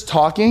guys are just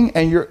talking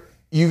and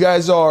you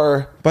guys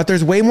are, but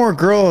there's way more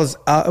girls.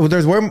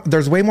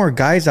 There's way more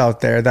guys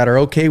out there that are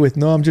okay with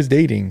no, I'm just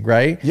dating,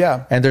 right?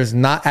 Yeah. And there's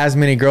not as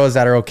many girls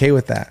that are okay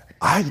with that.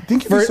 I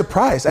think you'd be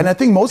surprised, and I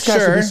think most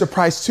guys would be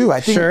surprised too. I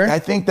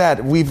think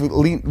that we've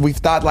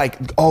thought like,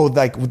 oh,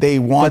 like they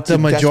want. But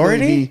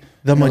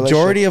the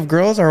majority of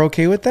girls are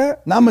okay with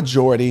that. Not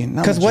majority.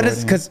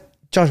 Because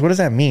Josh, what does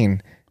that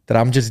mean? That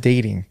I'm just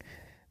dating.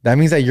 That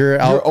means that you're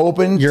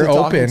open to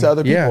talking to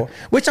other people.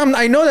 Yeah. Which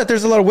I know that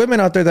there's a lot of women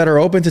out there that are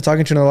open to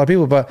talking to a lot of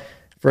people, but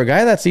for a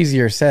guy, that's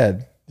easier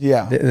said.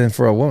 Yeah. Than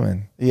for a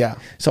woman. Yeah.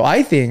 So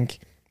I think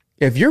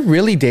if you're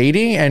really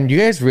dating and you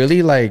guys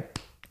really like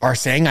are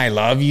saying I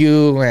love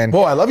you and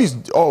I love you.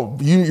 Oh,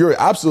 you're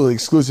absolutely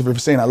exclusive if you're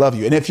saying I love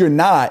you. And if you're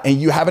not,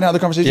 and you haven't had the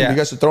conversation, you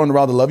guys are throwing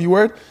around the love you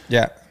word.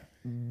 Yeah.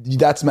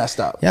 That's messed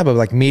up. Yeah, but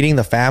like meeting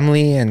the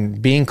family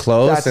and being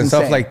close and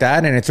stuff like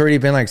that, and it's already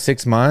been like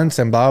 6 months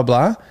and blah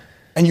blah.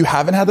 And you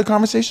haven't had the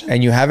conversation.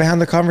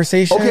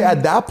 Okay,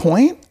 at that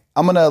point,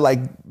 I'm gonna like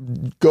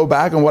go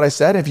back on what I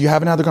said. If you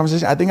haven't had the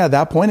conversation, I think at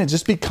that point it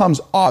just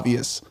becomes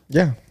obvious.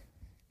 Yeah.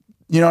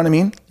 You know what I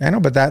mean? I know,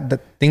 but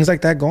that things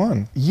like that go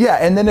on. Yeah,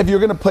 and then if you're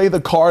gonna play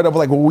the card of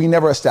like, well, we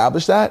never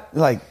established that.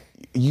 Like,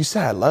 you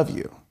said I love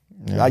you.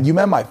 Yeah. Like, you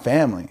met my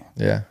family.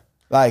 Yeah.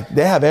 Like,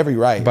 they have every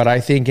right. But I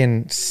think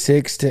in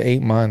 6 to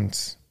 8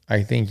 months,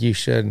 I think you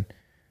should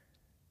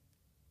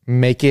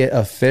make it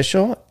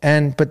official.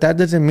 But that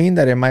doesn't mean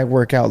that it might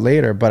work out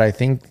later. But I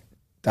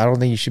don't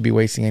think you should be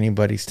wasting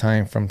anybody's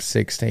time from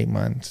 6 to 8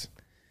 months.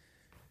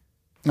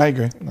 I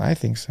agree. I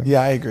think so. Yeah,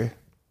 I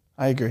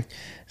agree.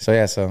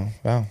 So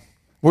wow.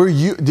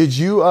 Did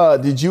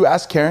you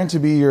ask Karen to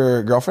be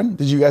your girlfriend?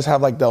 Did you guys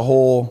have like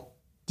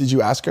did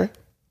you ask her?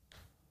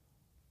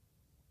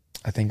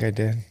 I think I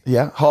did.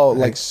 Yeah. How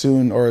like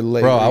soon or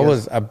late? Bro,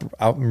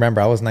 I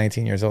remember I was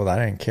 19 years old.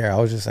 I didn't care. I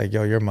was just like,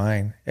 yo, you're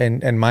mine.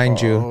 And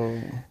mind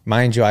you,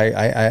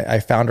 I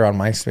found her on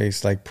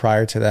MySpace. Like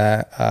prior to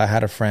that, I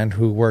had a friend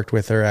who worked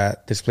with her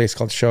at this place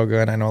called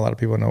Shogun. I know a lot of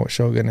people know what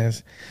Shogun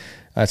is.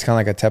 It's kind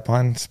of like a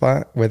Teppan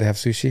spot where they have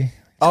sushi.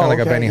 It's kind of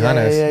like a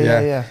Benihana's.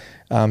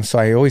 Yeah. So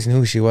I always knew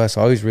who she was. So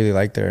I always really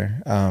liked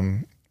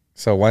her.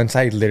 So once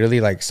I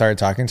literally like started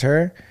talking to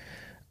her,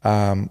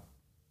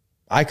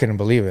 I couldn't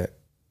believe it.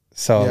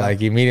 So like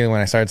immediately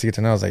when I started to get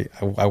to know, I was like,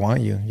 I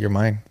want you. You're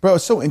mine. Bro,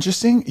 it's so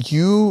interesting.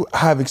 You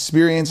have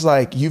experienced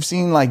like, you've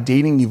seen like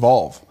dating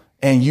evolve,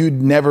 and you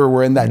never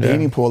were in that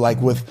dating pool,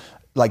 like with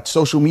like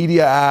social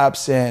media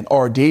apps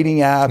or dating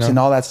apps and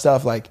all that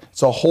stuff. Like,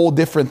 it's a whole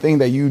different thing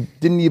that you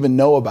didn't even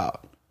know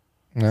about.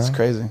 No. It's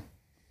crazy.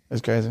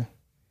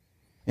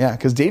 Yeah,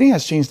 because dating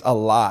has changed a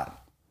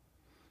lot.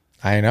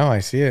 I know. I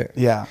see it.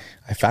 Yeah.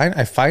 I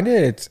find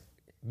it,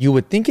 you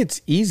would think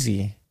it's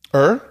easy.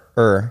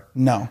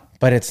 No.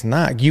 But it's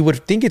not. You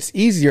would think it's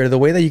easier the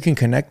way that you can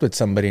connect with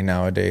somebody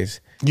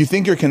nowadays. You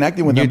think you're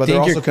connecting with them, but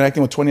they're also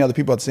connecting with 20 other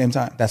people at the same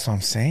time. That's what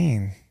I'm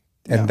saying.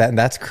 And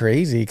that's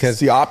crazy because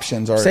the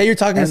options are. Say you're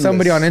talking to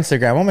somebody on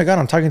Instagram. Oh my God,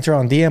 I'm talking to her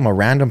on DM, a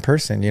random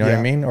person. You know what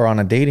I mean? Or on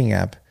a dating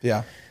app.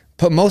 Yeah.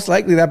 But most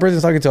likely that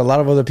person's talking to a lot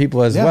of other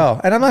people as well.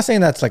 And I'm not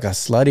saying that's like a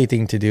slutty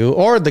thing to do,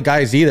 or the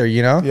guys either,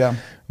 you know? Yeah.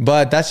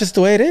 But that's just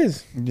the way it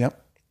is.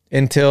 Yep.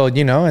 Until,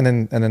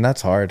 and then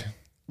that's hard.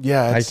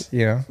 Yeah.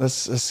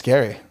 That's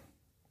scary.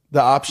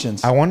 The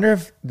options. I wonder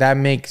if that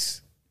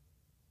makes,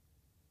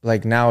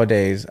 like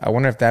nowadays, I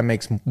wonder if that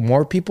makes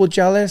more people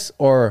jealous,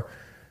 or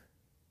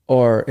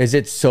is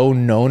it so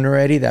known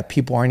already that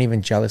people aren't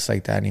even jealous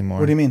like that anymore?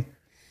 What do you mean?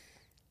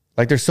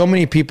 Like there's so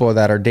many people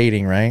that are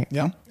dating, right?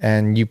 Yeah.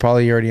 And you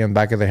probably already in the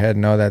back of their head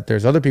know that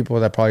there's other people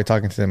that are probably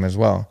talking to them as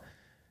well.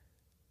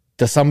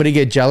 Does somebody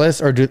get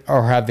jealous, or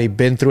have they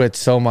been through it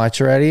so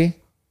much already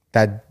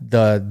that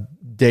the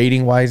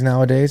dating wise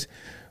nowadays,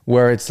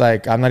 where it's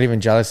like, I'm not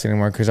even jealous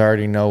anymore because I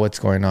already know what's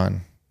going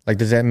on? Like,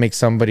 does that make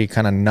somebody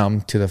kind of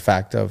numb to the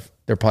fact of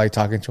they're probably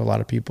talking to a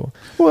lot of people?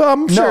 Well,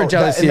 I'm sure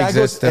jealousy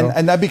exists still.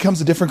 And that becomes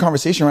a different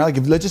conversation, right?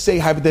 Like, let's just say,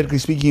 hypothetically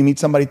speaking, you meet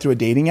somebody through a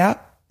dating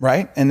app,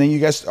 right? And then you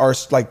guys are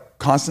like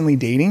constantly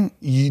dating,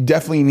 you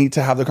definitely need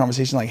to have the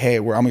conversation like, hey,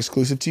 I'm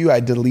exclusive to you.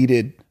 I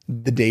deleted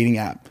the dating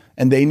app.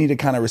 And they need to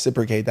kind of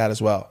reciprocate that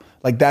as well.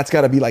 Like, that's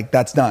got to be like,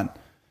 that's done.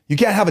 You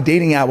can't have a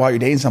dating app while you're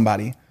dating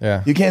somebody.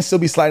 Yeah. You can't still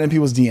be sliding in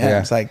people's DMs.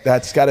 Yeah. Like,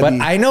 that's got to be.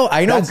 But I know.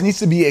 That needs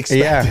to be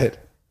expected. Yeah.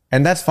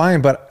 And that's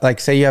fine. But like,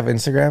 say you have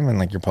Instagram and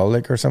like you're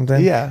public or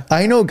something. Yeah.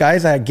 I know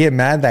guys that get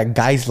mad that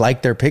guys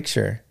like their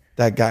picture.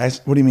 That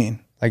guys, what do you mean?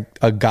 Like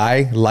a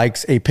guy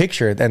likes a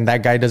picture and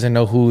that guy doesn't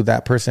know who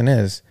that person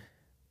is.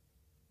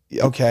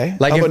 Okay.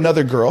 Like of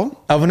another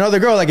girl? Of another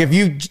girl. Like if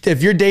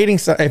you're dating,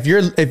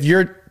 if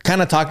you're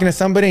kind of talking to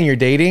somebody and you're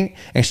dating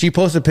and she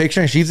posts a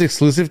picture and she's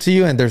exclusive to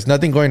you and there's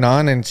nothing going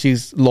on and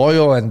she's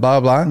loyal and blah,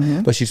 blah,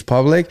 but she's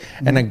public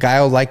and a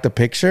guy will like the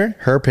picture,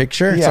 her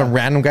picture, some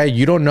random guy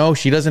you don't know,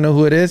 she doesn't know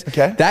who it is.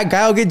 Okay. That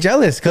guy will get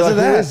jealous because of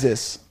that. Who is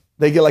this?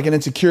 They get like an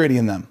insecurity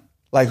in them.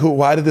 Like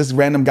why did this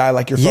random guy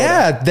like your photo?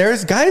 Yeah,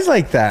 there's guys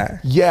like that.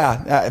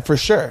 Yeah, for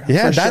sure.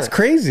 Yeah, that's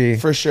crazy.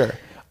 For sure.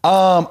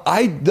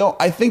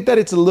 I think that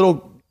it's a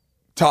little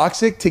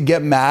toxic to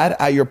get mad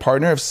at your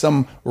partner if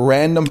some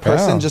random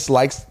person just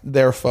likes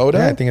their photo.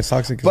 Yeah, I think it's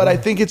toxic. But I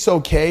think it's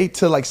okay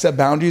to like set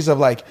boundaries of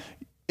like,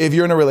 if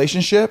you're in a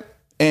relationship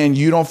and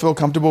you don't feel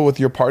comfortable with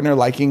your partner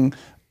liking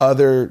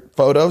other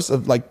photos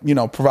of like, you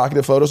know,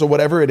 provocative photos or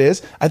whatever it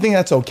is, I think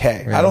that's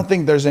okay. Yeah. I don't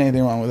think there's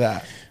anything wrong with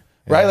that.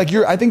 Yeah. Right? Like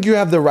I think you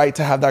have the right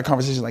to have that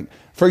conversation. Like,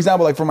 for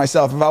example, like for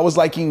myself, if I was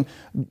liking,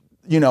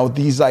 you know,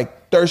 these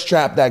like thirst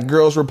trap that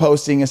girls were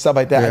posting and stuff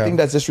like that, I think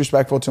that's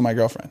disrespectful to my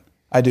girlfriend.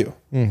 I do.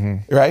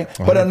 Right?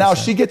 100%. But now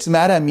she gets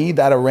mad at me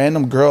that a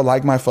random girl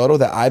liked my photo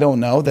that I don't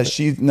know, that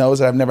she knows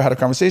that I've never had a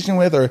conversation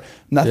with or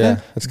nothing.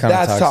 Yeah,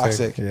 that's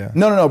toxic. Yeah.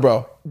 No,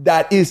 bro.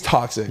 That is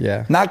toxic.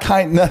 Yeah.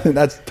 Nothing.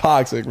 That's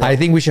toxic, bro. I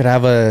think we should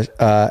have a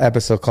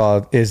episode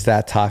called Is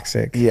That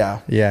Toxic? Yeah.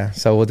 Yeah.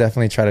 So we'll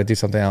definitely try to do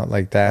something out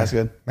like that. That's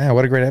good. Man,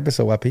 what a great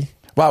episode, Wappy.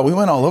 Wow, we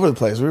went all over the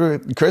place. We were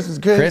Christmas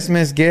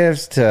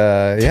gifts to,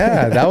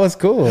 that was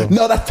cool.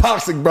 No, that's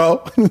toxic,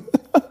 bro.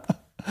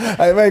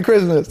 Hey, Merry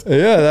Christmas.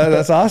 Yeah,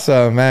 that's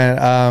awesome,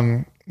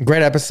 man.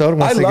 Great episode.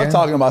 I love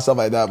talking about stuff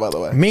like that, by the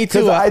way. Me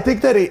too. I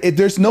think that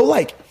there's no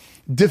like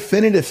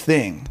definitive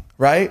thing,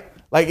 right?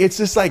 Like, it's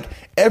just like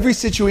every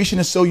situation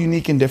is so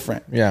unique and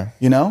different. Yeah.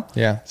 You know?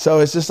 Yeah. So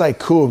it's just like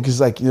cool because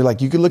like you're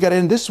like, you could look at it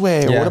in this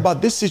way. Or what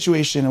about this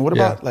situation? And what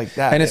about like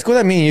that? And it's cool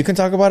that me and you can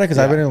talk about it because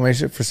I've been in a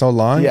relationship for so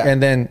long. Yeah.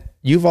 And then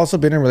you've also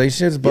been in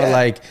relationships, but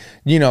like,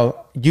 you know,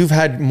 you've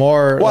had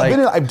more. Well,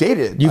 like, I've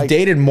dated. You've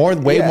dated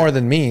way more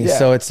than me. Yeah.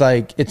 So it's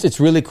like,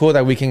 it's really cool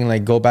that we can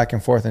like go back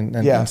and forth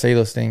and say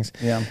those things.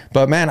 Yeah.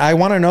 But man, I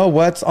want to know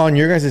what's on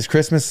your guys'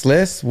 Christmas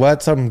list.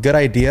 What's some good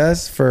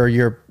ideas for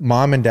your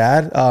mom and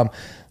dad?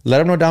 Let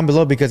them know down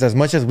below because as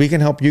much as we can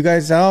help you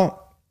guys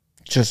out,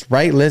 just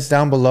write lists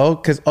down below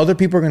because other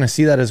people are going to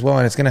see that as well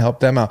and it's going to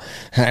help them out.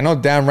 I know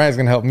damn right it's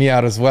going to help me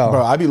out as well.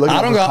 Bro, I be looking.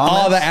 I don't got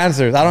all the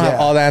answers. I don't have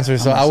all the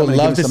answers. So I would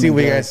love to see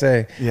what you guys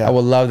say. Yeah. I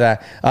would love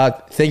that.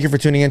 Thank you for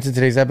tuning into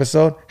today's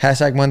episode.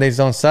 # Mondays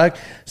don't suck.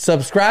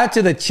 Subscribe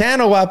to the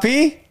channel,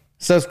 Wapi.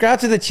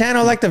 Subscribe to the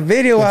channel, like the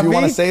video, Wapi. If you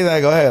want to say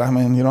that, go ahead. I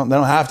mean, they don't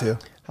have to.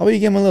 How about you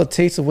give them a little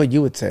taste of what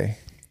you would say?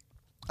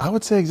 I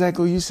would say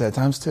exactly what you said,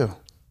 ×2.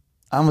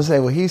 I'm going to say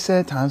what he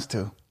said,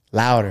 ×2.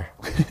 Louder.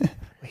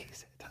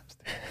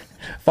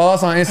 Follow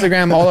us on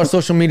Instagram, all our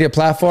social media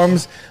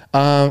platforms.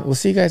 We'll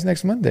see you guys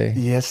next Monday.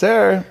 Yes,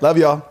 sir. Love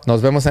y'all.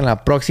 Nos vemos en la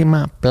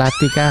próxima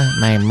Plática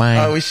My Mind.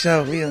 Oh, we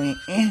shall really.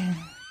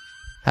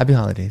 Happy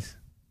holidays.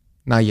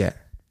 Not yet.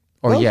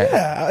 Or yet.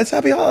 Yeah, it's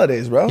happy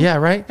holidays, bro. Yeah,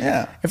 right?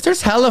 Yeah. If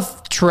there's hella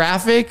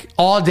traffic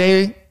all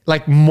day,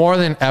 like more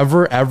than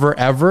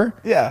ever.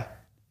 Yeah.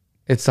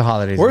 It's the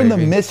holidays. We're in the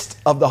midst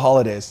of the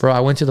holidays. Bro, I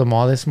went to the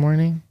mall this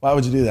morning. Why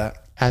would you do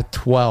that? At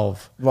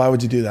 12. Why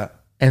would you do that?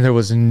 And there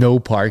was no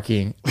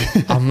parking.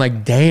 I'm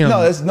like, damn.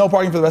 No, there's no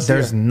parking for the rest of the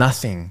year. There's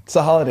nothing. It's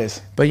the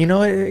holidays. But you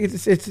know,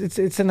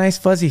 it's a nice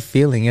fuzzy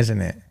feeling, isn't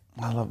it?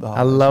 I love the holidays.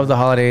 I love the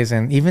holidays.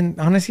 And even,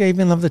 honestly, I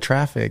even love the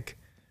traffic.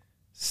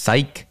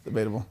 Psych.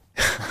 Debatable.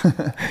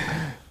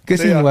 Good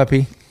seeing you,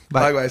 Wappy.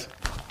 Bye, guys.